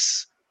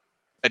base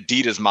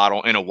Adidas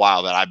model in a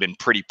while that I've been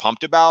pretty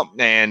pumped about,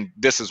 and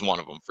this is one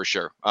of them for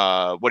sure.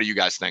 What do you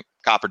guys think?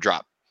 Cop or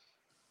drop?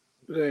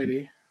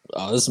 Lady.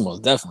 Oh, this is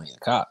most definitely a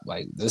cop.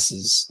 Like this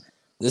is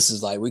this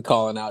is like we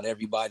calling out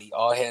everybody,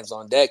 all hands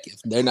on deck.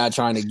 If they're not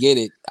trying to get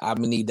it, I'm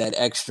gonna need that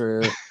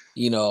extra,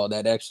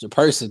 that extra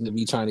person to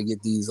be trying to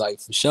get these like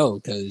for sure.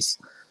 Because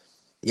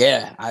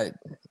I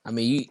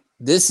mean,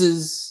 this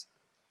is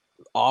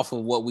off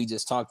of what we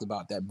just talked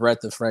about, that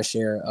breath of fresh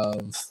air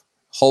of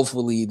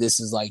hopefully this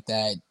is like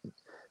that.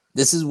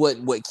 This is what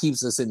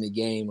keeps us in the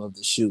game of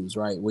the shoes,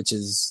 right? Which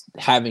is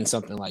having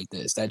something like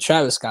this. That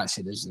Travis Scott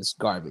shit is just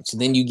garbage.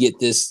 And then you get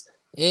this,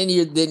 and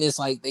then it's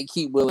like they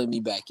keep willing me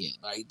back in.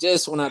 Like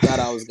just when I thought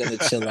I was gonna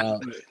chill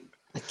out,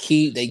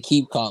 they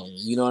keep calling me.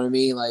 You know what I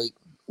mean? Like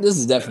this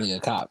is definitely a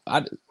cop.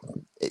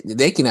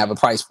 They can have a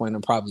price point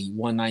of probably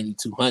 $190,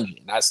 $200,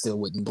 and I still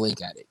wouldn't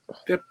blink at it.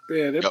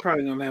 They're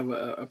probably gonna have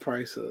a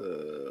price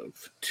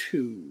of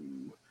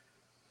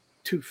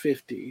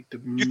 $250.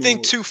 You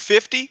think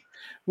 $250?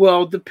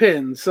 Well, it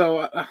depends.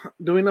 So,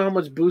 do we know how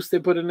much boost they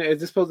put in there? Is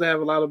this supposed to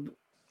have a lot of?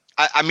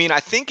 I mean, I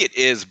think it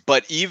is,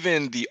 but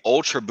even the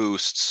Ultra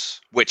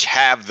Boosts, which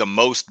have the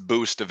most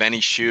boost of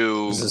any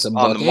shoe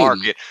on the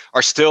market,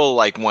 are still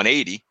like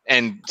 180.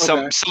 And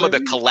some of the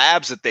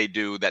collabs that they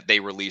do that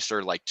they release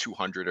are like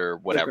 200 or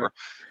whatever.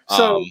 Okay.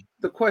 So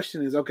the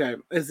question is,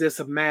 is this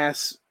a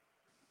mass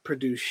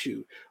produced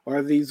shoe, or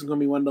are these going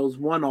to be one of those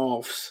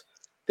one-offs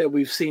that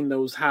we've seen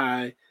those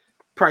high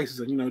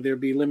prices? There'll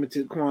be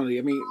limited quantity.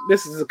 I mean,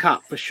 this is a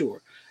cop for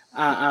sure.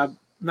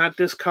 Not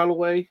this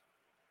colorway,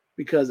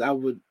 because I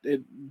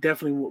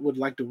definitely would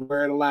like to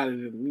wear it a lot,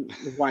 and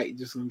the white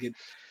just gonna get.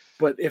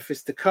 But if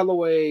it's the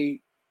colorway,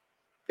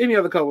 any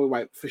other colorway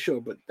white for sure.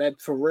 But that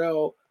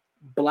Pharrell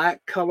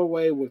black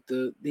colorway with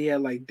they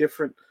had like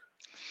different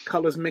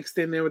colors mixed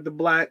in there with the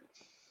black,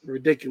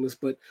 ridiculous.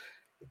 But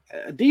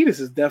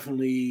Adidas is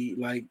definitely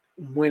like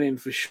winning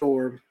for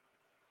sure.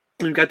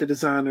 We've got the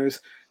designers.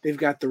 They've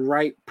got the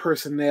right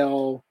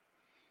personnel,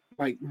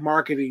 like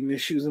marketing the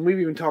shoes. And we've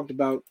even talked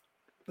about,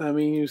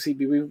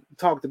 UCB, we've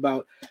talked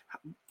about,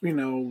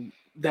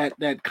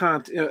 that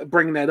content,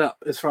 bringing that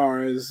up as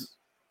far as,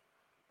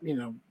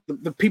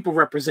 the people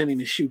representing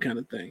the shoe kind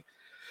of thing.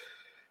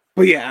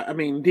 But yeah, I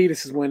mean,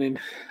 Adidas is winning.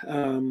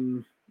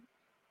 And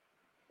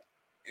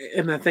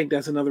I think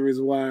that's another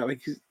reason why,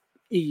 like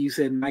you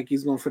said,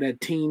 Nike's going for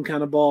that team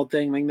kind of ball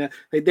thing like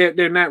that.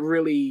 They're not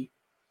really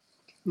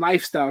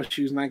lifestyle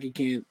shoes. Nike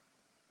can't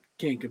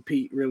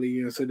compete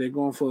really, so they're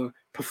going for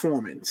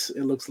performance,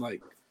 it looks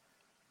like.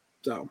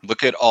 So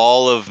look at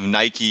all of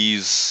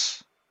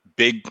Nike's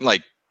big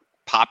like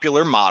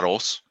popular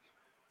models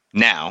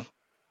now.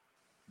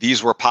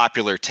 These were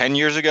popular 10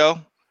 years ago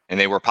and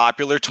they were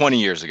popular 20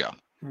 years ago.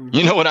 Mm-hmm.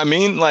 You know what I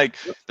mean? Like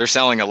they're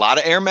selling a lot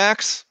of Air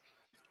Max,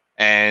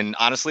 and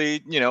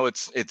honestly,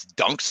 it's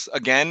Dunks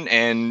again,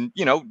 and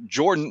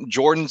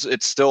Jordans,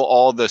 it's still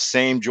all the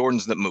same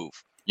Jordans that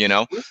move,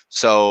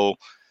 So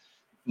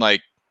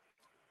like,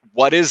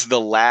 what is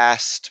the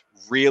last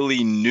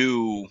really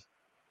new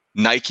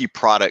Nike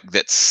product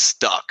that's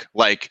stuck?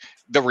 Like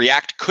the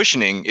React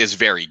cushioning is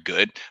very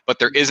good, but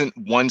there isn't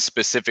one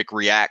specific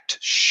React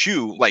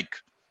shoe, like,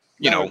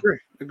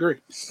 agree.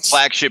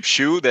 Flagship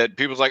shoe that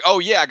people's like, oh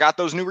yeah, I got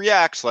those new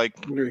Reacts. Like,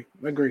 agree.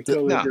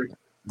 Totally agree.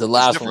 The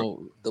last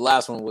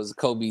one was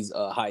Kobe's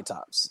high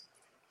tops.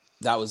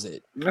 That was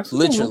it. That's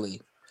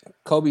literally cool.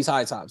 Kobe's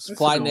high tops,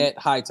 Flynet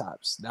high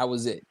tops. That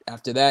was it.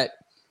 After that,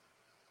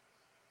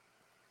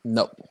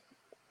 nope.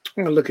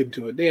 I'm gonna look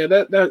into it. Yeah,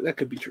 that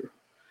could be true.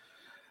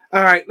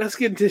 All right, let's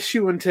get into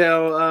shoe and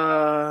tell.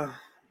 I'll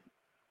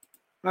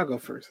go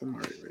first. I'm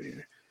already right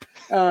here.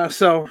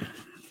 So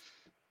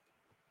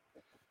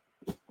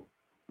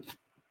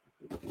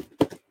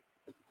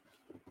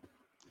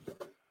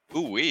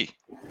ooh-wee.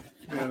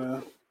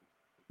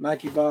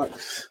 Nike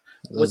box.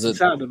 What's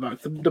inside the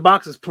box? The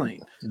box is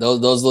plain.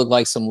 Those look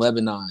like some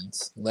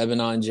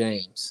Lebanon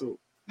James. So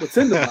what's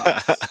in the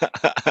box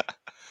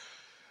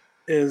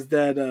is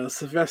that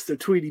Sylvester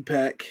Tweety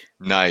pack.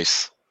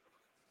 Nice.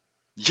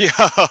 Yo,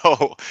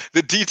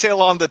 the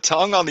detail on the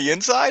tongue on the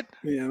inside?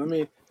 Yeah, let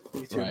me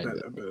turn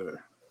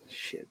better.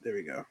 Shit, there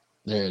we go.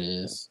 There it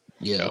is.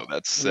 Yeah. Oh,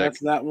 that's sick. That's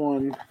that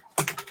one.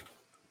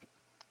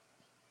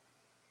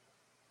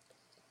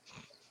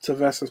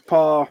 Sylvester's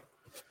paw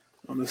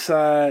on the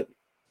side,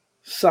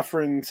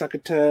 suffering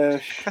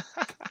succotash.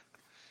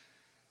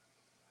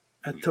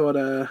 I thought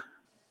I'll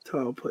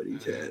put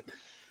each head.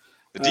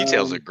 The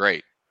details are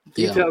great.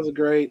 Details are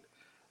great.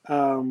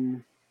 I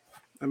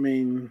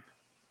mean,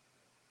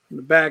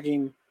 the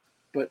backing,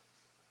 but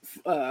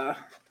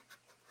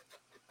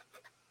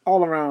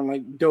all around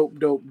like dope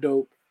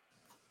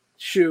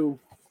shoe.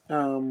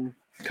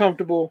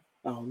 Comfortable.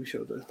 Oh, let me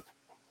show the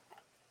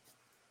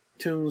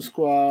Toon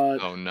Squad.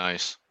 Oh,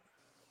 nice.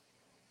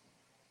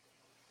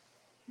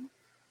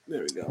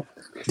 There we go.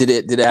 Did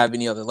it have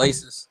any other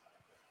laces?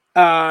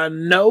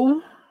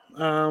 No.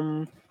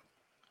 Do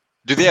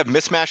they have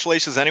mismatched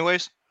laces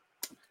anyways?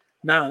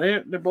 No,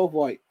 they're both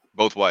white.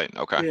 Both white.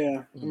 Okay.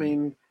 Yeah. I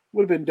mean,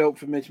 would have been dope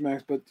for Mitch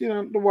Max, but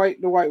the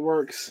white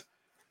works.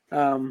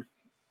 I'm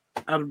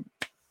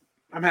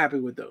happy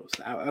with those.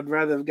 I'd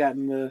rather have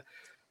gotten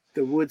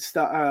the wood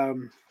stock,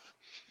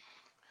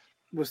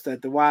 what's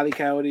that? The Wile E.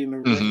 Coyote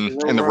and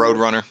the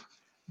Roadrunner.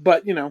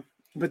 But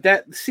but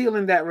that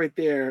sealing that right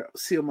there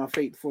sealed my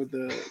fate for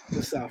the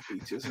South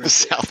Beaches. Right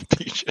South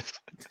Beaches.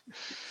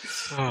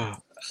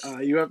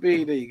 You up,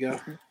 B? There you go.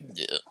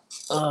 Yeah.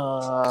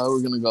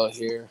 We're gonna go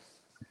here.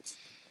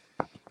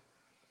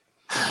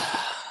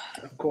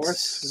 Of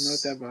course, you know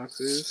what that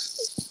box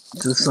is.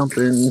 Just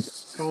something.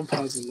 Phone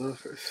puzzle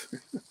lovers.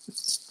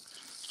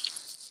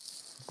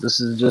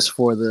 This is just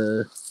for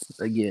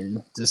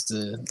just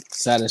to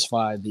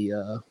satisfy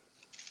the.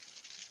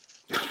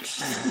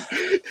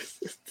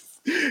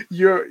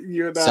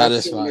 You're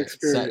not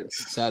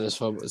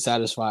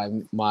satisfy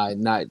my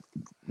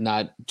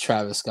not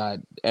Travis Scott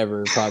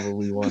ever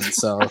probably won.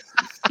 So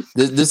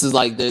this is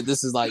like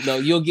no,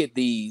 you'll get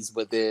these,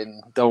 but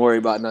then don't worry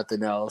about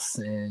nothing else.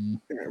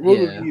 And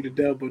we'll need a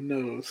double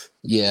nose.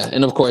 Yeah,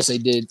 and of course they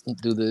did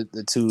do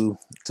the two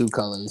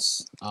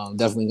colors.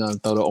 Definitely gonna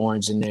throw the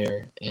orange in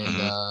there.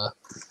 And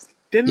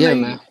didn't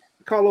they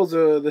call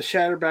those the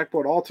shattered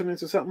backboard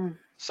alternates or something?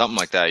 Something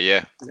like that,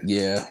 yeah.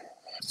 Yeah.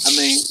 I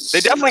mean, they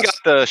definitely got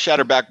the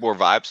shattered backboard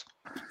vibes.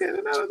 Yeah,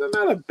 they're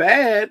not a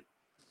bad.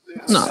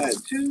 Not as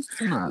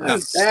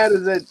bad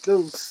as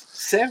those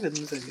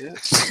sevens, I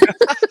guess.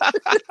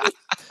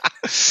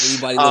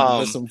 Anybody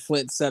looking for some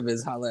Flint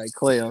sevens, holla at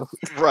Cleo.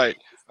 Right.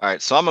 All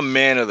right. So I'm a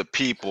man of the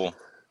people.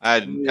 I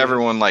had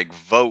everyone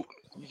vote.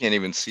 You can't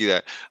even see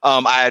that.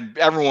 I had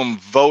everyone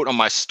vote on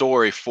my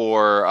story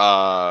for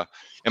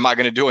am I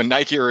going to do a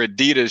Nike or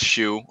Adidas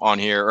shoe on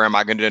here, or am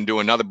I going to do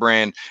another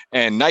brand?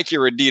 And Nike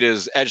or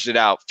Adidas edged it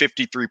out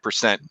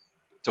 53%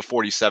 to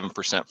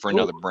 47% for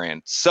another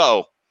brand.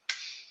 So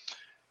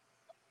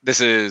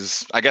this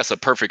is, I guess, a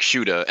perfect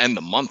shoe to end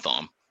the month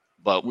on.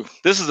 But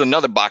this is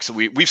another box that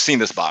we've seen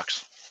this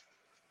box.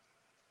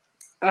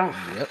 Oh,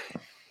 yep.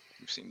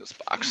 We've seen this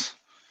box.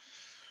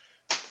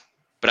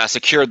 But I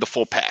secured the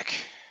full pack.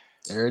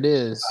 There it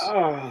is.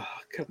 Oh,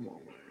 come on.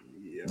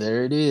 Yeah.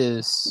 There it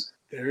is.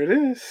 There it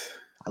is.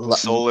 The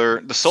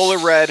Solar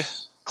Red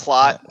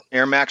Clot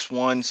Air Max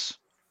 1s.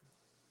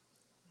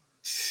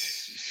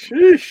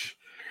 Sheesh.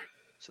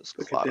 Says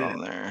Clot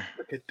on there.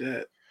 Look at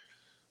that.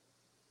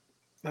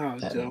 Oh,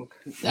 joke.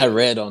 That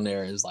red on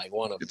there is like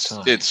one of a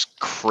kind. It's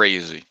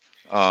crazy.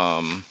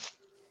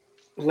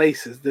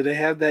 Laces. Do they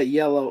have that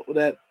yellow?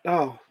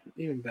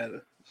 Even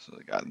better. So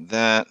they got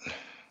that.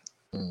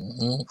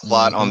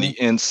 Clot on the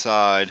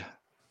inside.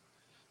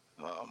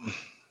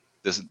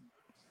 This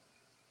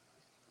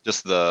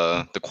just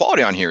the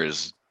quality on here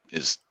is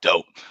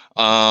dope.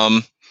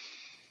 I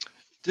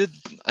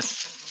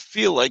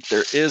feel like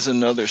there is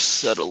another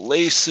set of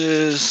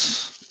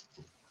laces.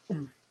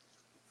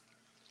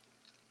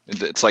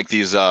 It's like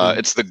these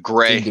it's the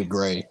gray. The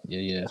gray.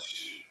 Yeah.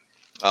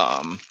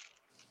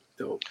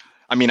 Dope.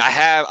 I mean,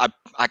 I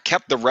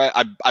kept the red.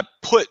 I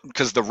put,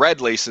 because the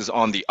red laces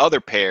on the other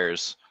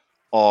pairs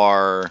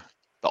are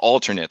the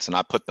alternates, and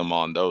I put them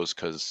on those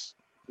because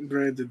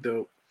brands are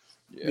dope.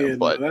 Yeah,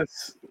 but no,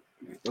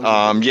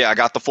 I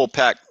got the full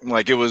pack.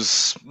 Like, it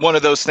was one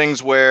of those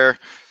things where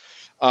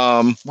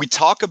we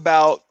talk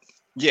about,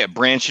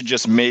 brands should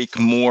just make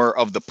more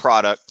of the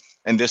product,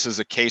 and this is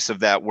a case of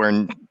that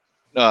where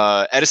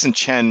Edison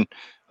Chen,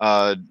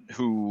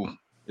 who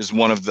is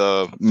one of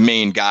the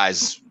main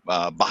guys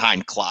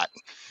behind Clot,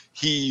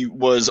 he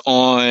was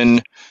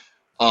on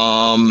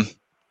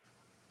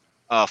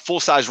Full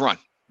Size Run,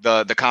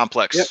 the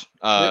Complex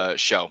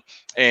show,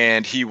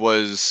 and he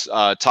was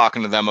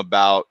talking to them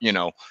about,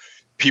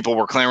 people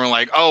were clamoring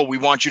like, oh, we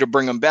want you to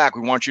bring them back.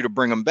 We want you to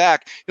bring them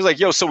back. He's like,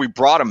 yo, so we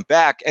brought them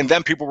back. And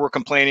then people were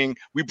complaining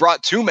we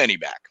brought too many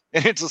back.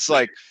 And it's just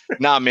like,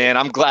 nah, man,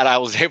 I'm glad I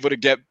was able to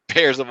get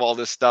pairs of all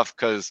this stuff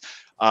because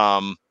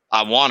I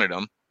wanted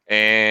them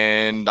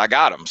and I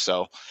got them.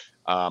 So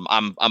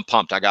I'm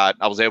pumped. I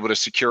was able to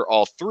secure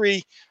all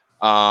three.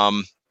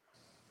 And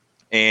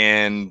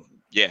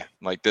yeah,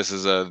 like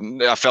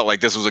I felt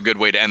like this was a good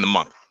way to end the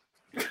month.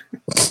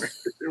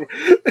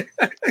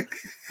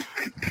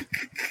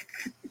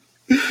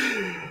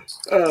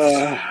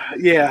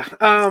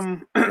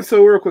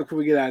 So real quick before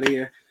we get out of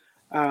here,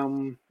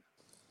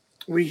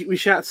 we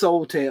shot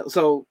Soul Tales.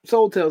 So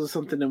Soul Tales is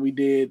something that we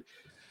did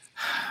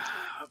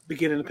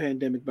beginning of the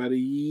pandemic, about a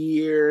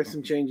year,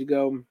 some change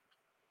ago,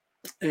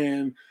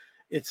 and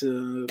it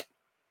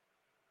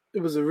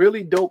was a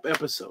really dope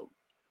episode.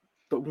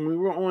 But when we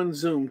were on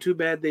Zoom, too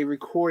bad they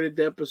recorded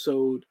the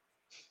episode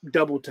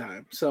double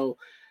time, so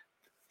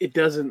it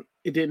didn't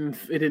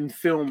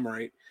film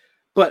right.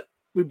 But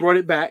we brought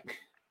it back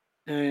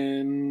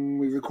and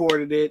we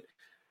recorded it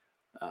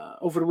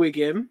over the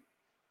weekend.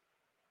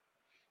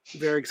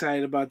 Very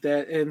excited about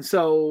that. And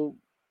so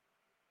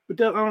we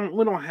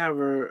don't have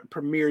a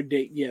premiere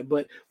date yet,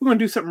 but we're going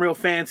to do something real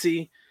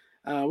fancy.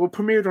 We'll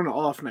premiere it on an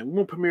off night. We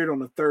won't premiere it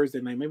on a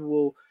Thursday night. Maybe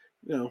we'll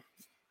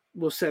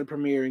set a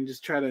premiere and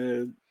just try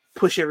to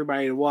push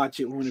everybody to watch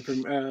it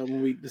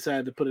when we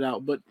decide to put it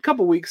out. But a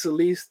couple weeks at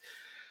least.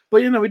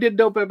 But, we did a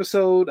dope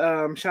episode.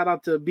 Shout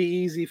out to Be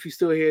Easy if you're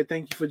still here.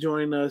 Thank you for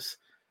joining us.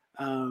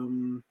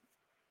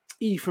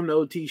 E from the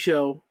OT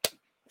show.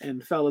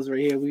 and fellas right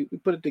here. We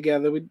put it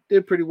together. We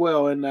did pretty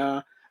well, and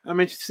I'm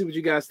interested to see what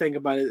you guys think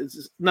about it. It's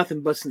just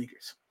nothing but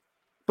sneakers,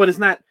 but it's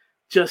not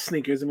just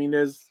sneakers. I mean,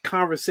 there's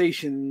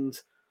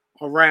conversations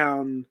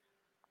around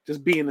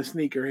just being a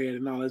sneakerhead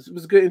and all this. It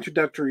was a good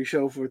introductory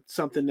show for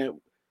something that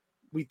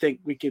we think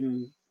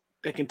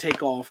that can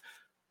take off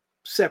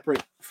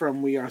separate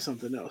from We Are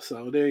Something Else.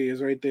 So there he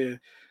is right there.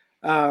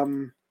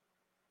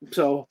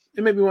 So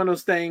it may be one of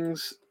those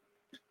things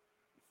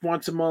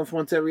once a month,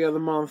 once every other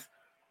month.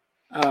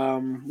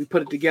 We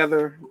put it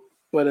together,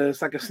 but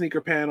it's like a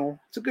sneaker panel.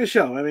 It's a good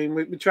show. I mean,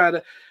 we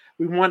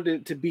wanted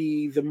it to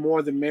be the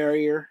more the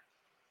merrier,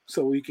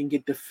 so we can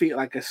get the feel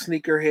like a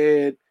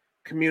sneakerhead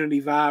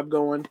community vibe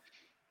going.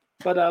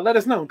 But let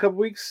us know in a couple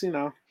weeks,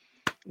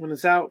 when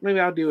it's out. Maybe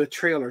I'll do a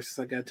trailer since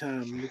I got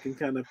time. We can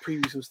kind of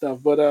preview some stuff,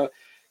 but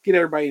get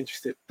everybody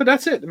interested. But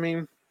that's it. I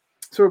mean,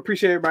 so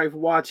appreciate everybody for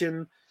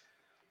watching.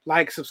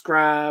 Like,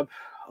 subscribe,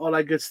 all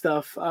that good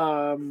stuff.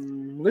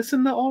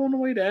 Listen to All on the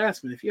Way to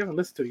Aspen. If you haven't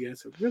listened to it yet,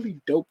 it's a really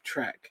dope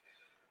track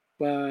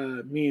by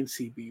me and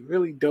CB.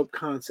 Really dope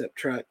concept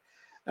track.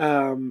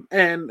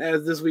 And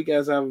as this week,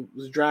 as I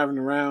was driving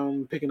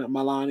around, picking up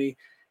Milani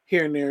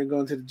here and there,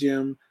 going to the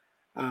gym,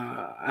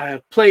 I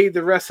have played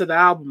the rest of the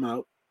album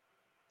out.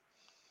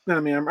 I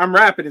mean, I'm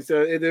rapping it,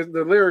 so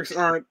the lyrics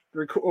aren't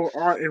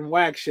in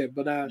wax yet,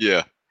 but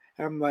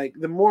I'm like,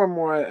 the more and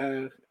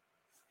more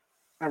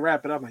I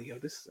wrap it up, I'm like, yo,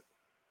 this is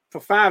for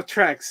 5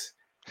 tracks.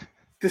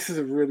 This is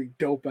a really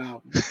dope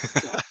album.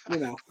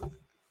 So,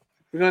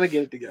 we're gonna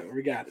get it together.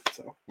 We got it.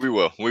 So we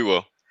will.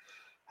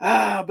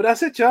 But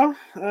that's it, y'all.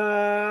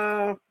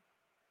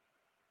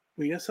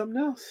 We got something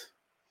else.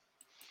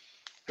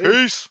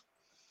 Peace.